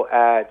people now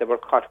that were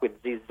caught with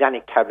these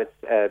Xanax tablets.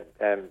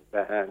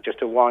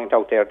 Just a warning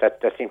out there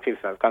that seem to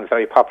have gone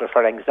very popular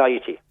for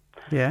anxiety.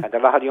 Yeah, and a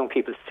lot of young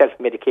people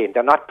self-medicating.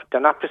 They're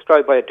not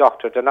prescribed by a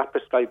doctor. They're not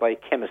prescribed by a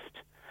chemist.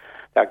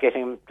 They're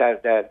getting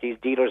these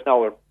dealers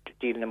now are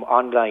dealing them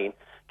online,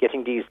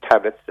 getting these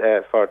tablets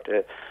for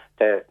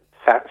the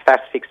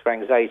fast fix for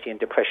anxiety and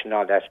depression and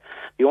all that.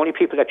 The only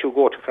people that you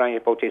go to for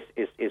anything about this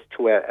is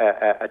to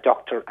a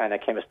doctor and a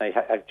chemist. And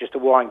just a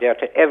warning there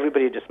to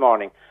everybody this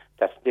morning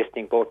that's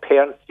listening, both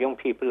parents, young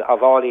people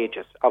of all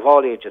ages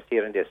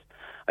here in this.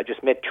 I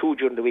just met 2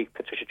 during the week,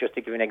 Patricia, just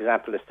to give you an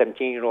example, a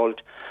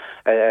 17-year-old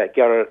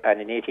girl and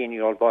an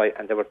 18-year-old boy,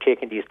 and they were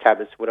taking these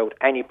tablets without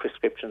any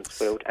prescriptions,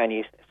 without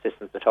any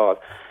assistance at all.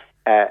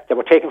 They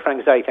were taken for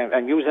anxiety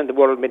and using the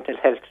word mental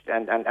health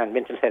and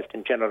mental health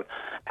in general,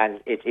 and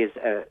it is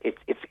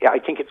I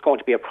think it's going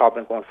to be a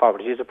problem going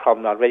forward. It is a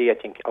problem already, I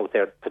think, out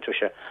there,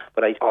 Patricia,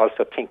 but I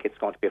also think it's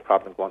going to be a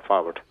problem going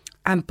forward.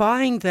 And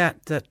buying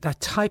that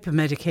type of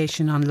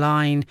medication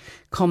online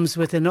comes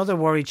with another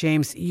worry,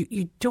 James.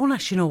 You don't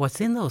actually know what's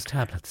in those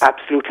tablets.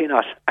 Absolutely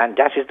not. And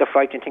that is the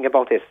frightening thing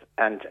about this.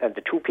 And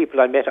the 2 people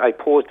I met, I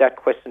posed that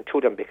question to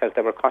them because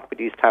they were caught with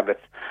these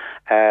tablets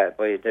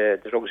by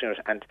the drugs unit.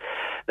 And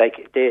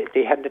like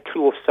they hadn't a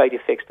clue of side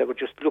effects. They were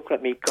just looking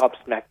at me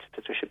gobsmacked,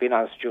 Patricia, being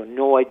honest with you.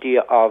 No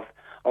idea of,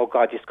 oh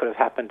God, this could have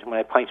happened. When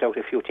I point out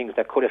a few things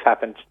that could have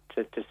happened,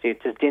 to see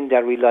it, then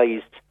they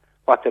realised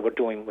what they were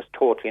doing was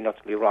totally and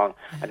utterly wrong,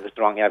 and it was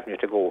the wrong avenue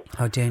to go.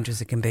 How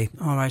dangerous it can be.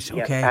 All right,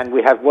 yes. Okay. And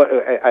we have,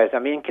 as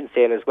I'm in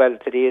Kinsale as well,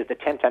 today is the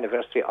 10th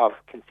anniversary of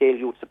Kinsale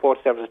Youth Support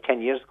Services.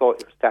 10 years ago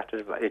it was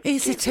started.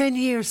 Is it 10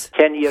 years?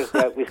 10 years.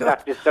 We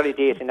started this very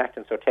date in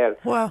Acton's Hotel.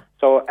 Wow.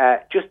 So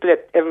just to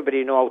let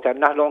everybody know out there,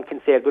 not alone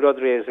Kinsale, but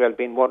other areas as well,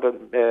 being World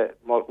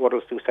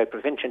Suicide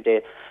Prevention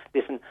Day.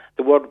 Listen,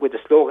 the word with the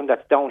slogan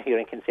that's down here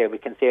in Kinsale,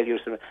 with Kinsale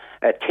Youth,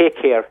 take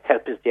care,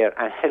 help is there,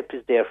 and help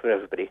is there for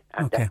everybody.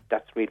 And okay.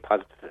 That's really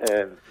positive.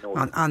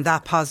 On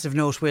that positive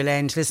note, we'll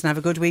end. Listen, have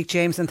a good week,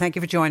 James, and thank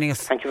you for joining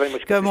us. Thank you very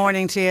much. Good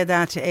morning to you.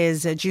 That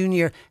is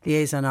Junior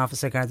Liaison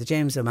Officer Garda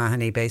James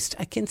O'Mahony, based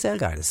at Kinsale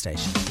Garda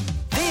Station.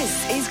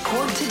 This is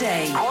Cork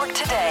Today. Cork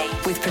Today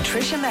with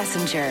Patricia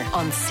Messenger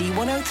on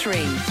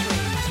C103.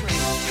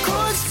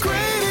 Cork's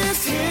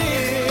greatest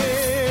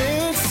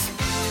hits.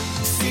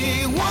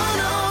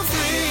 C103.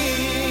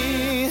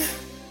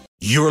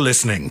 You're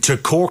listening to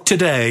Cork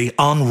Today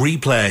on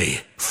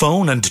replay.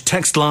 Phone and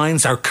text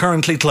lines are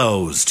currently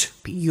closed.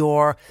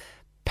 Your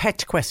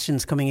pet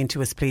questions coming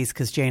into us, please,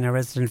 because Jane, our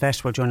resident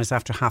vet, will join us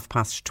after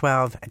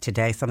 12:30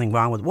 today. Something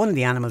wrong with one of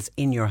the animals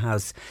in your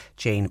house.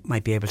 Jane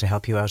might be able to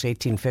help you out.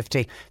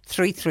 1850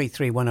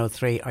 333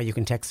 103, or you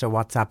can text or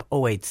WhatsApp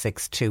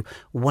 0862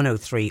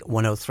 103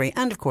 103.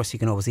 And of course, you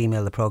can always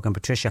email the programme,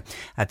 Patricia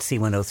at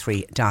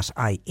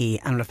c103.ie.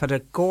 And I've had a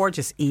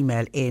gorgeous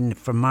email in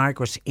from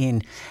Margaret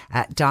in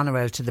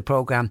Doneraile to the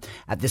programme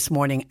this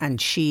morning,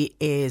 and she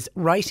is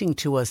writing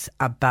to us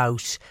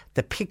about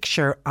the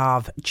picture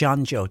of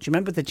John Joe. Do you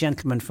remember the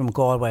gentleman from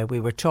Galway? We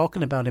were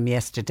talking about him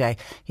yesterday.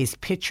 His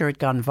picture had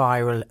gone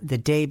viral the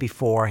day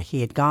before. He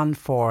had gone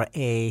for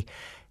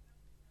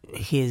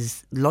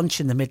his lunch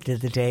in the middle of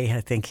the day,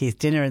 I think, his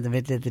dinner in the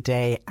middle of the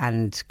day,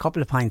 and a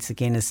couple of pints of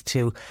Guinness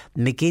to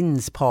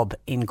McGinn's pub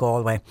in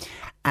Galway.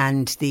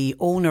 And the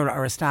owner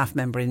or a staff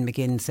member in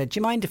Maginn said, do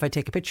you mind if I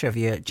take a picture of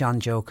you, John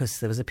Joe? Because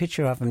there was a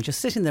picture of him just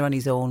sitting there on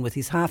his own with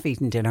his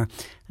half-eaten dinner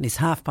and his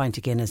half-pint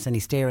of Guinness, and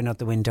he's staring out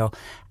the window.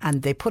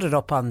 And they put it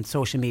up on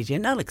social media,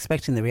 not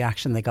expecting the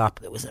reaction they got.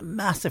 But there was a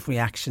massive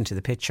reaction to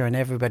the picture, and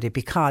everybody,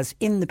 because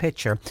in the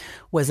picture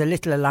was a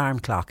little alarm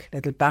clock,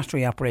 little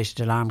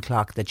battery-operated alarm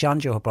clock that John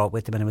Joe had brought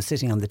with him, and it was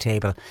sitting on the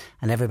table,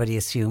 and everybody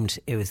assumed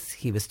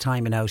he was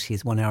timing out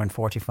his 1 hour and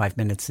 45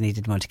 minutes and he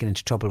didn't want to get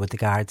into trouble with the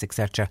guards,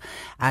 etc.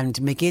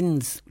 And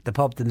Maginn's, the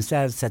pub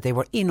themselves, said they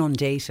were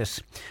inundated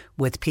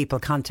with people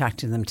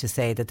contacting them to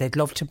say that they'd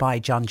love to buy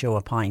John Joe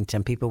a pint,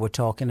 and people were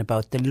talking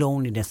about the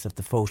loneliness of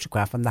the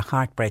photograph and the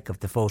heartbreak of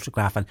the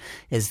photograph, and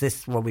is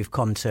this what we've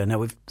come to? Now,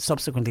 we've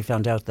subsequently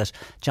found out that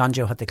John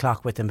Joe had the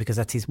clock with him because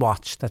that's his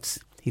watch.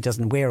 He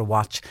doesn't wear a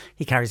watch,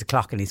 he carries a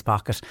clock in his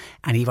pocket,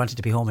 and he wanted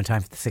to be home in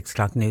time for the 6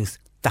 o'clock news.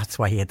 That's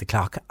why he had the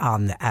clock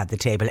on the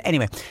table.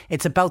 Anyway,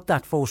 it's about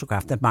that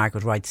photograph that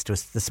Margaret writes to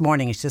us this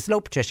morning. She says, hello,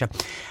 Patricia.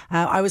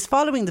 I was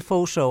following the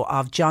photo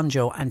of John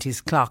Joe and his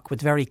clock with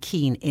very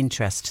keen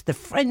interest. The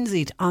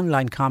frenzied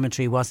online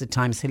commentary was at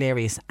times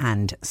hilarious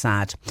and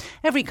sad.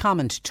 Every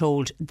comment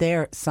told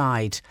their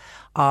side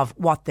of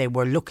what they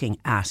were looking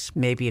at.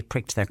 Maybe it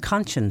pricked their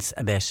conscience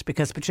a bit,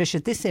 because, Patricia,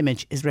 this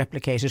image is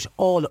replicated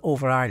all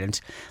over Ireland,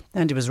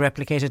 and it was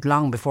replicated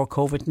long before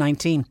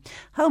COVID-19.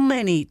 How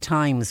many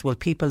times will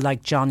people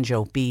like John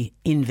Joe be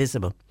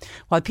invisible?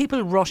 While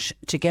people rush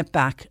to get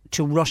back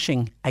to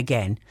rushing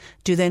again,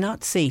 do they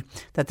not see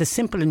that the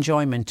simple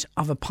enjoyment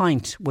of a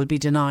pint will be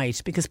denied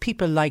because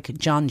people like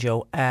John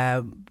Joe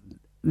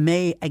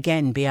may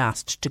again be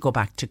asked to go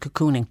back to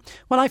cocooning?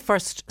 When I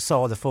first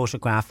saw the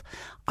photograph,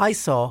 I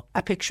saw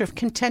a picture of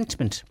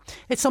contentment.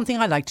 It's something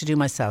I like to do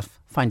myself.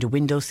 Find a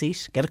window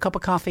seat, get a cup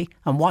of coffee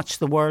and watch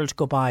the world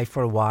go by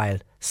for a while.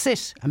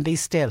 Sit and be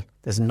still.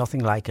 There's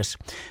nothing like it.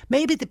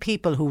 Maybe the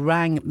people who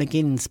rang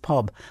Maginn's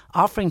pub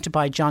offering to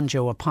buy John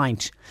Joe a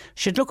pint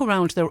should look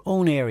around their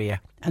own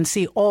area and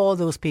see all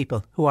those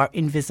people who are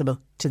invisible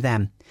to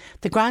them.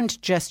 The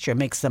grand gesture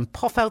makes them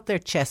puff out their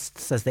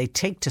chests as they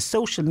take to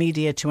social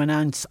media to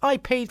announce, I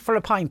paid for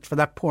a pint for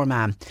that poor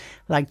man.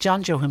 Like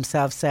John Joe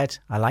himself said,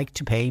 I like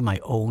to pay my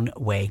own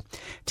way.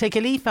 Take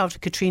a leaf out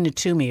of Katrina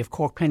Toomey of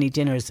Cork Penny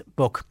Dinner's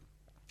book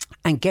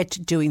and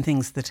get doing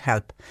things that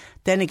help.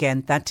 Then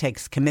again, that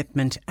takes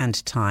commitment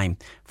and time.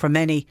 For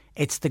many,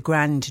 it's the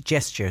grand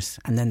gestures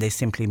and then they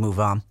simply move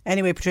on.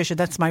 Anyway, Patricia,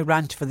 that's my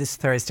rant for this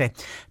Thursday.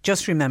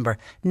 Just remember,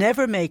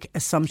 never make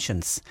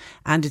assumptions.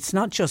 And it's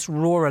not just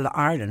rural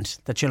Ireland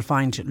that you'll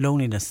find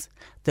loneliness.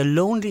 The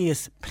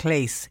loneliest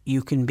place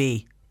you can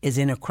be is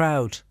in a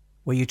crowd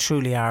where you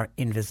truly are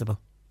invisible.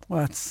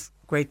 Well, that's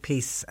great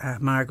piece,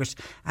 Margaret.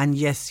 And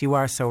yes, you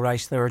are so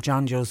right. There are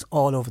John Joes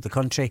all over the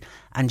country,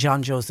 and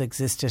John Joes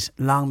existed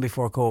long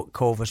before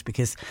COVID,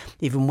 because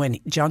even when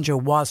John Joe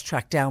was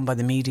tracked down by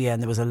the media,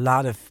 and there was a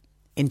lot of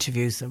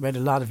interviews, I read a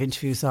lot of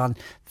interviews on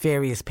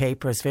various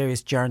papers,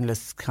 various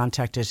journalists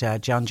contacted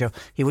John Joe.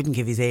 He wouldn't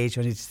give his age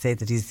when he'd say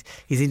that he's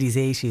in his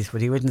 80s,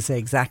 but he wouldn't say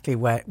exactly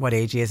what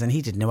age he is, and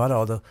he didn't know what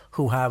all the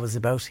hoo-ha was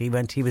about. He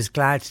was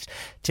glad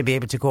to be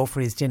able to go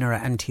for his dinner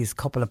and his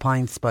couple of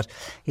pints, but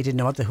he didn't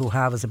know what the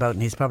hoo-ha was about,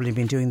 and he's probably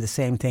been doing the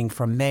same thing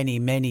for many,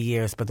 many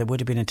years, but there would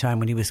have been a time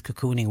when he was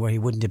cocooning where he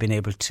wouldn't have been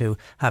able to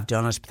have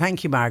done it.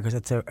 Thank you, Margaret.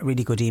 That's a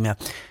really good email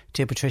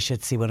to Patricia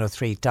at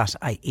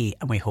c103.ie,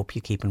 and we hope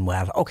you're keeping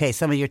well. OK,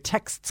 some of your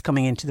texts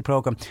coming into the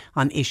programme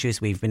on issues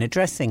we've been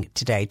addressing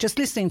today. Just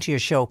listening to your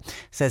show,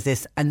 says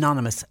this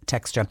anonymous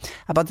texter,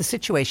 about the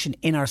situation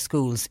in our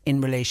schools in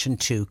relation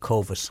to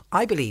COVID.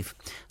 I believe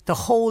the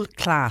whole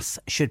class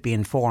should be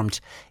informed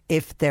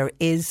if there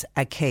is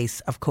a case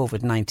of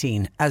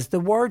COVID-19, as the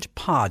word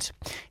pod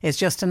is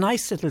just a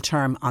nice little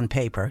term on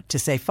paper to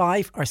say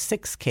 5 or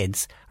 6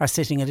 kids are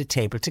sitting at a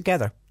table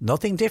together.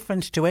 Nothing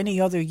different to any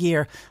other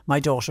year my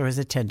daughter has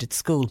attended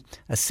school.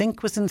 A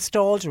sink was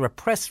installed or a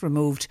press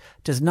removed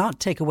does not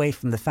take away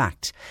from the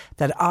fact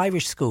that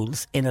Irish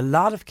schools in a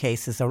lot of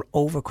cases are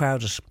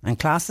overcrowded and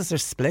classes are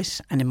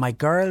split, and in my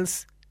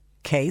girl's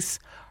case,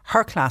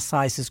 her class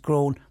size has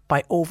grown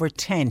by over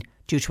 10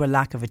 due to a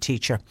lack of a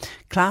teacher.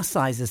 Class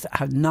sizes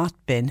have not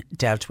been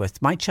dealt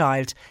with. My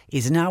child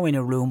is now in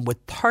a room with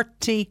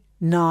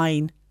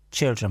 39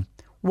 children,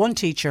 1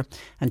 teacher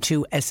and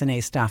 2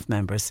 SNA staff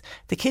members.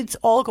 The kids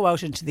all go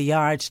out into the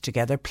yard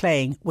together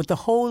playing with the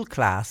whole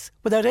class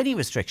without any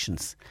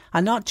restrictions,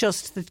 and not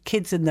just the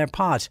kids in their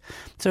pod.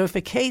 So if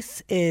a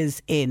case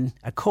is in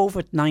a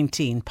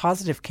COVID-19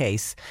 positive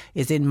case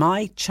is in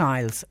my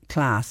child's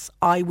class,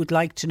 I would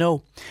like to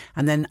know,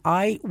 and then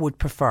I would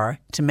prefer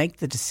to make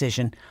the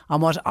decision on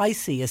what I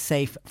see as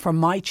safe for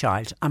my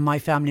child and my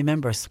family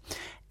members.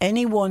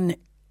 Anyone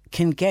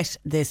can get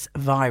this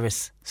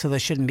virus, so there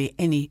shouldn't be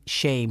any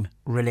shame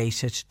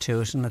related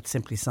to it. And that's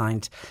simply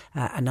signed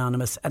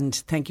anonymous. And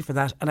thank you for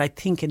that. And I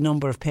think a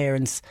number of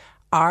parents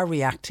are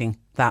reacting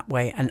that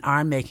way and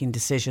are making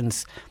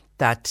decisions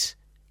that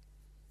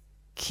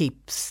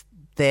keeps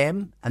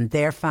them and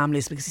their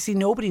families, because you see,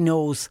 nobody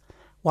knows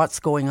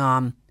what's going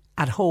on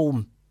at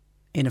home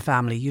in a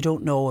family. You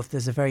don't know if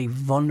there's a very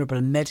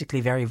vulnerable,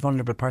 medically very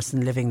vulnerable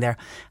person living there,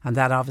 and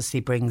that obviously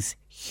brings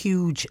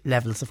huge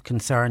levels of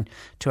concern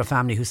to a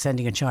family who's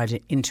sending a child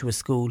into a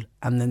school,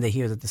 and then they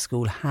hear that the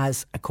school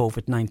has a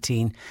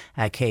COVID-19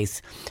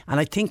 case. And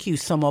I think you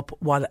sum up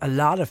what a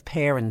lot of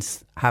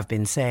parents have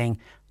been saying.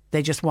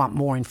 They just want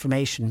more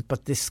information,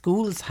 but the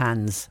school's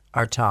hands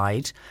are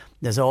tied.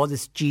 There's all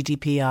this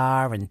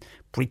GDPR and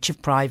breach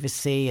of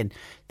privacy, and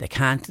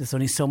there's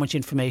only so much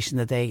information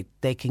that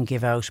they can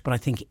give out. But I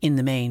think in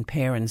the main,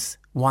 parents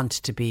want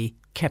to be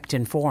kept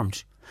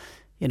informed.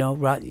 You know,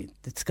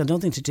 it's got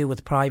nothing to do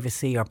with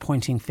privacy or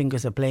pointing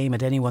fingers of blame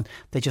at anyone.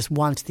 They just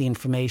want the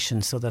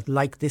information so that,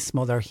 like this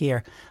mother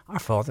here, or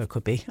father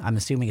could be, I'm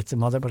assuming it's a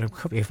mother, but it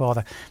could be a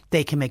father,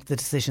 they can make the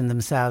decision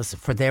themselves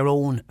for their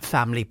own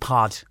family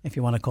pod, if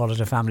you want to call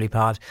it a family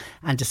pod,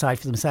 and decide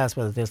for themselves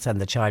whether they'll send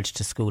the child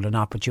to school or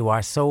not. But you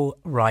are so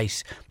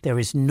right. There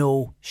is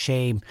no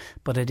shame.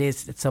 But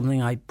it's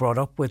something I brought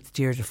up with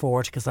Deirdre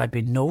Ford, because I've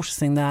been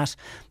noticing that,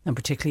 and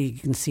particularly you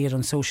can see it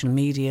on social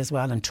media as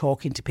well, and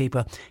talking to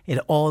people. It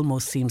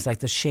almost seems like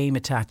there's shame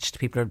attached.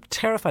 People are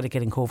terrified of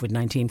getting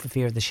COVID-19 for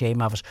fear of the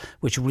shame of it,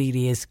 which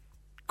really is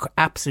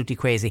absolutely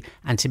crazy,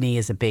 and to me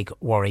is a big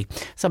worry.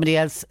 Somebody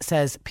else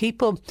says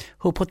people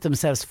who put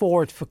themselves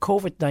forward for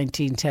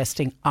COVID-19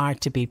 testing are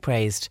to be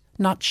praised,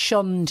 not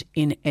shunned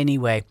in any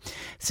way,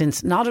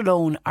 since not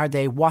alone are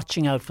they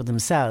watching out for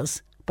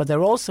themselves, but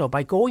they're also,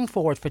 by going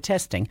forward for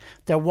testing,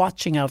 they're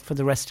watching out for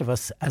the rest of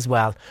us as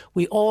well.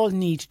 We all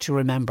need to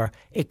remember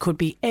it could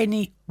be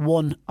any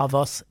one of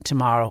us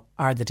tomorrow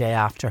or the day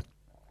after.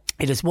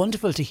 It is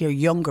wonderful to hear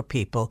younger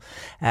people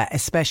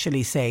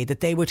especially say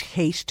that they would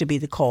hate to be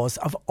the cause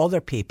of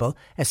other people,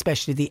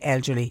 especially the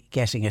elderly,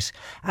 getting it.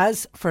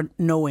 As for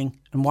knowing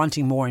and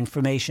wanting more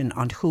information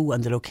on who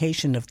and the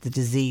location of the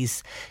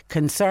disease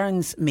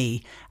concerns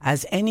me,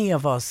 as any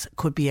of us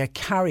could be a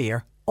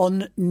carrier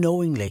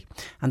unknowingly,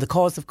 and the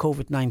cause of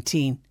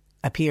COVID-19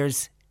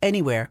 appears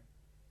anywhere,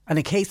 and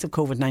a case of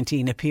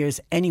COVID-19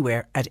 appears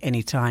anywhere at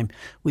any time.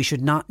 We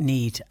should not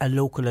need a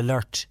local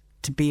alert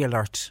to be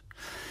alert.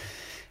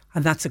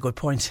 And that's a good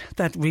point.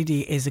 That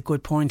really is a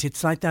good point.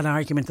 It's like that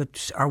argument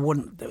that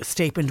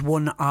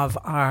one of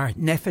our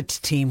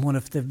NPHET team, one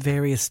of the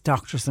various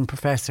doctors and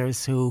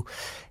professors who,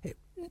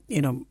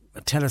 you know,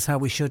 tell us how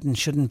we should and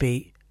shouldn't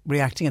be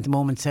reacting at the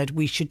moment, said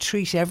we should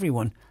treat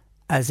everyone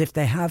as if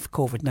they have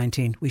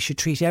COVID-19. We should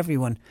treat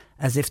everyone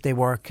as if they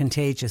were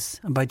contagious.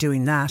 And by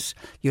doing that,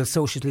 you'll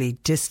socially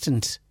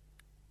distance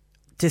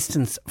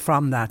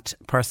from that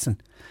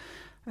person.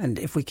 And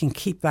if we can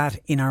keep that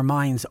in our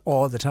minds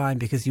all the time,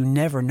 because you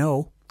never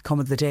know,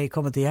 come of the day,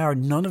 come of the hour,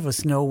 none of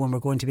us know when we're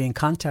going to be in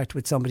contact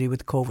with somebody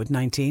with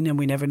COVID-19, and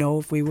we never know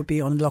if we would be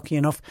unlucky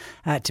enough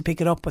to pick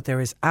it up. But there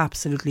is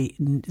absolutely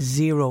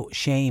zero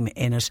shame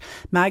in it.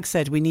 Mag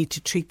said we need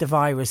to treat the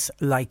virus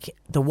like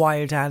the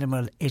wild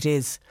animal it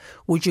is.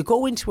 Would you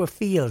go into a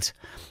field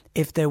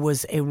if there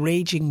was a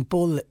raging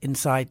bull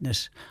inside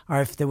it,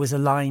 or if there was a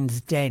lion's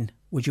den?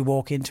 Would you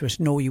walk into it?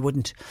 No, you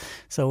wouldn't.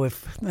 So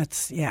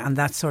and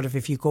that's sort of,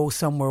 if you go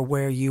somewhere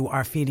where you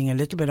are feeling a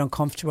little bit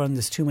uncomfortable and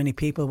there's too many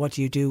people, what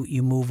do?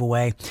 You move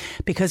away.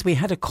 Because we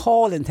had a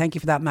call in, thank you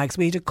for that, Max.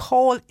 We had a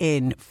call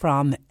in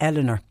from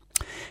Eleanor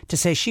to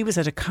say she was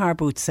at a car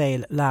boot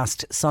sale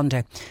last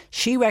Sunday.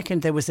 She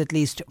reckoned there was at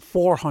least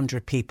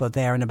 400 people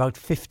there and about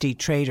 50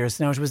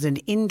 traders. Now, it was an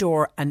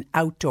indoor and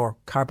outdoor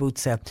car boot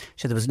sale,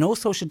 so there was no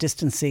social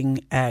distancing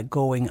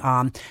going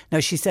on.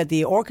 Now, she said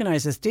the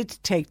organisers did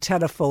take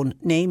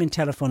name and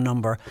telephone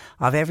number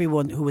of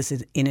everyone who was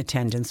in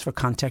attendance for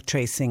contact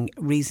tracing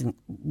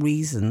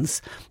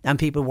reasons, and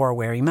people were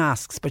wearing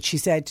masks. But she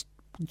said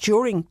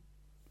during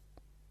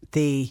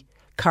the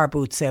car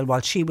boot sale,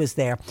 while she was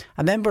there,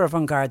 a member of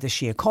An Garda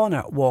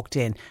Síochána walked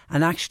in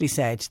and actually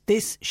said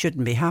this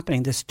shouldn't be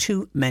happening, there's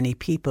too many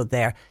people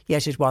there,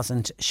 yet it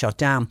wasn't shut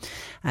down.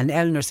 And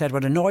Eleanor said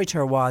what annoyed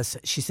her was,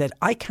 she said,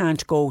 I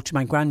can't go to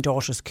my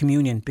granddaughter's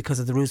communion because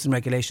of the rules and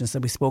regulations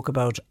that we spoke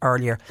about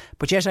earlier,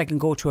 but yet I can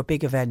go to a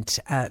big event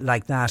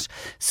like that.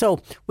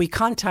 So we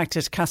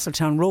contacted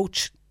Castletown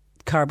Roach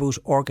car boot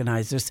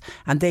organisers,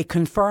 and they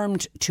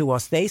confirmed to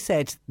us, they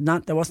said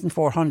there wasn't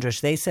 400,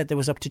 they said there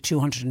was up to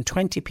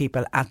 220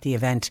 people at the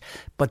event,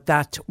 but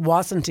that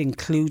wasn't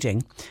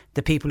including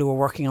the people who were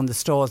working on the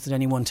stalls at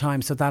any one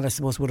time. So that, I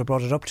suppose, would have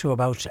brought it up to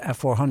about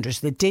 400.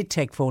 They did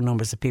take phone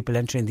numbers of people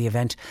entering the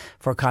event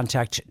for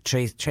contact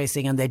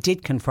tracing, and they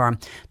did confirm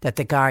that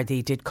the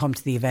Gardaí did come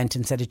to the event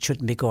and said it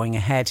shouldn't be going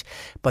ahead,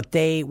 but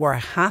they were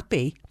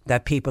happy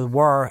that people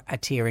were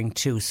adhering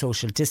to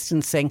social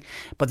distancing,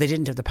 but they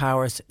didn't have the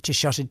powers to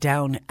shut it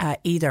down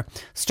either.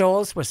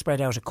 Stalls were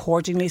spread out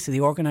accordingly, so the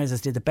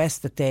organisers did the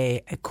best that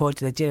they could.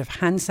 They did have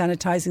hand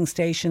sanitising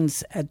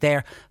stations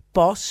there,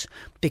 but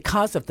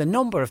because of the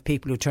number of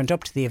people who turned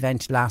up to the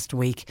event last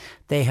week,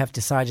 they have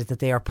decided that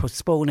they are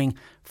postponing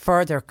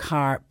further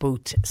car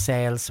boot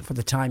sales for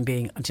the time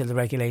being until the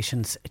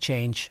regulations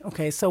change.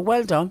 Okay, so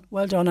well done.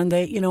 And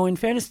they, in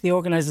fairness to the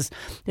organisers,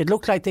 it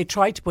looked like they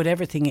tried to put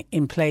everything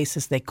in place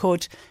as they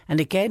could. And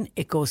again,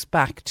 it goes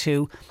back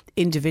to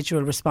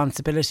individual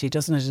responsibility,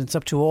 doesn't it? It's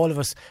up to all of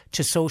us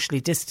to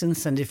socially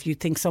distance, and if you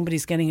think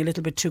somebody's getting a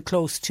little bit too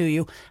close to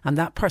you and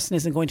that person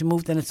isn't going to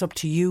move, then it's up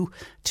to you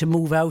to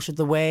move out of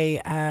the way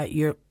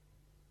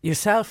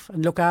yourself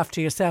and look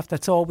after yourself.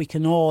 That's all we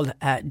can all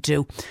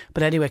do.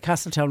 But anyway,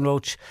 Castletown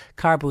Roach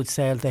car boot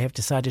sale, they have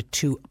decided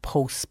to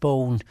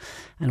postpone,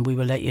 and we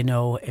will let you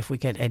know if we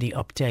get any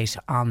update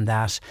on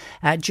that.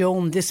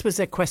 Joan, this was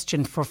a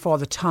question for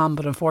Father Tom,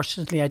 but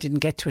unfortunately I didn't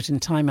get to it in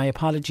time. My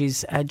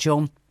apologies,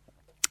 Joan.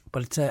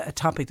 But it's a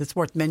topic that's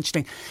worth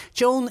mentioning.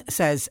 Joan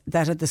says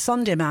that at the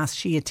Sunday Mass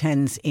she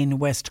attends in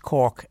West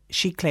Cork,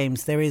 she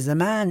claims there is a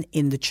man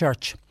in the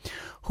church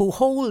who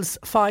holds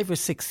 5 or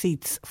 6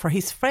 seats for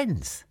his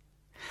friends.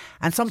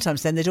 And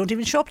sometimes then they don't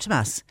even show up to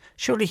Mass.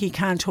 Surely he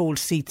can't hold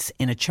seats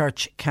in a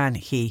church, can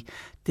he?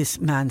 This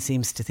man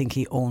seems to think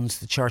he owns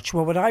the church.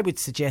 Well, what I would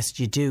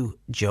suggest you do,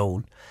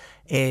 Joan,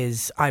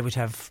 is I would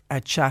have a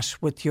chat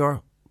with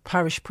your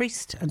parish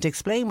priest and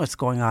explain what's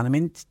going on. I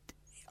mean,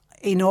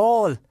 in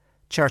all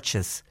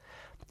churches,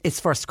 it's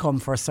first come,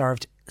 first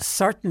served.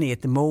 Certainly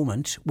at the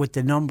moment, with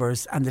the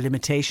numbers and the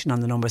limitation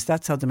on the numbers,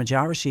 that's how the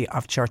majority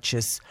of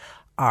churches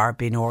are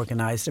being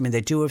organised. I mean,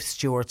 they do have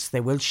stewards. They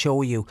will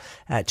show you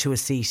to a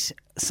seat.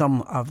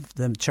 Some of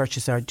the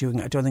churches are doing,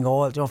 I don't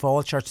know if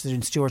all churches are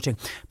doing stewarding,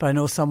 but I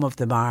know some of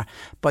them are.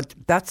 But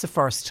that's the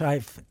first.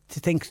 I've to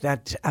think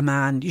that a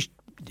man,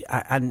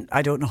 and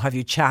I don't know, have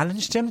you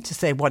challenged him to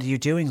say, what are you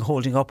doing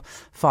holding up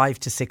 5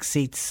 to 6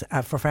 seats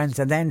for friends?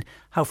 And then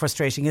how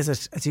frustrating is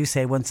it, as you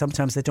say, when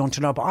sometimes they don't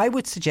turn up? I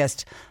would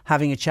suggest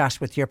having a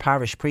chat with your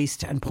parish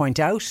priest and point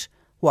out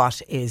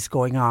what is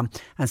going on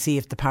and see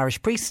if the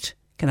parish priest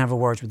can have a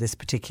word with this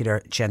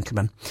particular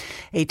gentleman.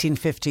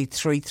 1850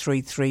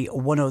 333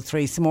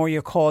 103. Some more of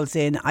your calls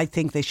in. I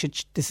think they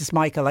should, this is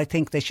Michael, I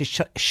think they should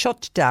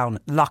shut down,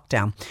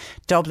 lockdown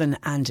Dublin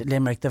and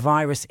Limerick. The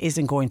virus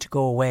isn't going to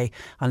go away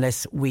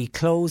unless we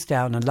close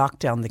down and lock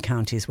down the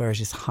counties where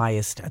it is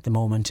highest at the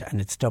moment, and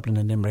it's Dublin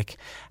and Limerick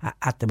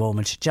at the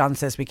moment. John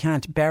says we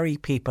can't bury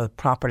people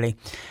properly,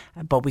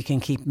 but we can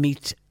keep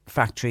meat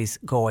factories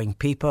going.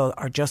 People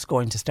are just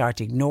going to start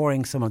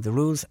ignoring some of the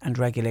rules and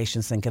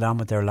regulations and get on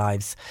with their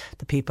lives.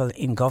 The people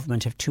in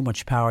government have too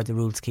much power. The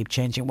rules keep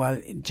changing.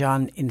 Well,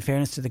 John, in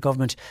fairness to the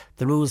government,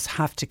 the rules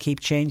have to keep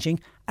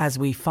changing as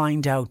we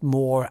find out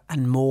more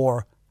and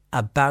more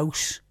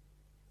about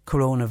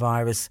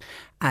coronavirus,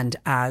 and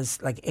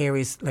as like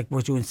areas like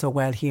we're doing so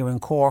well here in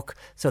Cork,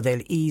 so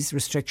they'll ease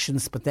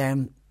restrictions, but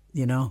then,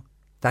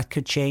 that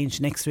could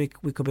change. Next week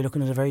we could be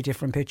looking at a very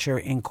different picture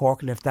in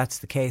Cork, and if that's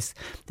the case,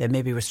 then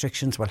maybe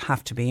restrictions will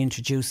have to be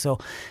introduced.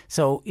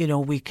 So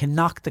we can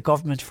knock the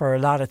government for a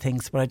lot of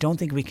things, but I don't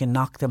think we can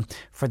knock them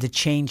for the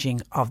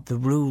changing of the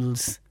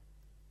rules,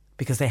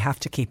 because they have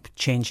to keep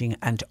changing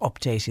and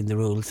updating the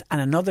rules. And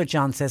another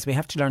John says we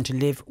have to learn to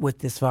live with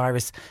this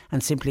virus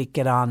and simply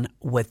get on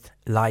with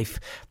life.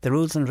 The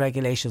rules and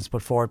regulations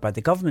put forward by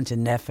the government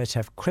in NPHET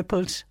have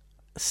crippled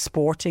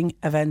sporting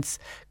events,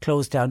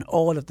 closed down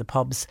all of the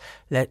pubs,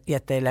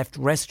 yet they left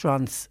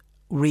restaurants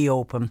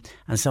reopen,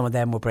 and some of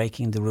them were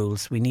breaking the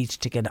rules. We need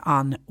to get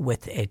on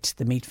with it.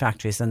 The meat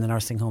factories and the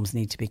nursing homes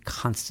need to be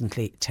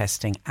constantly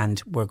testing,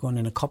 and we're going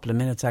in a couple of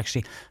minutes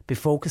actually be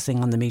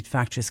focusing on the meat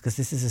factories, because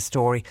this is a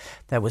story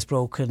that was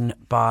broken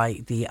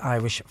by the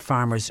Irish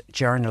Farmers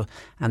Journal,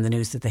 and the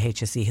news that the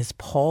HSE has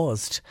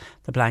paused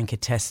the blanket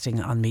testing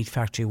on meat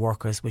factory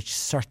workers, which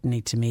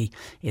certainly to me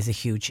is a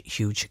huge,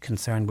 huge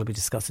concern. We'll be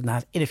discussing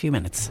that in a few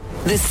minutes.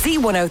 The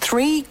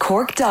C103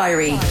 Cork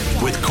Diary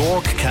with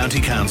Cork County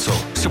Council,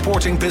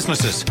 supporting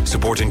businesses,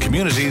 supporting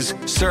communities,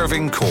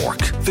 serving Cork.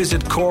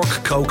 Visit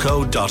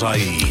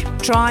corkcoco.ie.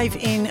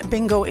 Drive-in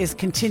bingo is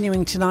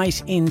continuing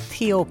tonight in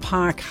Theo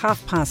Park,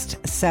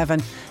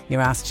 7:30. You're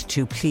asked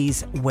to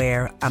please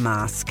wear a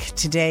mask.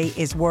 Today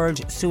is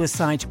World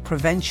Suicide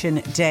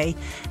Prevention Day,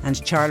 and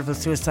Charleville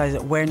Suicide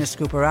Awareness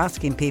Group are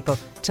asking people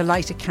to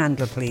light a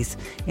candle, please,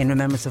 in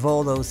remembrance of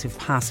all those who've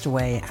passed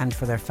away and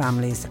for their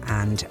families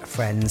and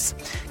friends.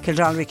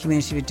 Kildallery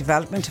Community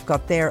Development have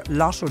got their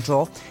lotto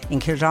draw in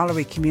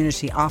Kildallery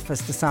Community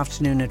Office this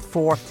afternoon at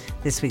 4.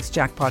 This week's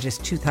jackpot is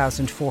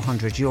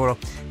 €2,400,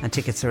 and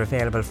tickets are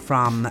available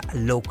from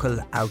local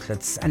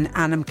outlets. An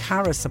Anam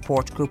Cara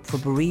support group for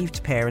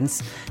bereaved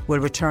parents will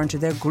return to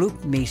their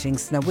group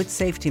meetings now with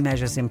safety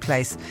measures in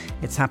place.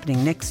 It's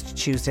happening next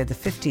Tuesday, the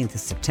 15th of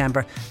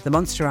September, the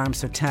Munster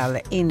Arms Hotel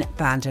in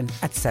Bandon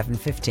at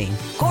 7:15.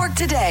 Cork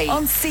Today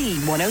on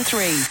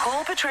C103.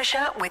 Call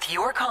Patricia with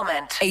your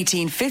comment.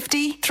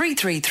 1850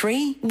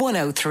 333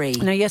 103.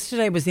 Now,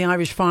 yesterday was the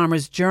Irish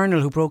Farmers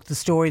Journal who broke broke the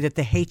story that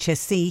the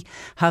HSE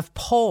have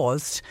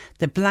paused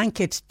the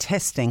blanket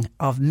testing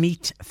of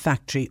meat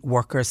factory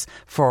workers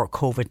for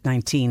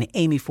COVID-19.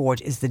 Amy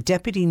Ford is the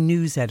Deputy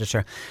News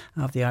Editor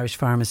of the Irish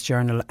Farmers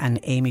Journal, and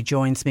Amy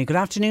joins me. Good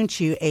afternoon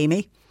to you,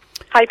 Amy.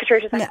 Hi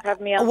Patricia, thanks for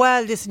having me on.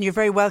 Well, listen, you're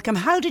very welcome.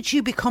 How did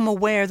you become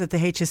aware that the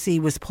HSE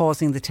was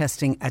pausing the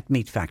testing at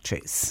meat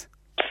factories?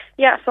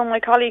 Yeah, so my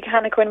colleague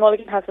Hannah Quinn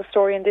Mulligan has a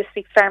story in this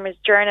week's Farmers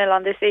Journal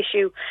on this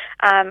issue,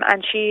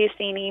 and she has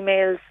seen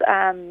emails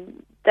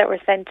that were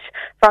sent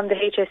from the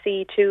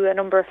HSE to a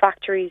number of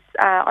factories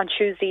on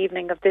Tuesday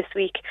evening of this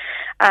week,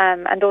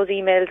 and those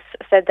emails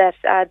said that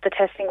the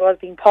testing was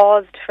being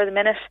paused for the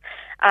minute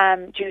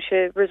due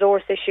to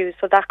resource issues.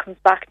 So that comes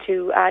back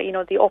to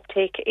the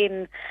uptake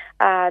in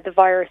the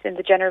virus in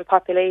the general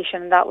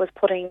population. That was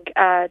putting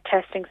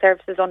testing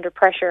services under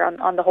pressure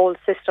on the whole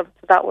system.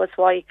 So that was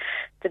why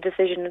the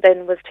decision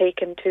then was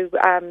taken to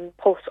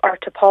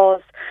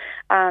pause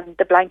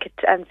the blanket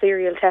and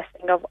serial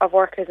testing of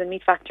workers in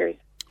meat factories.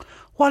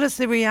 What has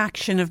the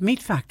reaction of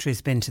meat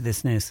factories been to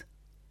this news?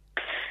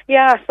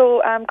 Yeah,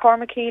 so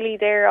Cormac Healy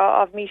there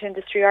of Meat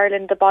Industry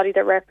Ireland, the body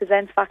that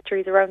represents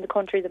factories around the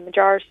country, the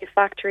majority of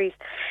factories,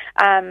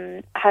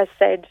 has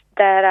said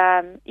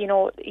that,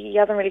 he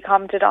hasn't really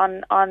commented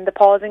on the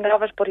pausing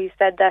of it, but he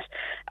said that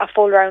a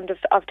full round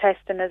of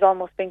testing has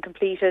almost been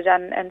completed,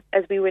 and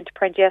as we went to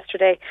print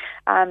yesterday,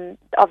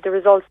 of the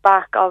results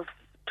back of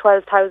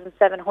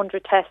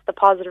 12,700 tests, the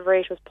positive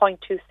rate was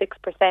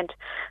 0.26%.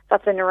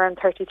 That's in around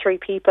 33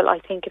 people, I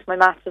think, if my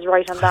maths is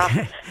right on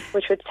that,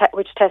 which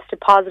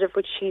tested positive,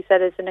 which he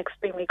said is an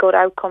extremely good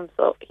outcome.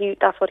 So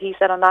that's what he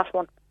said on that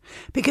one.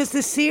 Because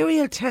the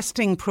serial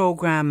testing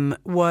programme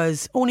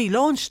was only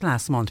launched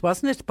last month,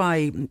 wasn't it,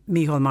 by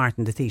Micheál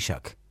Martin, the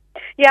Taoiseach?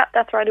 Yeah,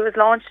 that's right. It was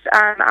launched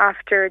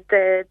after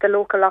the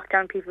local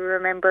lockdown, people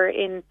remember,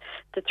 in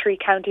the three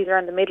counties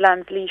around the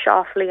Midlands, Laois,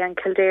 Offaly and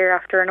Kildare,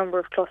 after a number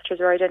of clusters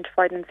were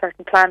identified in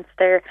certain plants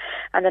there.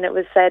 And then it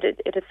was said it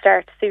would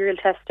start serial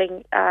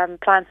testing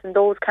plants in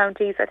those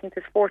counties. I think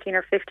there's 14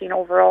 or 15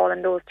 overall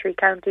in those three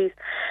counties.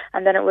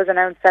 And then it was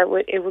announced that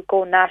it would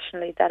go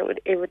nationally, that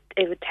it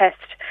would test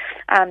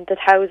the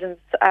thousands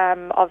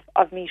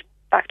of meat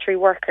factory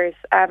workers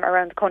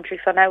around the country.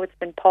 So now it's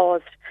been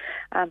paused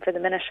for the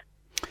minute.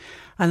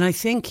 And I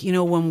think,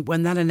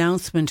 when that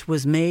announcement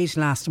was made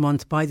last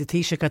month by the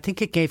Taoiseach, I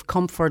think it gave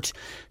comfort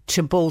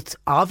to both,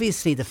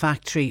 obviously, the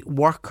factory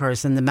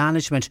workers and the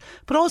management,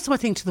 but also, I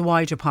think, to the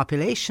wider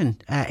population,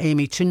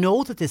 Amy, to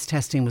know that this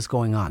testing was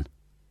going on.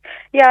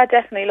 Yeah,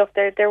 definitely. Look,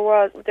 there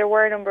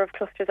were a number of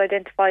clusters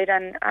identified,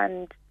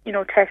 and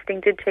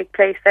testing did take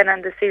place then,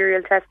 and the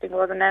serial testing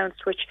was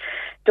announced, which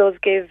does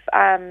give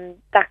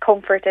that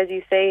comfort, as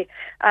you say.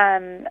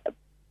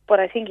 But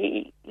I think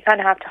you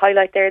kind of have to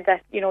highlight there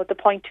that the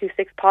 0.26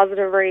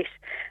 positive rate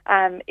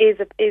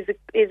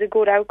is a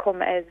good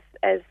outcome, as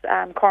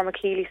Cormac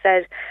Healy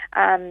said,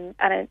 and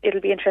it'll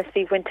be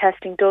interesting to see when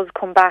testing does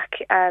come back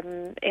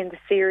in the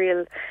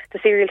serial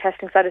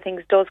testing side of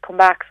things does come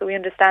back. So we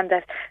understand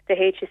that the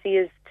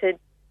HSE is to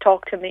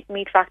talk to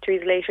meat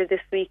factories later this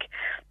week.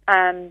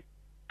 I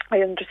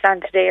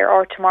understand today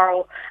or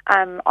tomorrow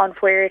on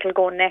where it'll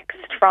go next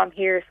from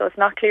here. So it's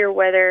not clear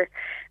whether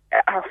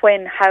or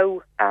when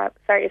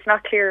it's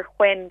not clear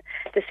when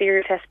the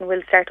serial testing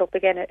will start up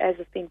again, as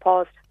it's been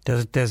paused.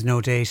 There's no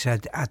date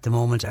at the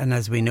moment, and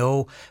as we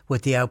know,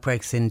 with the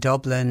outbreaks in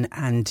Dublin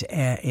and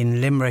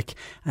in Limerick,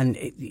 and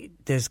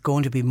there's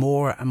going to be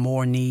more and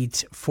more need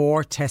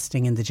for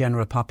testing in the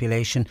general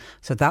population,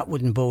 so that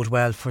wouldn't bode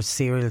well for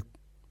serial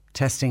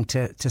testing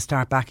to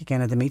start back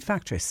again at the meat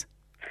factories.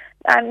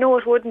 No,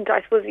 it wouldn't.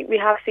 I suppose we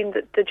have seen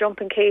the jump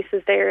in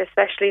cases there,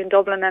 especially in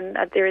Dublin, and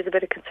there is a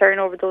bit of concern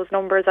over those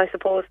numbers, I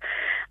suppose,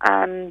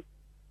 that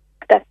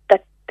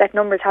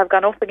numbers have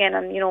gone up again,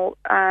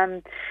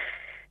 and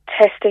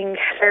testing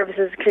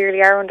services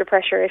clearly are under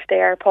pressure if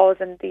they are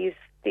pausing these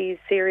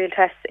serial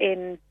tests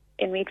in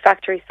meat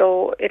factories.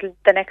 So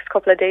the next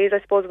couple of days, I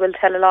suppose, will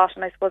tell a lot,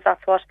 and I suppose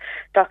that's what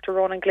Dr.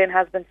 Ronan Glynn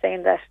has been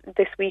saying, that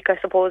this week, I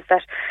suppose,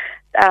 that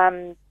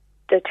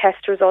the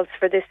test results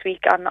for this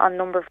week on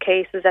number of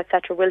cases,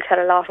 etc., will tell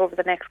a lot over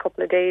the next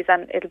couple of days,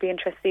 and it'll be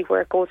interesting to see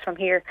where it goes from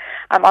here.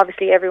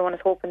 Obviously, everyone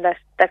is hoping that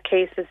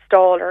cases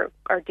stall or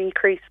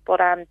decrease, but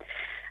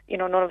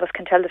none of us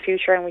can tell the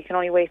future, and we can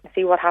only wait and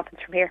see what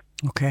happens from here.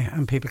 Okay,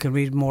 and people can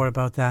read more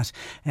about that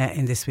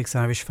in this week's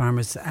Irish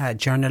Farmers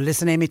Journal.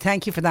 Listen, Amy,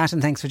 thank you for that,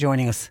 and thanks for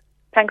joining us.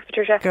 Thanks,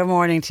 Patricia. Good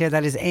morning to you.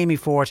 That is Amy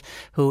Ford,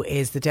 who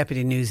is the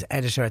Deputy News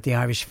Editor at the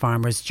Irish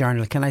Farmers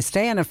Journal. Can I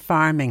stay on a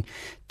farming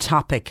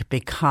topic,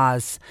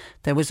 because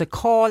there was a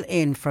call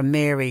in from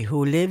Mary,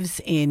 who lives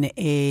in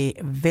a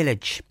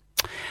village,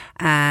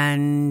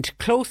 and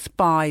close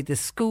by the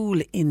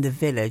school in the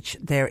village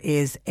there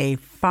is a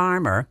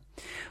farmer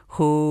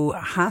who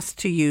has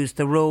to use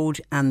the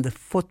road and the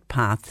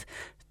footpath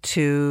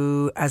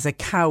as a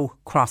cow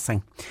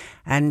crossing.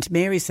 And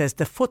Mary says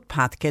the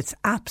footpath gets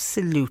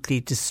absolutely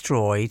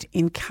destroyed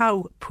in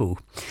cow poo.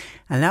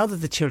 And now that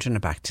the children are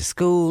back to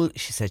school,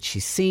 she said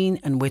she's seen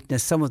and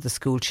witnessed some of the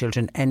school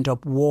children end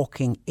up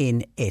walking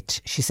in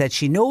it. She said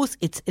she knows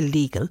it's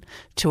illegal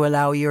to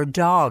allow your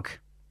dog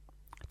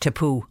to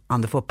poo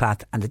on the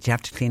footpath and that you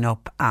have to clean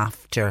up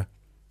after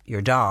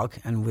your dog.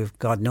 And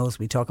God knows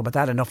we talk about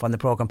that enough on the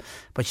programme.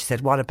 But she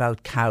said, what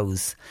about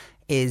cows?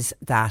 Is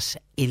that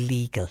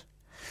illegal?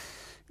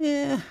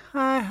 Yeah,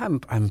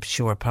 I'm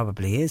sure it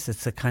probably is.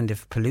 It's a kind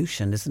of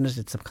pollution, isn't it?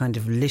 It's a kind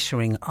of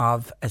littering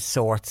of a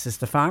sort. Is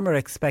the farmer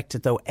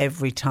expected, though,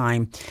 every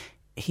time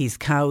his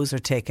cows are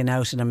taken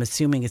out, and I'm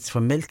assuming it's for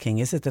milking,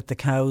 is it that the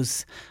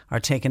cows are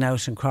taken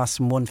out and cross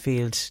from one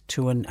field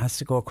to and has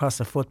to go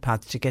across a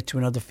footpath to get to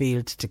another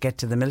field to get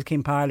to the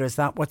milking parlour? Is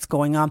that what's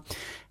going on?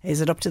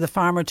 Is it up to the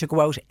farmer to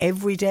go out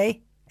every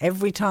day?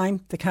 Every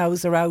time the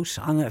cows are out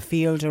on a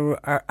field or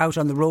are out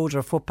on the road or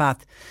a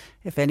footpath?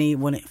 If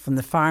anyone from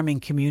the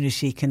farming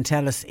community can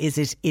tell us, is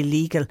it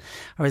illegal,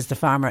 or is the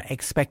farmer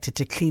expected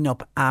to clean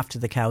up after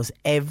the cows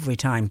every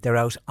time they're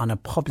out on a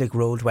public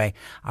roadway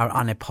or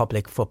on a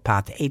public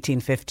footpath?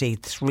 1850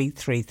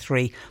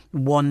 333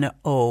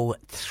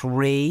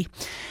 103.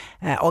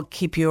 I'll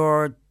keep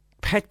your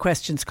pet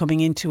questions coming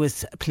into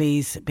us,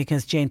 please,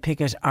 because Jane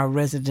Pickett, our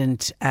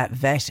resident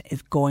vet,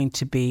 is going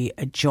to be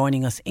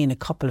joining us in a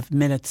couple of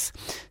minutes.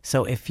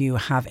 So if you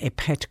have a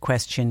pet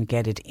question,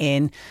 get it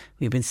in.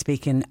 We've been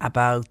speaking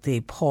about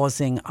the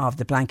pausing of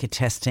the blanket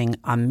testing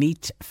on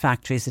meat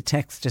factories. A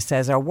texter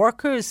says, are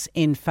workers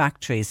in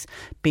factories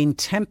being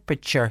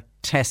temperature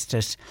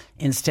tested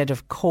instead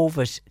of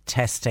COVID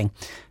testing?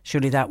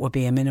 Surely that would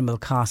be a minimal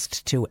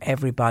cost to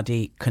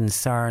everybody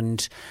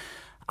concerned.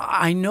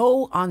 I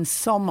know on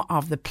some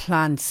of the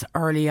plants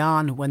early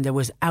on when there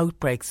was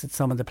outbreaks at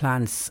some of the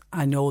plants,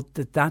 I know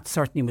that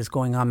certainly was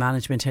going on.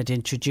 Management had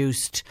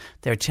introduced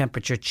their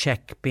temperature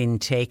check being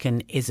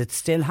taken. Is it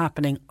still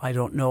happening? I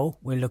don't know.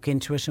 We'll look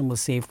into it and we'll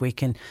see if we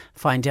can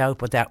find out.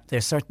 But that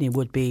there certainly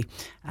would be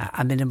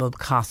a minimal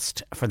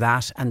cost for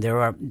that. And there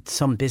are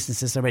some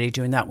businesses already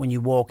doing that when you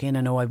walk in.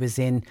 I know I was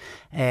in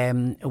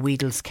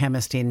Weedle's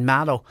Chemist in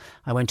Mallow.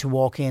 I went to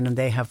walk in and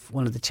they have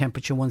one of the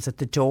temperature ones at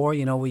the door,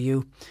 you know,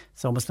 where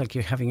it's almost like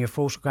you're having your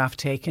photograph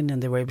taken,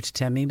 and they were able to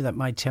tell me that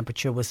my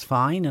temperature was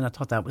fine, and I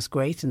thought that was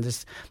great. And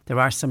there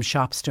are some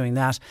shops doing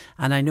that.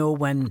 And I know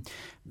when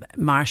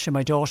Marsha,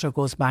 my daughter,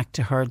 goes back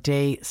to her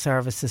day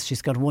services,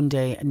 she's got one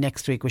day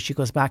next week where she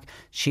goes back,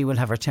 she will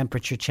have her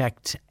temperature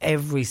checked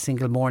every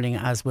single morning,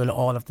 as will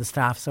all of the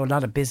staff. So a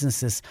lot of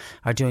businesses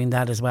are doing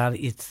that as well.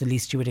 It's the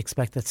least you would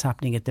expect that's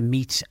happening at the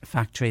meat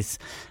factories,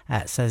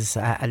 says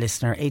a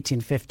listener.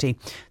 1850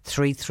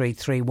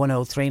 333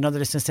 103. Another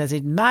listener says,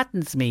 it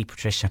maddens me,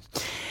 Patricia,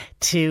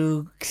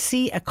 to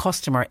see a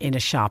customer in a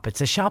shop.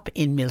 It's a shop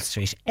in Mill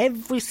Street.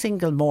 Every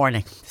single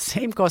morning, the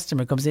same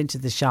customer comes into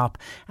the shop,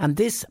 and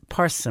this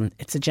person,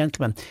 it's a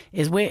gentleman,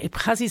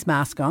 has his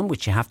mask on,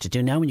 which you have to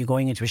do now when you're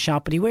going into a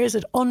shop, but he wears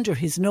it under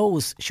his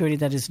nose. Surely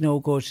that is no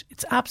good.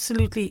 It's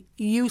absolutely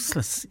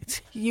useless.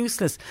 It's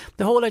useless.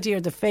 The whole idea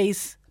of the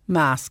face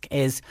mask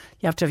is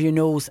you have to have your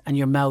nose and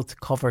your mouth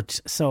covered.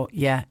 So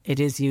yeah, it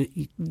is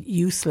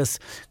useless.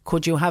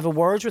 Could you have a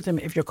word with him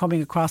if you're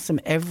coming across him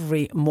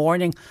every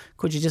morning?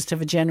 Could you just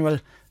have a general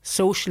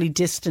socially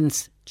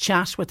distanced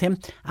chat with him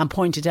and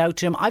point it out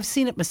to him? I've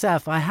seen it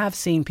myself. I have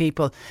seen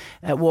people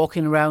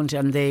walking around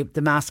and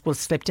the mask will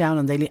slip down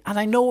and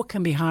I know it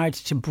can be hard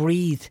to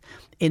breathe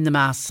in the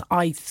masks.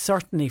 I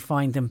certainly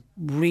find them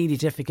really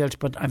difficult,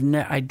 but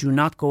I do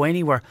not go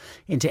anywhere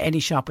into any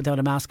shop without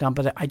a mask on,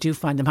 but I do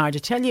find them hard to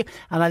tell you,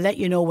 and I'll let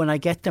you know when I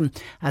get them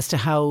as to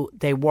how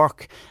they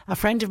work. A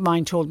friend of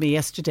mine told me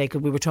yesterday,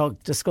 because we were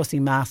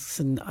discussing masks,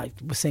 and I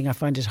was saying I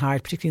find it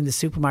hard, particularly in the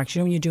supermarket. You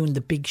know, when you're doing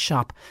the big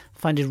shop, I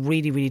find it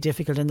really, really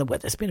difficult, and the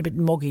weather's been a bit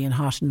muggy and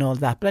hot and all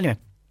that. But anyway,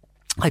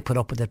 I put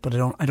up with it, but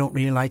I don't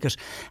really like it.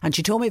 And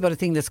she told me about a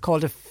thing that's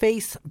called a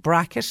face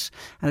bracket,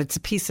 and it's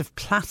a piece of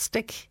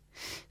plastic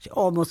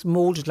almost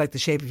moulded like the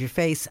shape of your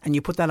face, and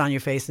you put that on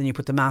your face and you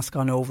put the mask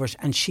on over it.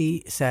 And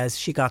she says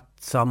she got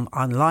some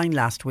online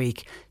last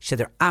week. She said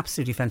they're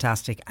absolutely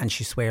fantastic and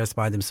she swears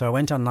by them. So I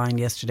went online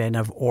yesterday and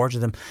I've ordered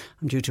them.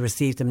 I'm due to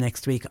receive them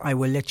next week. I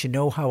will let you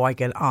know how I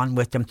get on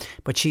with them.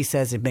 But she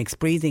says it makes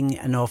breathing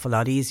an awful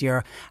lot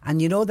easier. And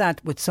you know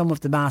that with some of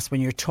the masks, when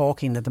you're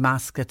talking, that the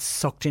mask gets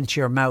sucked into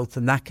your mouth,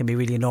 and that can be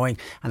really annoying.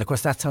 And of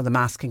course that's how the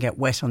mask can get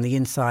wet on the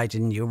inside,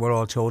 and we're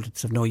all told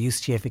it's of no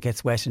use to you if it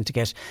gets wet, and to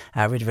get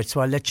rid of it. So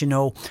I'll let you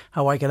know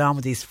how I get on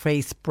with these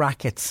face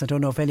brackets. I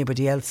don't know if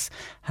anybody else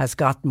has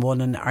gotten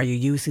one, and are you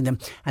using them?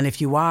 And if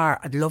you are,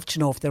 I'd love to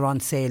know if they're on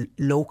sale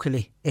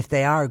locally. If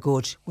they are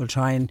good, we'll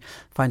try and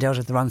find out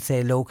if they're on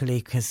sale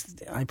locally, because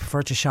I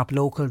prefer to shop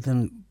local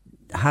than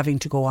having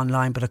to go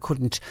online, but I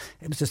couldn't.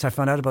 It was just I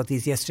found out about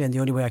these yesterday, and the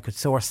only way I could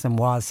source them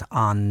was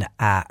online.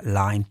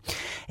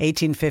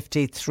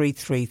 1850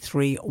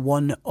 333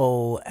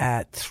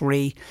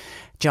 103.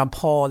 John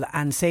Paul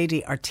and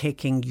Sadie are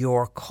taking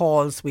your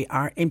calls. We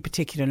are in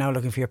particular now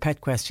looking for your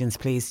pet questions,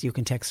 please. You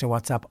can text or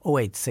WhatsApp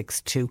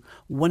 0862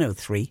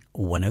 103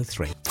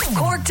 103.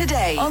 Cork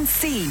Today on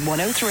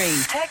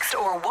C103. Text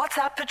or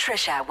WhatsApp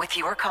Patricia with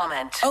your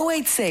comment.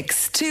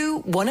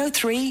 0862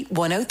 103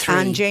 103.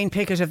 And Jane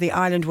Pickett of the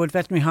Islandwood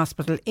Veterinary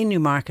Hospital in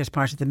Newmarket,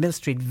 part of the Mill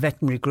Street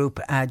Veterinary Group,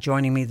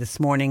 joining me this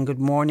morning. Good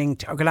morning,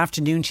 or good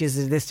afternoon, she is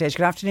at this stage.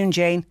 Good afternoon,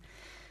 Jane.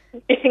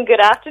 Good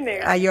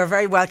afternoon. You're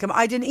very welcome.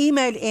 I had an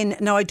email in.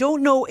 Now, I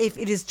don't know if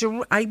it is,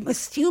 I'm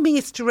assuming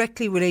it's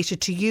directly related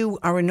to you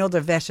or another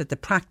vet at the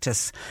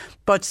practice,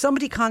 but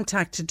somebody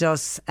contacted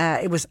us,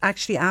 it was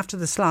actually after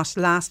the slot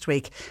last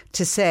week,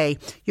 to say,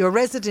 your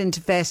resident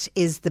vet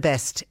is the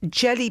best.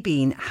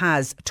 Jellybean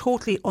has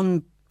totally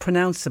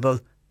unpronounceable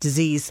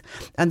disease,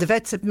 and the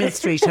vets at Mill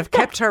Street have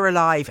kept her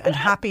alive and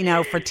happy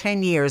now for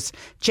 10 years.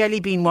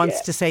 Jellybean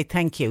wants to say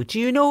thank you. Do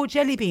you know who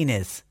Jellybean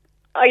is?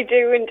 I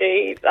do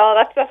indeed. Oh,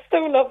 that's so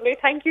lovely.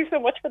 Thank you so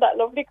much for that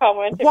lovely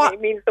comment. It really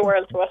means the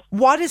world to us.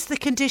 What is the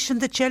condition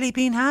that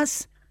Jellybean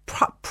has?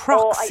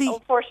 Proxy?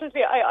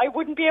 Unfortunately, I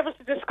wouldn't be able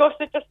to discuss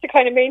it just to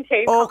kind of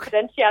maintain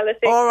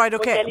confidentiality. All right,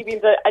 okay. But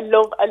Jellybean's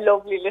a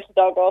lovely little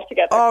dog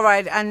altogether. All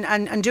right,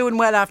 and doing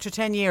well after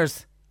 10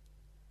 years.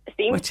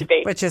 Seems to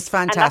be. Which is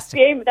fantastic.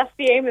 And that's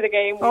the aim of the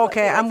game.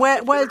 Okay, and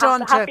well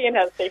done. Happy and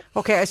healthy.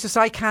 Okay, it's just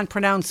I can't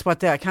pronounce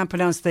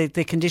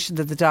the condition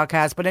that the dog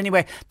has. But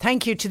anyway,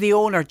 thank you to the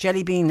owner,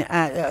 Jellybean,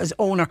 as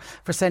owner,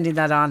 for sending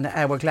that on.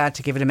 We're glad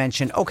to give it a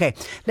mention. Okay,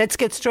 let's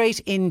get straight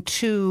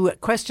into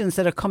questions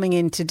that are coming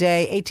in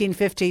today.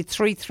 1850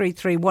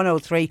 333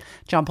 103.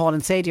 John Paul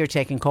and Sadie are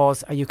taking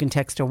calls, or you can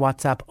text or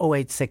WhatsApp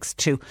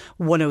 0862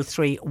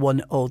 103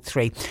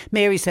 103.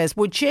 Mary says,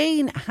 would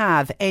Jane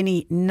have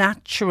any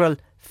natural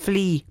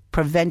flea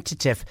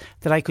preventative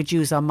that I could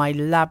use on my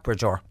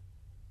Labrador?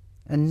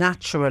 A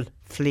natural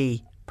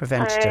flea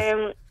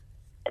preventative.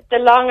 The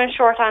long and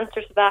short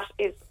answer to that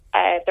is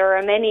there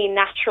are many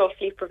natural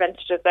flea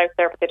preventatives out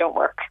there, but they don't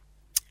work.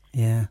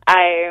 Yeah.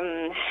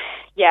 I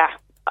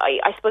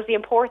suppose the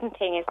important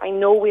thing is, I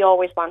know we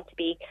always want to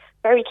be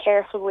very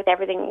careful with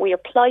everything we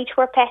apply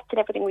to our pets and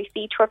everything we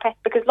feed to our pets,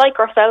 because like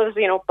ourselves,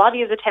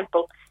 body is a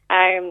temple.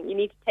 You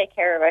need to take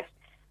care of it.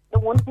 The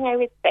one thing I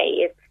would say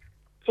is,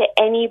 to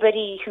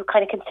anybody who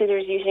kind of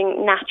considers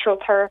using natural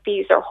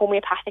therapies or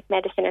homeopathic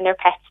medicine in their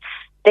pets,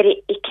 that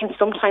it can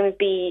sometimes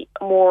be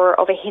more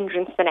of a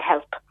hindrance than a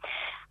help.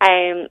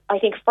 I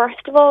think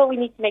first of all, we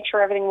need to make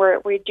sure everything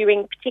we're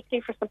doing,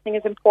 particularly for something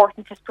as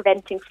important as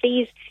preventing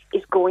fleas,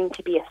 is going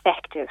to be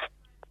effective.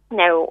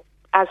 Now,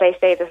 as I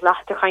say, there's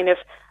lots of kind of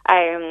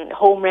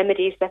home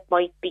remedies that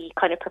might be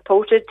kind of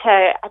purported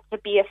to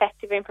be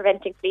effective in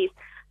preventing fleas,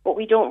 but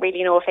we don't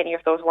really know if any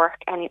of those work,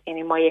 and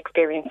in my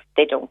experience,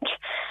 they don't.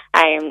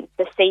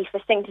 The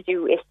safest thing to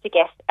do is to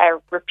get a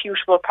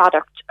reputable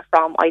product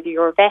from either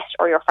your vet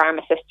or your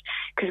pharmacist,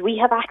 because we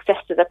have access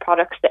to the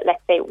products that,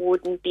 let's say,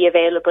 wouldn't be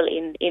available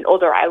in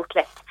other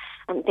outlets,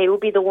 and they will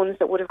be the ones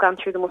that would have gone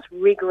through the most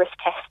rigorous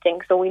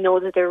testing, so we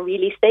know that they're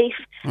really safe,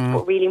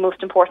 but really,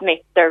 most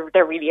importantly,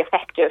 they're really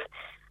effective.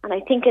 And I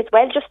think as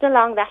well, just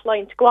along that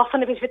line, to go off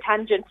on a bit of a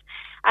tangent,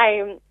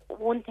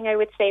 one thing I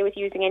would say with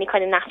using any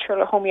kind of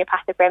natural or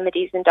homeopathic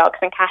remedies in dogs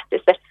and cats is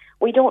that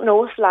we don't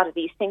know if a lot of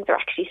these things are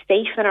actually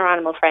safe in our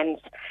animal friends.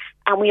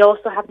 And we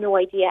also have no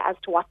idea as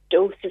to what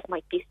doses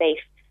might be safe.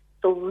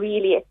 So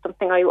really, it's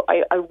something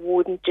I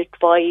wouldn't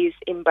advise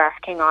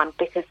embarking on,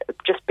 because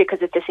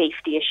it's a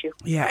safety issue.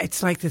 Yeah,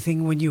 it's like the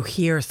thing when you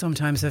hear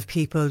sometimes of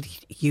people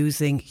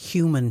using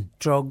human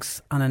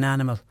drugs on an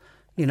animal.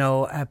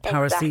 A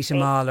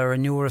paracetamol or a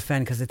Nurofen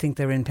because they think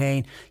they're in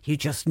pain. You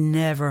just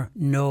never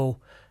know.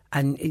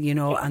 And,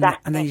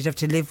 and then you'd have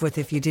to live with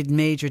if you did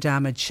major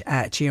damage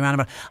to your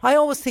animal. I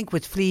always think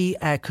with flea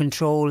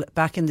control,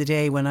 back in the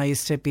day when I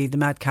used to be the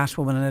mad cat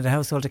woman and had a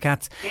household of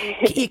cats,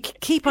 you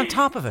keep on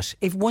top of it.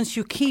 Once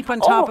you keep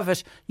on top of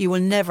it, you will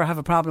never have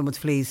a problem with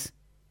fleas.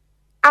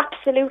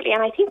 Absolutely.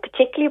 And I think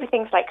particularly with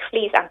things like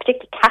fleas, and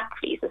particularly cat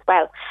fleas as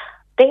well,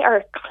 they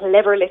are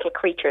clever little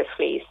creatures,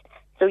 fleas.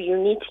 So you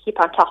need to keep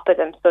on top of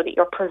them so that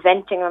you're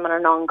preventing them on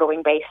an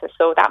ongoing basis.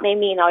 So that may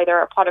mean either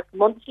a product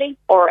monthly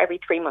or every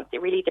 3 months.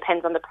 It really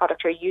depends on the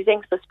product you're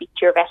using. So speak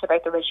to your vet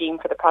about the regime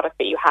for the product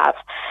that you have.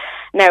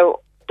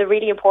 Now, the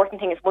really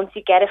important thing is once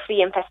you get a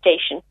flea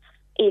infestation,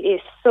 it is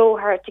so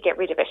hard to get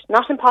rid of it.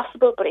 Not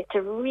impossible, but it's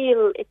a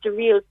real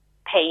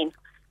pain.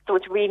 So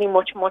it's really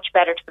much, much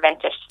better to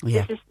prevent it.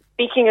 Yeah. This is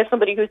speaking as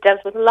somebody who's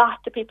dealt with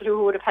lots of people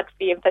who would have had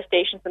flea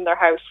infestations in their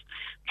house.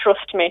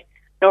 Trust me.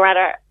 No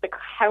matter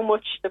how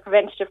much the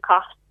preventative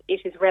cost,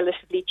 it is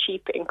relatively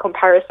cheap in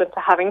comparison to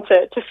having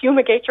to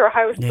fumigate your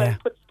house and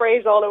put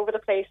sprays all over the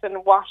place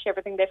and wash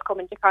everything they've come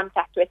into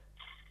contact with.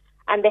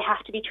 And they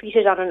have to be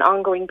treated on an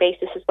ongoing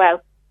basis as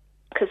well.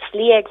 because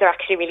flea eggs are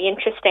actually really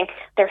interesting.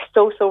 They're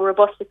so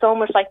robust. It's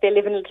almost like they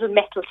live in a little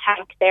metal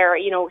tank. They're,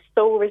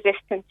 so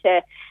resistant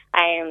to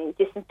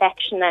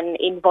disinfection and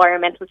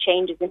environmental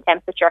changes in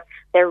temperature.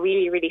 They're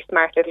really, really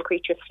smart little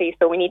creatures, fleas.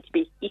 So we need to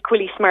be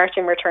equally smart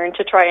in return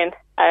to try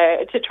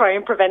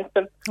and prevent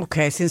them.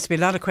 Okay, seems to be a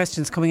lot of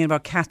questions coming in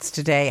about cats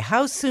today.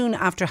 How soon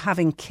after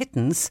having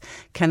kittens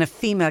can a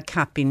female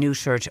cat be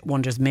neutered?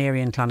 Wonders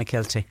Mary in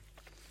Clonakilty.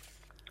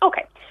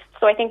 Okay,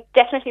 so I think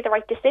definitely the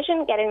right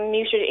decision. Getting them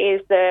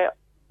neutered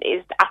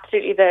is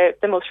absolutely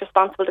the most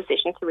responsible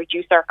decision to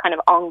reduce our kind of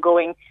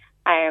ongoing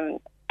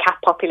cat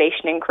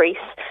population increase.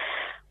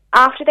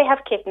 After they have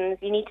kittens,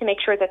 you need to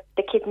make sure that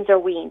the kittens are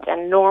weaned,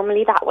 and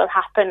normally that will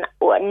happen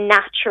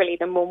naturally.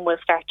 The mum will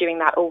start doing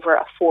that over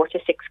a 4 to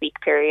 6 week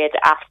period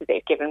after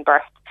they've given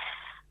birth.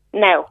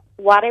 Now,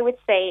 what I would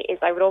say is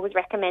I would always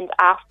recommend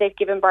after they've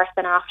given birth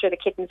and after the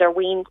kittens are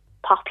weaned,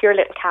 pop your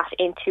little cat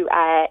into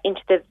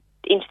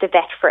the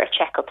vet for a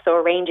checkup. So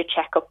arrange a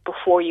checkup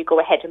before you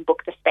go ahead and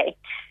book the stay.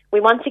 We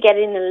want to get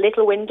in a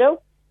little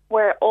window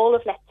where all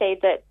of, let's say,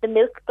 the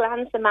milk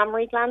glands, the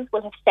mammary glands,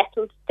 will have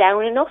settled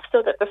down enough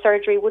so that the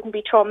surgery wouldn't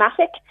be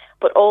traumatic.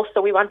 But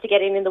also we want to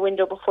get in the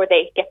window before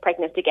they get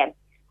pregnant again.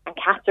 And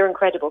cats are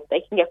incredible.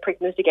 They can get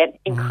pregnant again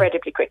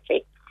incredibly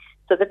quickly.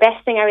 So the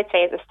best thing I would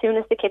say is as soon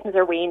as the kittens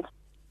are weaned,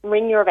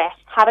 ring your vet,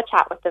 have a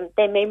chat with them.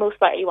 They may most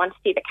likely want to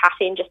see the cat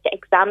in just to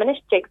examine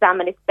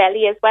its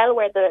belly as well,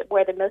 where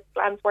the milk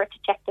glands were, to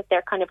check that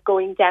they're kind of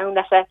going down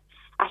at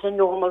a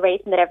normal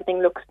rate and that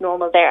everything looks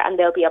normal there, and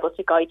they'll be able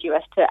to guide you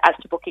as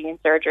to booking in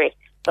surgery.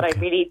 But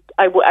okay.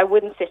 I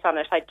wouldn't sit on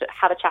it. I'd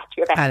have a chat to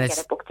your vet and get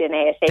it booked in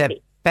ASAP.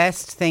 The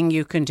best thing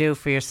you can do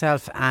for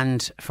yourself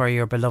and for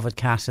your beloved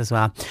cat as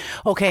well.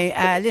 Okay,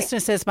 listener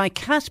says, my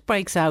cat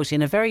breaks out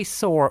in a very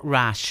sore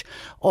rash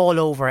all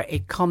over.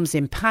 It comes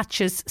in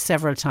patches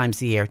several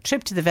times a year.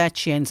 Trip to the vet,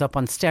 she ends up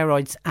on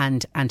steroids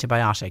and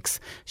antibiotics.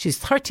 She's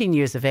 13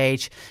 years of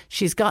age.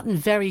 She's gotten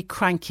very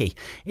cranky.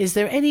 Is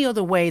there any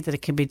other way that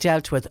it can be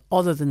dealt with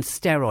other than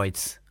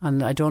steroids?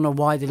 And I don't know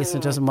why the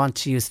listener doesn't want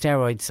to use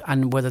steroids,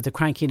 and whether the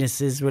crankiness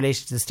is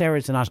related to the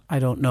steroids or not, I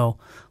don't know.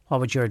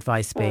 What would your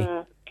advice be?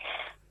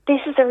 This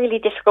is a really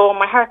difficult one.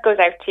 My heart goes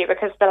out to you,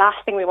 because the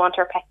last thing we want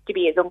our pets to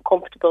be is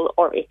uncomfortable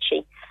or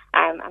itchy.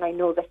 And I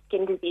know that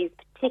skin disease,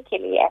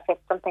 particularly if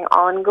it's something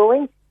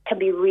ongoing, can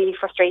be really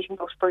frustrating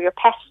both for your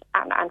pet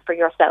and for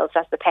yourselves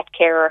as the pet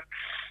carer.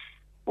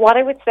 What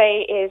I would say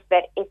is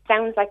that it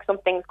sounds like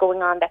something's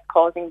going on that's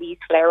causing these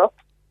flare-ups.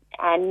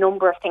 A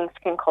number of things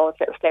can cause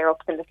little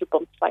flare-ups and little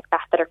bumps like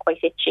that are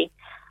quite itchy.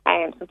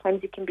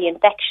 Sometimes it can be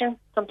infection.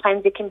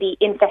 Sometimes it can be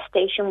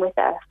infestation with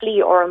a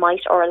flea or a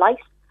mite or a lice.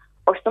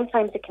 Or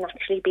sometimes it can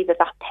actually be that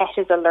pet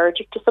is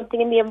allergic to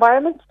something in the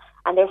environment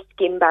and their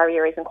skin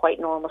barrier isn't quite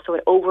normal, so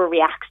it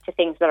overreacts to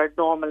things that are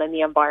normal in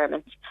the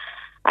environment.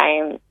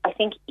 I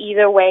think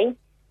either way,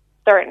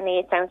 certainly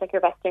it sounds like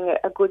your vet's doing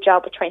a good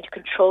job of trying to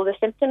control the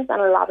symptoms,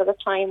 and a lot of the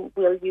time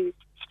we'll use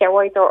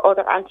steroids or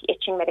other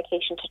anti-itching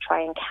medication to try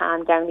and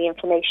calm down the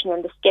inflammation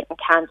in the skin and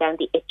calm down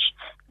the itch.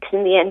 Because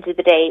in the end of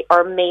the day,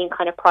 our main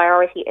kind of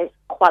priority is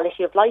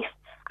quality of life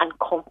and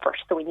comfort,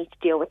 so we need to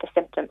deal with the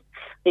symptoms.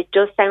 It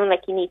does sound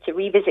like you need to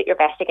revisit your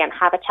vet again,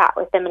 have a chat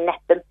with them and let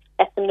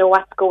them know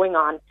what's going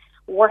on.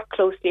 Work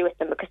closely with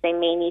them, because they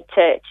may need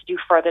to do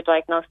further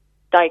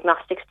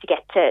diagnostics to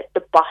get to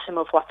the bottom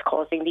of what's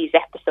causing these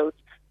episodes.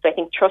 So I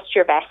think trust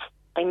your vet.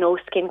 I know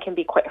skin can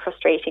be quite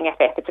frustrating if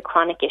it's a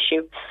chronic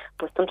issue,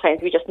 but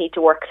sometimes we just need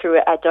to work through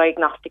a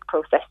diagnostic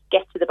process,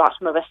 get to the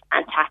bottom of it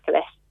and tackle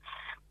it.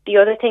 The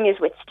other thing is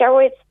with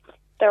steroids,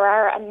 there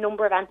are a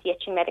number of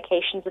anti-itching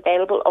medications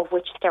available, of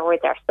which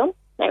steroids are some.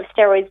 Now,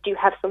 steroids do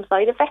have some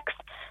side effects,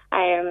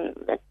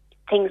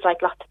 things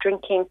like lots of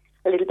drinking,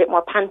 a little bit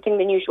more panting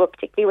than usual,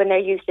 particularly when they're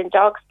used in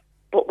dogs.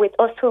 But with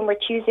us, when we're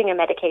choosing a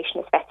medication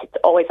as pets, it's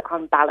always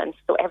on balance,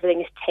 so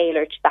everything is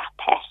tailored to that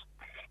pet.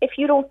 If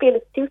you don't feel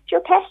it suits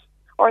your pet,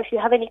 or if you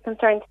have any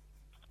concerns,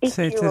 speak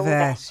to your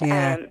vet.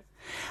 Yeah.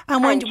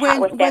 And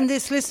when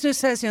this listener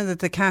says, that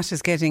the cat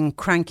is getting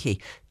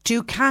cranky,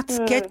 do cats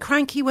get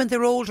cranky when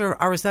they're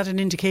older, or is that an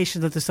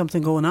indication that there's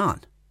something going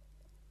on?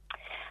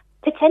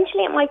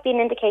 Potentially it might be an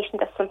indication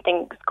that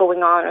something's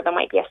going on, or there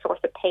might be a source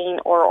of pain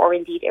or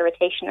indeed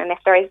irritation. And if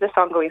there is this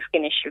ongoing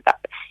skin issue,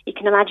 that you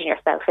can imagine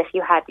yourself, if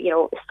you had,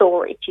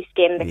 sore, itchy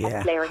skin that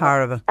kept flaring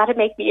up, that'd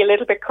make me a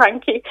little bit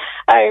cranky.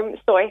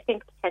 So I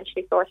think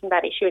potentially sorting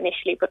that issue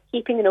initially, but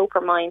keeping an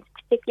open mind,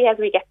 particularly as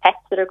we get pets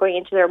that are going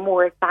into their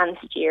more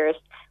advanced years,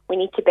 we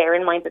need to bear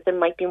in mind that there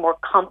might be more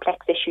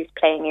complex issues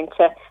playing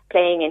into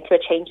a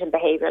change in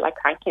behaviour like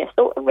crankiness.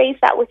 So raise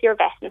that with your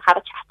vet and have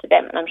a chat to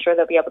them, and I'm sure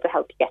they'll be able to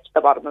help you get to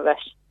the bottom of it.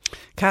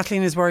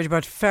 Kathleen is worried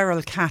about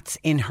feral cats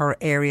in her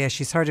area.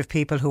 She's heard of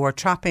people who are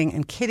trapping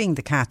and killing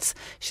the cats.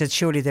 She said,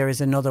 surely there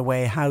is another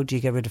way. How do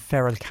you get rid of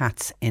feral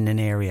cats in an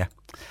area?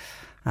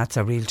 That's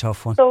a real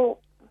tough one. So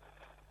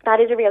that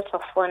is a real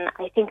tough one.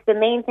 I think the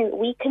main thing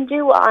we can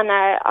do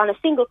on a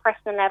single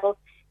person level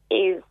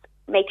is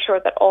make sure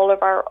that all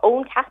of our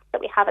own cats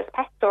that we have as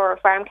pets or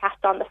farm cats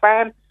on the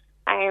farm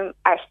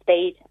are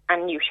spayed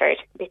and neutered,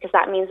 because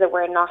that means that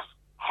we're not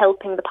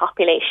helping the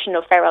population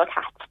of feral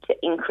cats to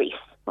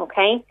increase.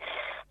 Okay,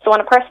 so on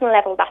a personal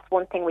level, that's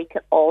one thing we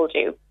can all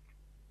do.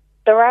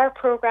 There are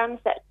programs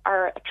that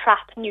are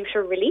trap,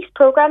 neuter, release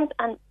programs,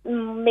 and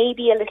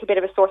maybe a little bit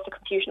of a source of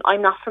confusion.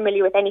 I'm not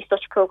familiar with any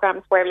such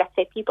programs where, let's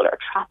say, people are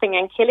trapping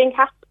and killing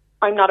cats.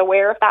 I'm not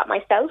aware of that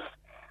myself,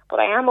 but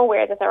I am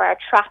aware that there are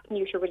trap,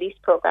 neuter, release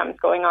programs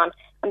going on,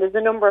 and there's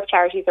a number of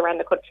charities around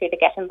the country that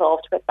get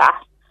involved with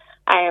that.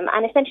 And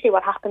essentially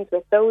what happens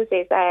with those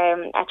is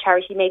a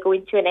charity may go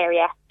into an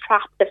area,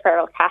 trap the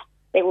feral cat,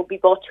 they will be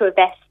brought to a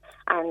vet,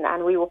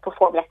 and we will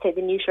perform, let's say,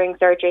 the neutering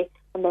surgery,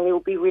 and then they will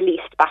be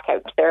released back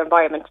out to their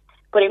environment.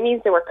 But it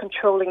means that we're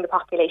controlling the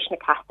population of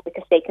cats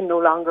because they can no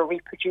longer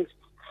reproduce.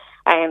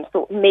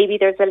 So maybe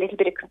there's a little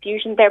bit of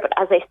confusion there, but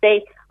as I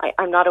say,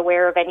 I'm not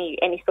aware of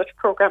any such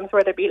programs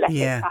where there be, let's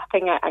say,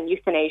 trapping and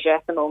euthanasia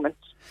at the moment.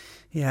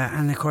 Yeah,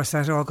 and of course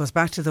that all goes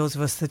back to those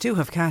of us that do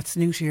have cats.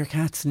 Neuter your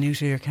cats,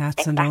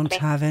 exactly. And don't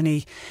have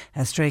any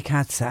stray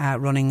cats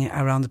running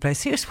around the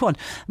place. Here's one.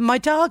 My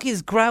dog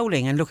is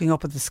growling and looking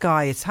up at the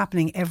sky. It's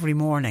happening every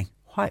morning.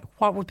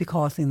 What would be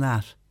causing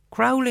that?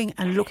 Growling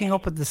and looking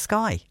up at the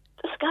sky.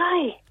 The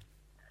sky.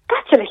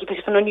 That's a little bit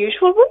of an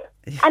unusual one.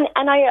 Yeah.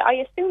 And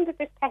I assume that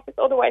this pet is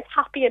otherwise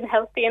happy and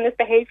healthy and is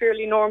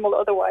behaviourally normal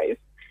otherwise.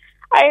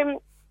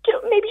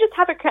 Maybe just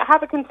have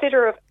a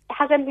consider of,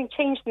 has anything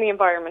changed in the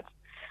environment?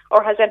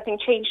 Or has anything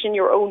changed in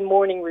your own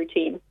morning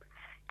routine?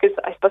 Because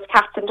I suppose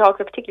cats and dogs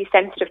are particularly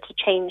sensitive to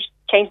change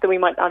that we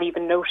might not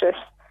even notice.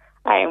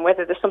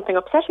 Whether there's something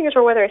upsetting it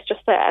or whether it's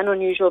just an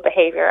unusual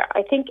behaviour.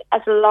 I think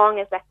as long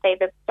as, let's say,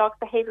 the dog's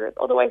behaviour is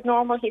otherwise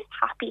normal, he's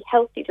happy,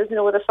 healthy, doesn't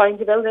know other signs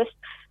of illness,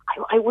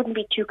 I wouldn't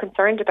be too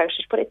concerned about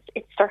it, but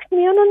it's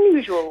certainly an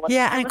unusual one.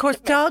 Yeah, and of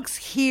course dogs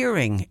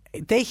hearing,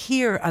 they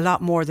hear a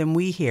lot more than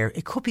we hear.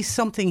 It could be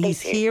something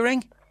he's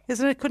hearing,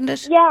 isn't it, couldn't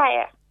it?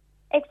 Yeah.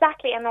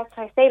 Exactly, and that's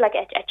what I say, like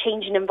a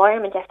change in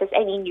environment, if there's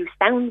any new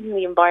sounds in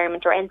the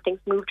environment or anything's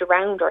moved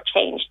around or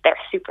changed, they're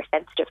super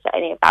sensitive to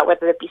any of that,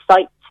 whether it be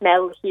sight,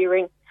 smell,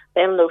 hearing.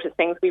 They'll notice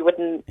things we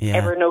wouldn't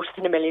ever notice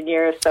in a million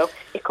years, so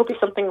it could be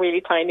something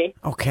really tiny.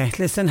 Okay,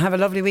 listen, have a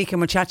lovely week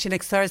and we'll chat to you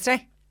next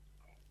Thursday.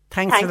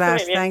 Thanks for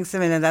that. Thanks a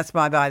million. That's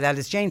bye-bye. That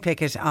is Jane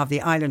Pickett of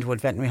the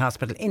Islandwood Veterinary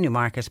Hospital in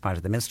Newmarket, part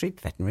of the Mill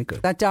Street Veterinary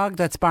Group. That dog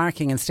that's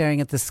barking and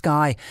staring at the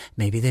sky,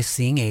 maybe they're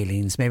seeing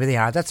aliens, maybe they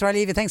are. That's where I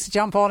leave you. Thanks to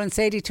John Paul and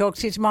Sadie. Talk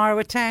to you tomorrow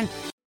at 10.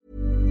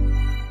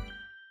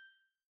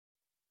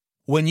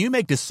 When you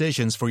make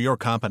decisions for your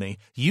company,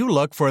 you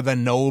look for the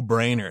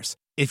no-brainers.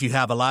 If you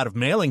have a lot of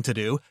mailing to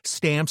do,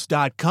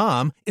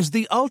 Stamps.com is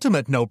the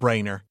ultimate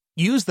no-brainer.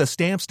 Use the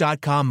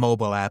Stamps.com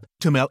mobile app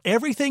to mail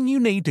everything you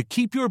need to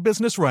keep your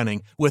business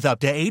running with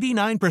up to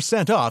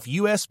 89% off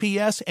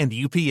USPS and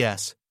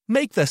UPS.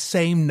 Make the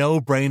same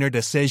no-brainer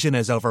decision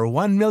as over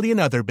 1 million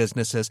other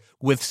businesses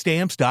with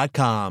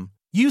Stamps.com.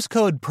 Use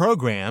code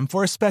PROGRAM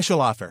for a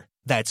special offer.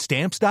 That's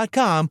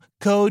Stamps.com,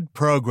 code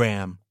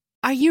PROGRAM.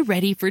 Are you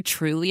ready for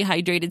truly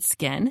hydrated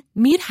skin?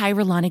 Meet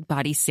Hyaluronic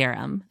Body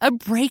Serum, a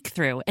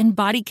breakthrough in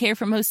body care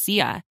from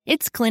Osea.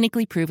 It's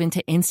clinically proven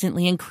to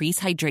instantly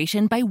increase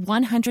hydration by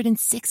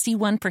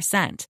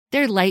 161%.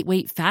 Their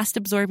lightweight,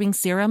 fast-absorbing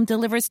serum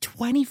delivers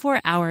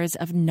 24 hours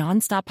of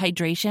nonstop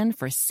hydration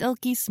for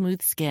silky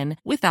smooth skin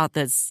without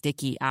the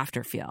sticky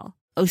afterfeel.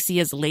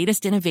 Osea's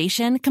latest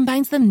innovation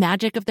combines the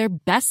magic of their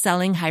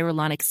best-selling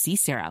Hyaluronic C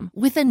Serum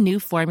with a new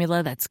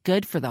formula that's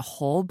good for the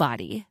whole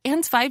body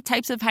and 5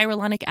 types of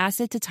hyaluronic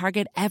acid to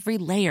target every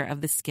layer of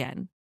the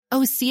skin.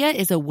 Osea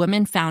is a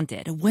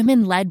women-founded,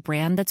 women-led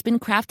brand that's been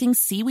crafting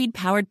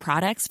seaweed-powered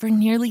products for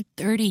nearly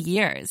 30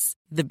 years.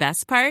 The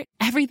best part?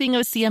 Everything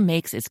Osea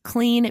makes is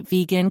clean,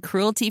 vegan,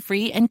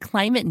 cruelty-free, and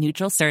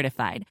climate-neutral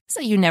certified,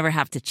 so you never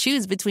have to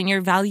choose between your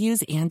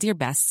values and your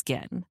best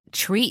skin.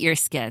 Treat your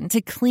skin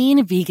to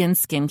clean, vegan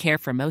skincare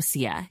from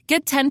Osea.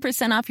 Get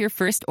 10% off your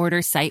first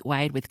order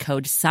site-wide with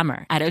code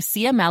SUMMER at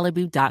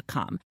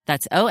OseaMalibu.com.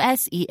 That's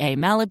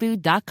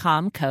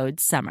OSEAMalibu.com,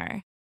 code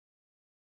SUMMER.